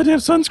put some goddamn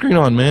sunscreen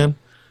on, man.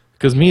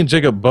 Because me and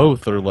Jacob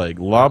both are like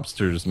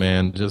lobsters,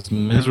 man. Just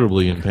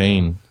miserably in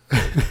pain.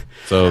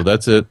 So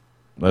that's it.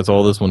 That's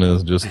all this one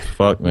is. Just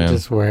fuck, man.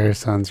 Just wear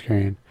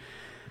sunscreen.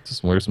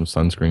 Just wear some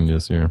sunscreen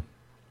this year.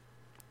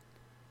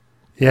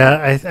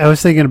 Yeah, I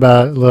was thinking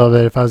about it a little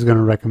bit if I was going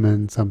to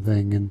recommend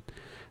something. And I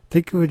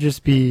think it would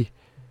just be,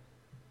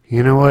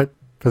 you know what?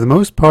 For the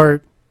most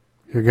part,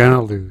 you're going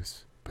to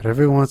lose. But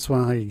every once in a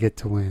while, you get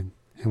to win.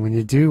 And when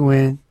you do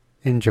win,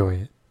 enjoy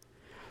it.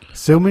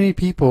 So many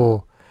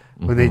people,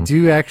 when they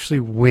do actually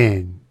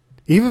win,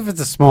 even if it's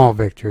a small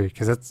victory,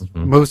 because that's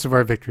most of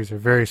our victories are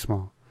very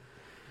small,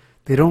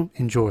 they don't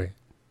enjoy it.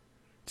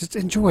 Just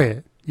enjoy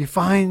it. You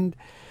find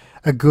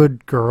a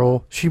good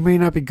girl. She may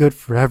not be good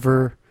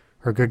forever,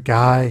 or a good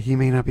guy. He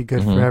may not be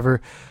good forever,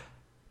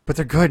 but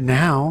they're good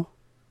now.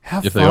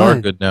 Have if fun. They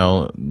are good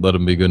now, let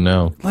them be good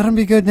now. Let them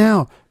be good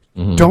now.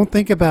 Don't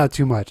think about it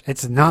too much.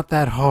 It's not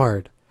that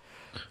hard.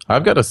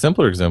 I've got a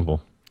simpler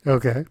example.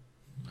 Okay.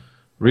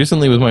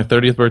 Recently was my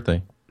 30th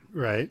birthday.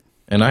 Right.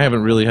 And I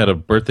haven't really had a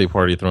birthday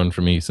party thrown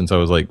for me since I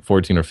was like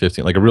 14 or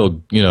 15. Like a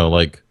real,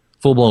 like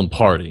full-blown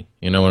party.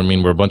 You know what I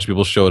mean? Where a bunch of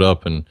people showed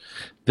up. And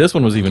this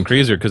one was even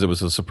crazier because it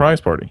was a surprise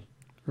party.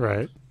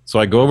 Right. So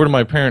I go over to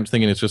my parents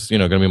thinking it's just,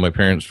 going to be my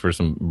parents for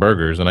some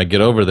burgers. And I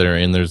get over there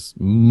and there's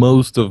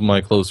most of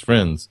my close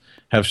friends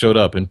have showed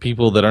up. And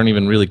people that aren't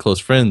even really close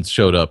friends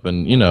showed up.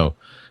 And,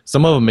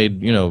 some of them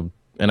made,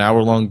 an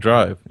hour-long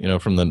drive,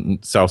 from the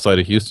south side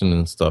of Houston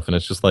and stuff. And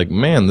it's just like,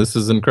 man, this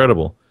is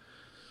incredible.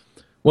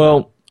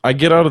 Well, I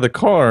get out of the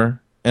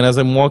car, and as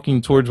I'm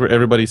walking towards where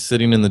everybody's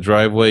sitting in the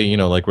driveway,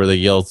 like where they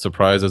yelled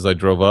surprise as I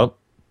drove up,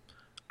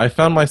 I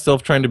found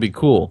myself trying to be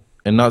cool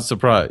and not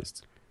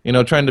surprised.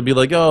 Trying to be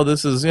like, oh,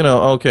 this is,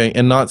 okay,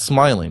 and not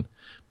smiling.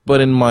 But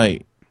in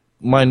my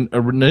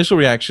initial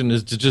reaction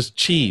is to just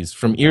cheese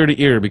from ear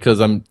to ear because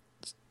I'm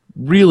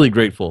really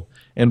grateful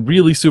and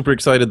really super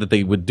excited that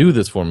they would do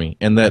this for me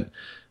and that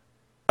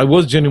I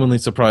was genuinely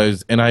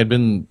surprised.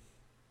 And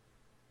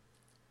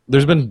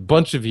there's been a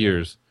bunch of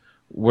years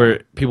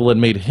where people had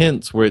made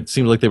hints where it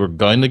seemed like they were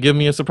going to give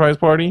me a surprise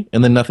party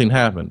and then nothing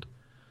happened.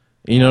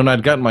 And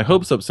I'd gotten my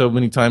hopes up so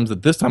many times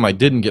that this time I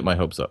didn't get my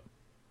hopes up.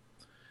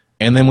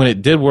 And then when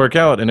it did work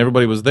out and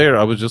everybody was there,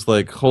 I was just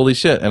like, holy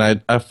shit. And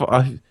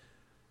I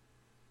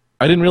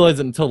didn't realize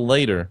it until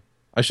later.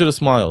 I should have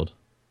smiled.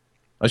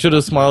 I should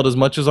have smiled as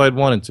much as I'd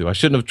wanted to. I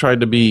shouldn't have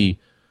tried to be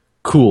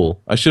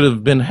cool. I should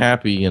have been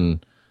happy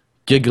and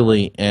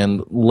giggly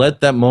and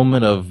let that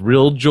moment of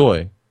real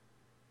joy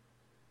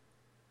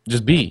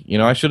just be.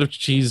 I should have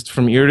cheesed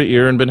from ear to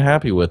ear and been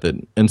happy with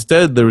it.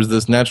 Instead, there was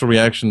this natural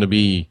reaction to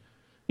be,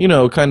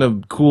 kind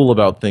of cool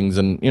about things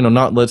and,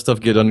 not let stuff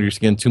get under your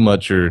skin too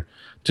much or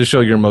to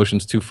show your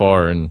emotions too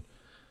far. And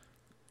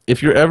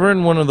if you're ever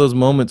in one of those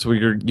moments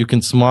where you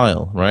can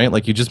smile, right?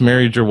 Like you just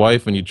married your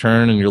wife and you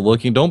turn and you're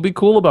looking, don't be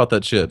cool about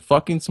that shit.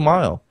 Fucking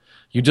smile.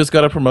 You just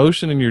got a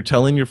promotion and you're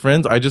telling your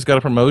friends, I just got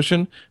a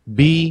promotion.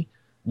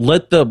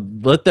 Let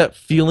that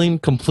feeling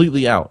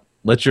completely out.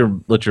 Let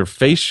your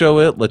face show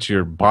it, let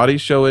your body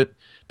show it,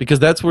 because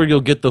that's where you'll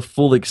get the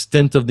full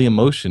extent of the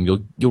emotion.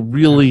 You'll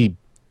really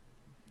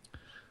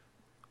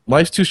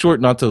life's too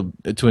short not to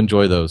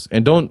enjoy those.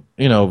 And don't,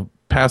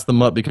 pass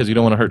them up because you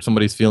don't want to hurt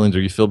somebody's feelings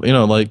or you feel,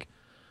 like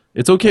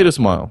it's okay to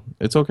smile.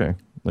 It's okay.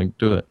 Like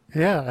do it.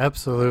 Yeah,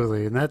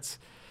 absolutely. And that's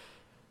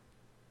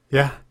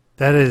a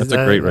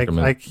great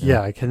recommend.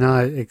 I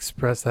cannot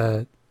express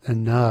that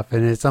enough.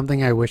 And it's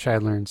something I wish I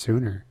learned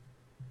sooner.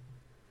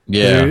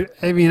 Yeah.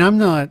 I mean, I'm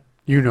not,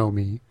 you know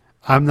me,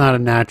 I'm not a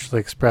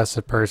naturally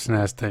expressive person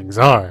as things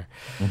are.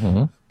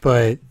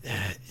 But,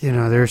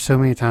 there are so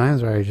many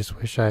times where I just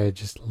wish I had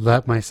just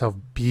let myself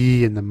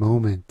be in the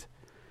moment.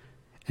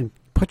 And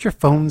put your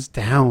phones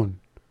down.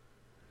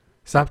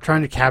 Stop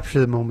trying to capture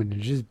the moment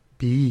and just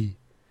be.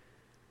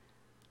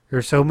 There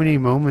are so many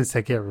moments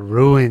that get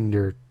ruined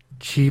or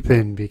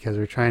cheapened because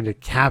we're trying to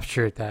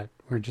capture it that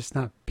we're just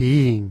not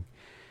being.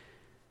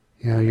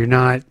 You're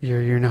not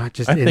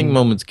just. I think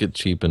moments get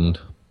cheapened.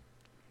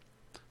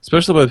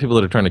 especially by the people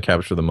that are trying to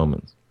capture the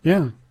moments.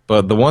 Yeah.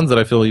 But the ones that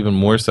I feel even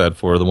more sad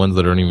for are the ones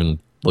that aren't even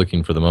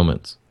looking for the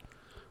moments.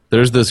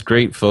 There's this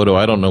great photo.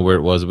 I don't know where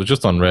it was. It was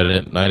just on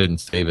Reddit, and I didn't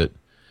save it.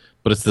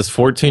 But it's this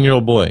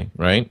 14-year-old boy,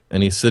 right?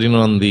 And he's sitting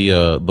on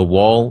the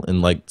wall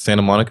in like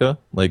Santa Monica.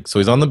 Like, so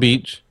he's on the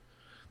beach,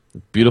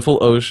 beautiful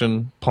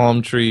ocean,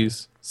 palm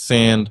trees,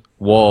 sand,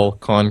 wall,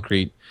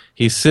 concrete.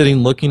 He's sitting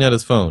looking at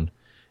his phone,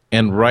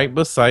 and right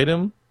beside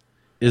him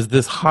is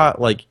this hot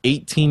like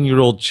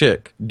 18-year-old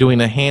chick doing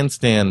a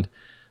handstand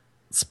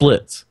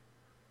splits.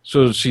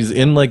 So she's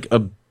in like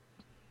a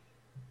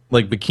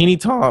bikini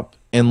top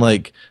and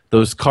like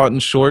those cotton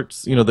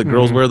shorts, you know, that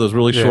girls wear, those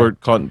really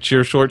short cotton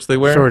cheer shorts they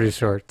wear. Shorty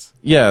shorts.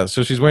 Yeah,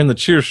 so she's wearing the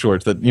cheer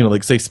shorts that, you know,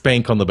 like say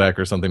Spank on the back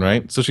or something,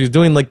 right? So she's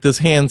doing like this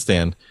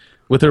handstand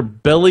with her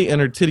belly and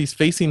her titties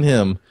facing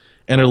him,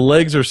 and her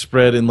legs are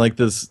spread in like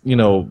this, you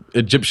know,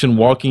 Egyptian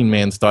walking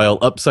man style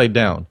upside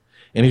down.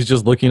 And he's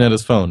just looking at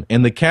his phone.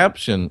 And the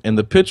caption and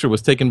the picture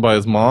was taken by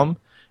his mom,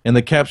 and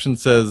the caption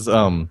says,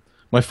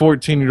 my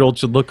 14-year-old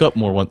should look up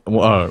more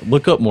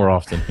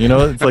often. You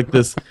know, it's like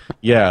this.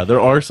 Yeah, there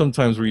are some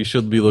times where you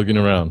should be looking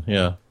around.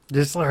 Yeah,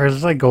 just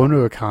like going to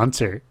a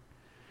concert.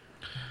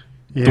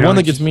 The one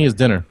that gets me is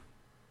dinner.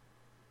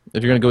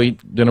 If you're gonna go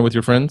eat dinner with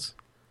your friends,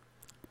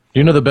 do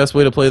you know the best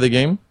way to play the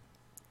game?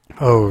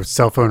 Oh,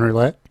 cell phone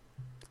roulette.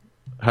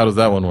 How does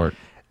that one work?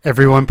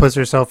 Everyone puts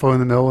their cell phone in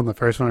the middle, and the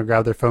first one to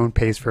grab their phone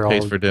pays for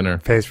dinner.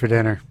 Pays for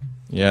dinner.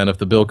 Yeah, and if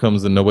the bill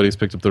comes and nobody's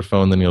picked up their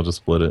phone, then you'll just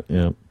split it.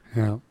 Yeah.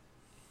 Yeah.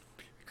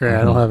 Great.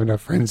 I don't have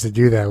enough friends to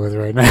do that with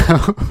right now.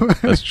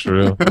 That's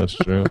true. That's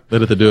true.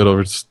 They'd have to do it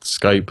over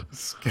Skype.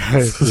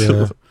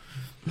 Yeah.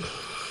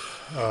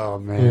 Oh,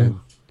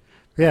 man.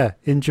 Yeah.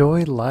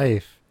 Enjoy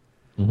life.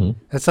 Mm-hmm.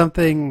 That's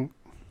something.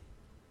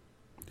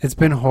 It's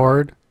been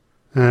hard.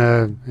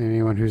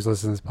 Anyone who's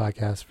listened to this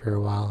podcast for a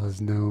while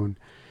has known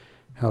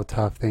how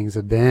tough things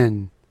have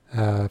been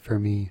for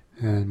me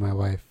and my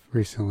wife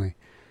recently.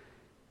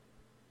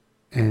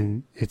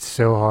 And it's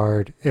so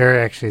hard. Or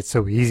actually, it's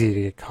so easy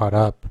to get caught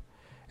up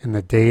in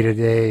the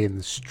day-to-day and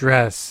the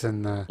stress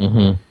and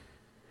the...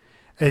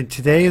 And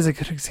today is a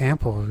good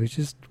example. We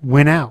just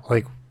went out.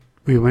 Like,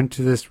 we went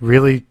to this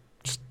really...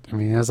 it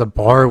was a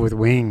bar with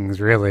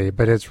wings, really,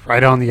 but it's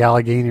right on the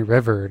Allegheny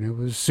River, and it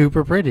was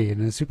super pretty,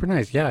 and it was super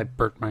nice. Yeah, I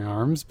burnt my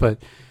arms, but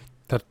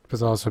that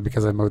was also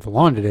because I mowed the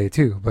lawn today,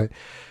 too. But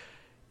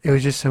it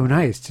was just so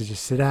nice to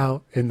just sit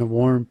out in the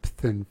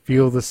warmth and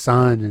feel the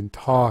sun and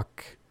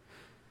talk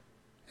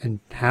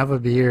and have a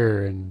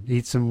beer and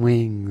eat some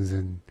wings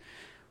and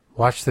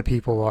watch the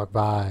people walk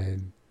by.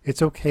 And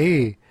it's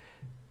okay.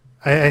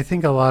 I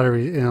think a lot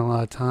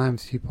of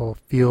times people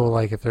feel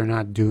like if they're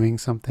not doing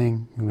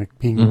something, like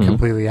being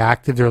completely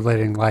active, they're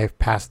letting life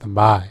pass them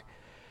by.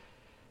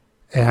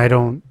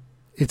 And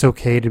it's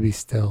okay to be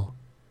still.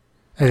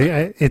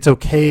 It's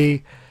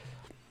okay.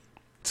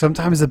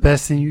 Sometimes the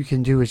best thing you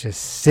can do is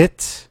just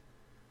sit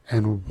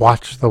and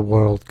watch the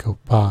world go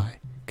by.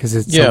 Because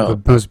it's some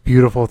of the most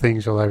beautiful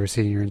things you'll ever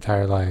see in your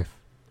entire life.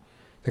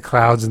 The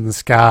clouds in the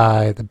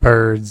sky, the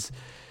birds,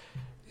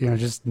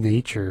 just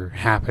nature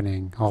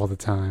happening all the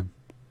time.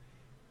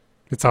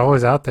 It's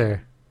always out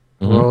there.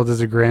 The world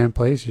is a grand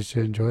place. You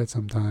should enjoy it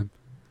sometime.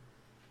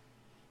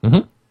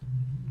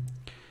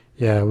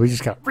 Yeah, we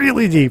just got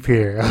really deep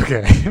here.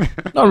 Okay.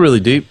 Not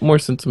really deep. More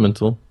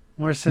sentimental.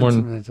 More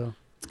sentimental.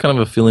 It's kind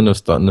of a feeling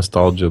of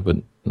nostalgia, but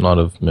not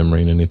of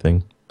memory and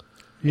anything.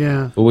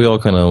 Yeah. But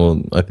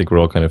I think we're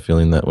all kind of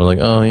feeling that. We're like,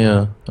 oh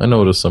yeah, I know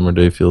what a summer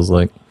day feels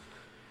like.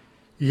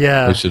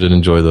 Yeah. We should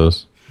enjoy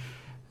those.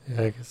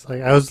 Yeah,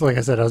 I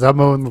was out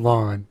mowing the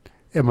lawn,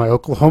 and my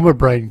Oklahoma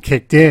brain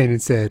kicked in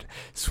and said,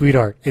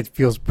 "Sweetheart, it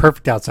feels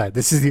perfect outside.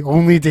 This is the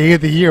only day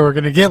of the year we're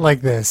gonna get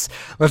like this.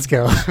 Let's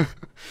go."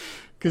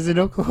 Because in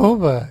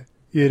Oklahoma,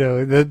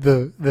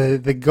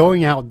 the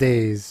going out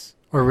days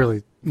are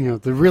really,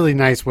 the really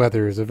nice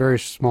weather is a very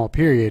small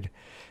period.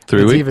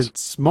 3 weeks. It's even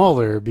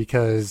smaller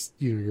because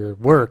you're at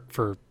work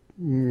for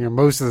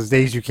most of those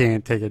days you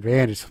can't take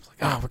advantage. So I was like,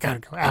 oh, we gotta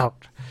go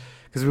out.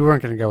 Because we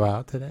weren't going to go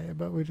out today,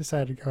 but we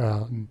decided to go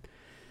out. And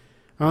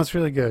it's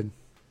really good.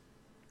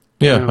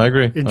 Yeah, I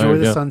agree. Enjoy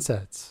the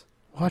sunsets.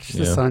 Watch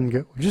the sun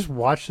go. Just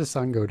watch the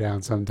sun go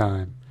down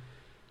sometime.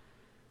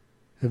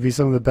 It'll be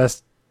some of the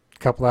best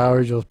couple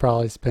hours you'll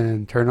probably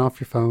spend. Turn off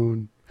your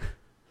phone.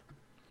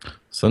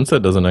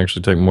 Sunset doesn't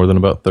actually take more than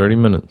about 30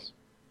 minutes.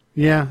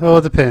 Yeah, well,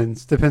 it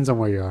depends. Depends on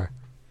where you are.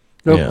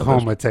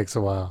 Oklahoma takes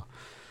a while.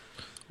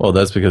 Well,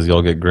 that's because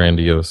y'all get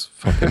grandiose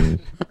fucking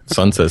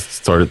sunsets that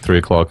start at 3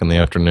 o'clock in the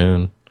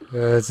afternoon.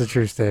 That's a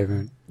true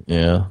statement.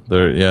 Yeah,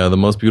 the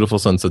most beautiful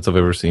sunsets I've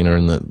ever seen are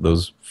in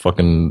those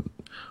fucking,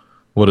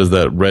 what is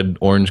that,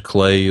 red-orange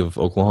clay of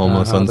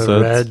Oklahoma sunsets?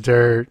 The red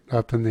dirt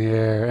up in the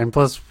air. And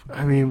plus,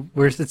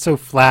 it's so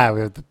flat.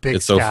 We have the big sky.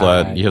 It's so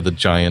flat. You have the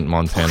giant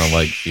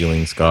Montana-like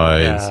feeling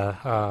skies.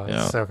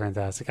 It's so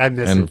fantastic. I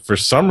miss it. And for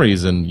some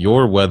reason,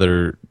 your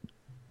weather,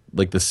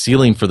 like the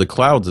ceiling for the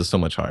clouds is so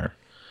much higher.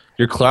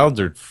 Your clouds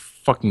are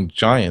fucking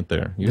giant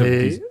there. You have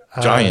these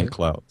giant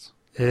clouds.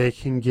 They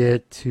can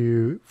get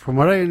to, from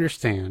what I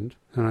understand,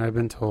 And I've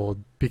been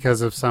told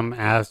because of some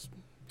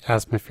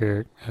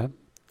atmospheric,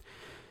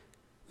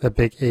 that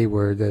big A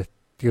word that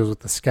deals with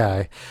the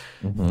sky.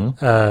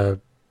 Mm-hmm.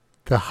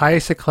 The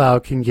highest a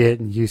cloud can get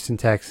in Houston,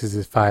 Texas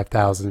is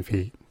 5,000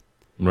 feet.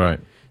 Right.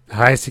 The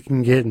highest it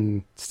can get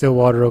in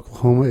Stillwater,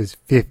 Oklahoma is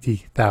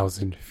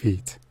 50,000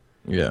 feet.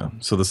 Yeah.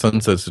 So the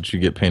sunsets that you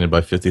get painted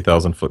by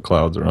 50,000-foot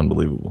clouds are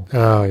unbelievable.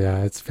 Oh,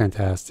 yeah. It's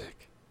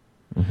fantastic.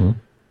 Mm-hmm.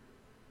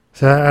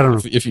 So I don't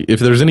know. If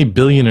there's any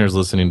billionaires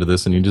listening to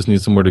this and you just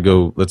need somewhere to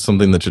go, that's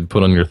something that should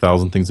put on your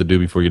 1,000 things to do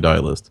before you die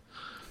list.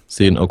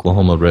 See an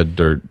Oklahoma red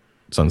dirt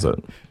sunset.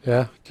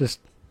 Yeah. Just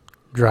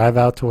drive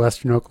out to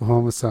western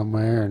Oklahoma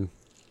somewhere and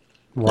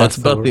watch. That's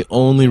about the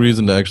only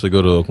reason to actually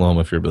go to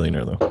Oklahoma if you're a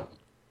billionaire, though.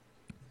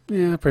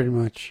 Yeah, pretty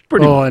much.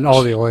 Pretty much. And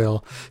all the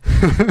oil.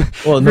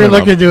 Well, if you're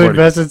looking to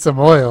invest in some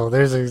oil,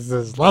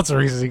 there's lots of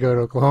reasons to go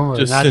to Oklahoma.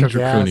 Just send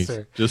your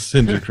croonies. Just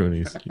send your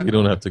croonies. You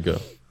don't have to go.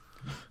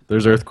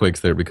 There's earthquakes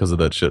there because of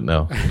that shit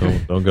now.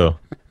 Don't go.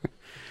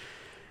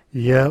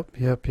 Yep.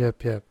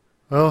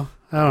 Well,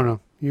 I don't know.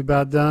 You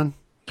about done?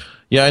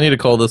 Yeah, I need to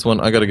call this one.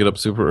 I got to get up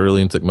super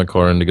early and take my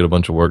car in to get a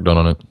bunch of work done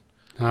on it.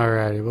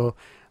 Alrighty. Well,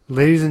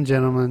 ladies and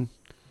gentlemen,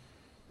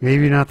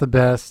 maybe not the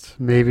best,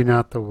 maybe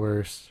not the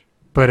worst,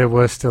 but it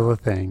was still a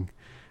thing.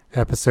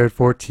 Episode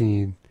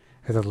 14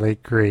 of the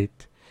late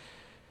great.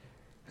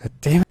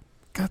 Damn it.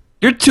 God,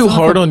 you're too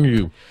hard on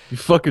you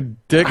fucking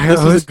dick. This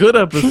is a good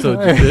episode,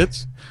 you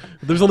bitch.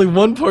 There's only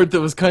one part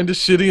that was kind of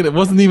shitty, and it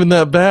wasn't even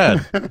that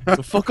bad.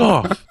 So fuck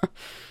off.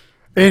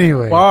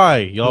 Anyway. Bye,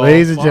 y'all.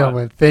 Ladies and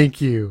gentlemen,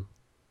 thank you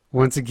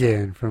once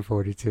again from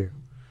 42.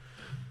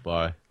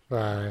 Bye.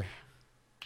 Bye.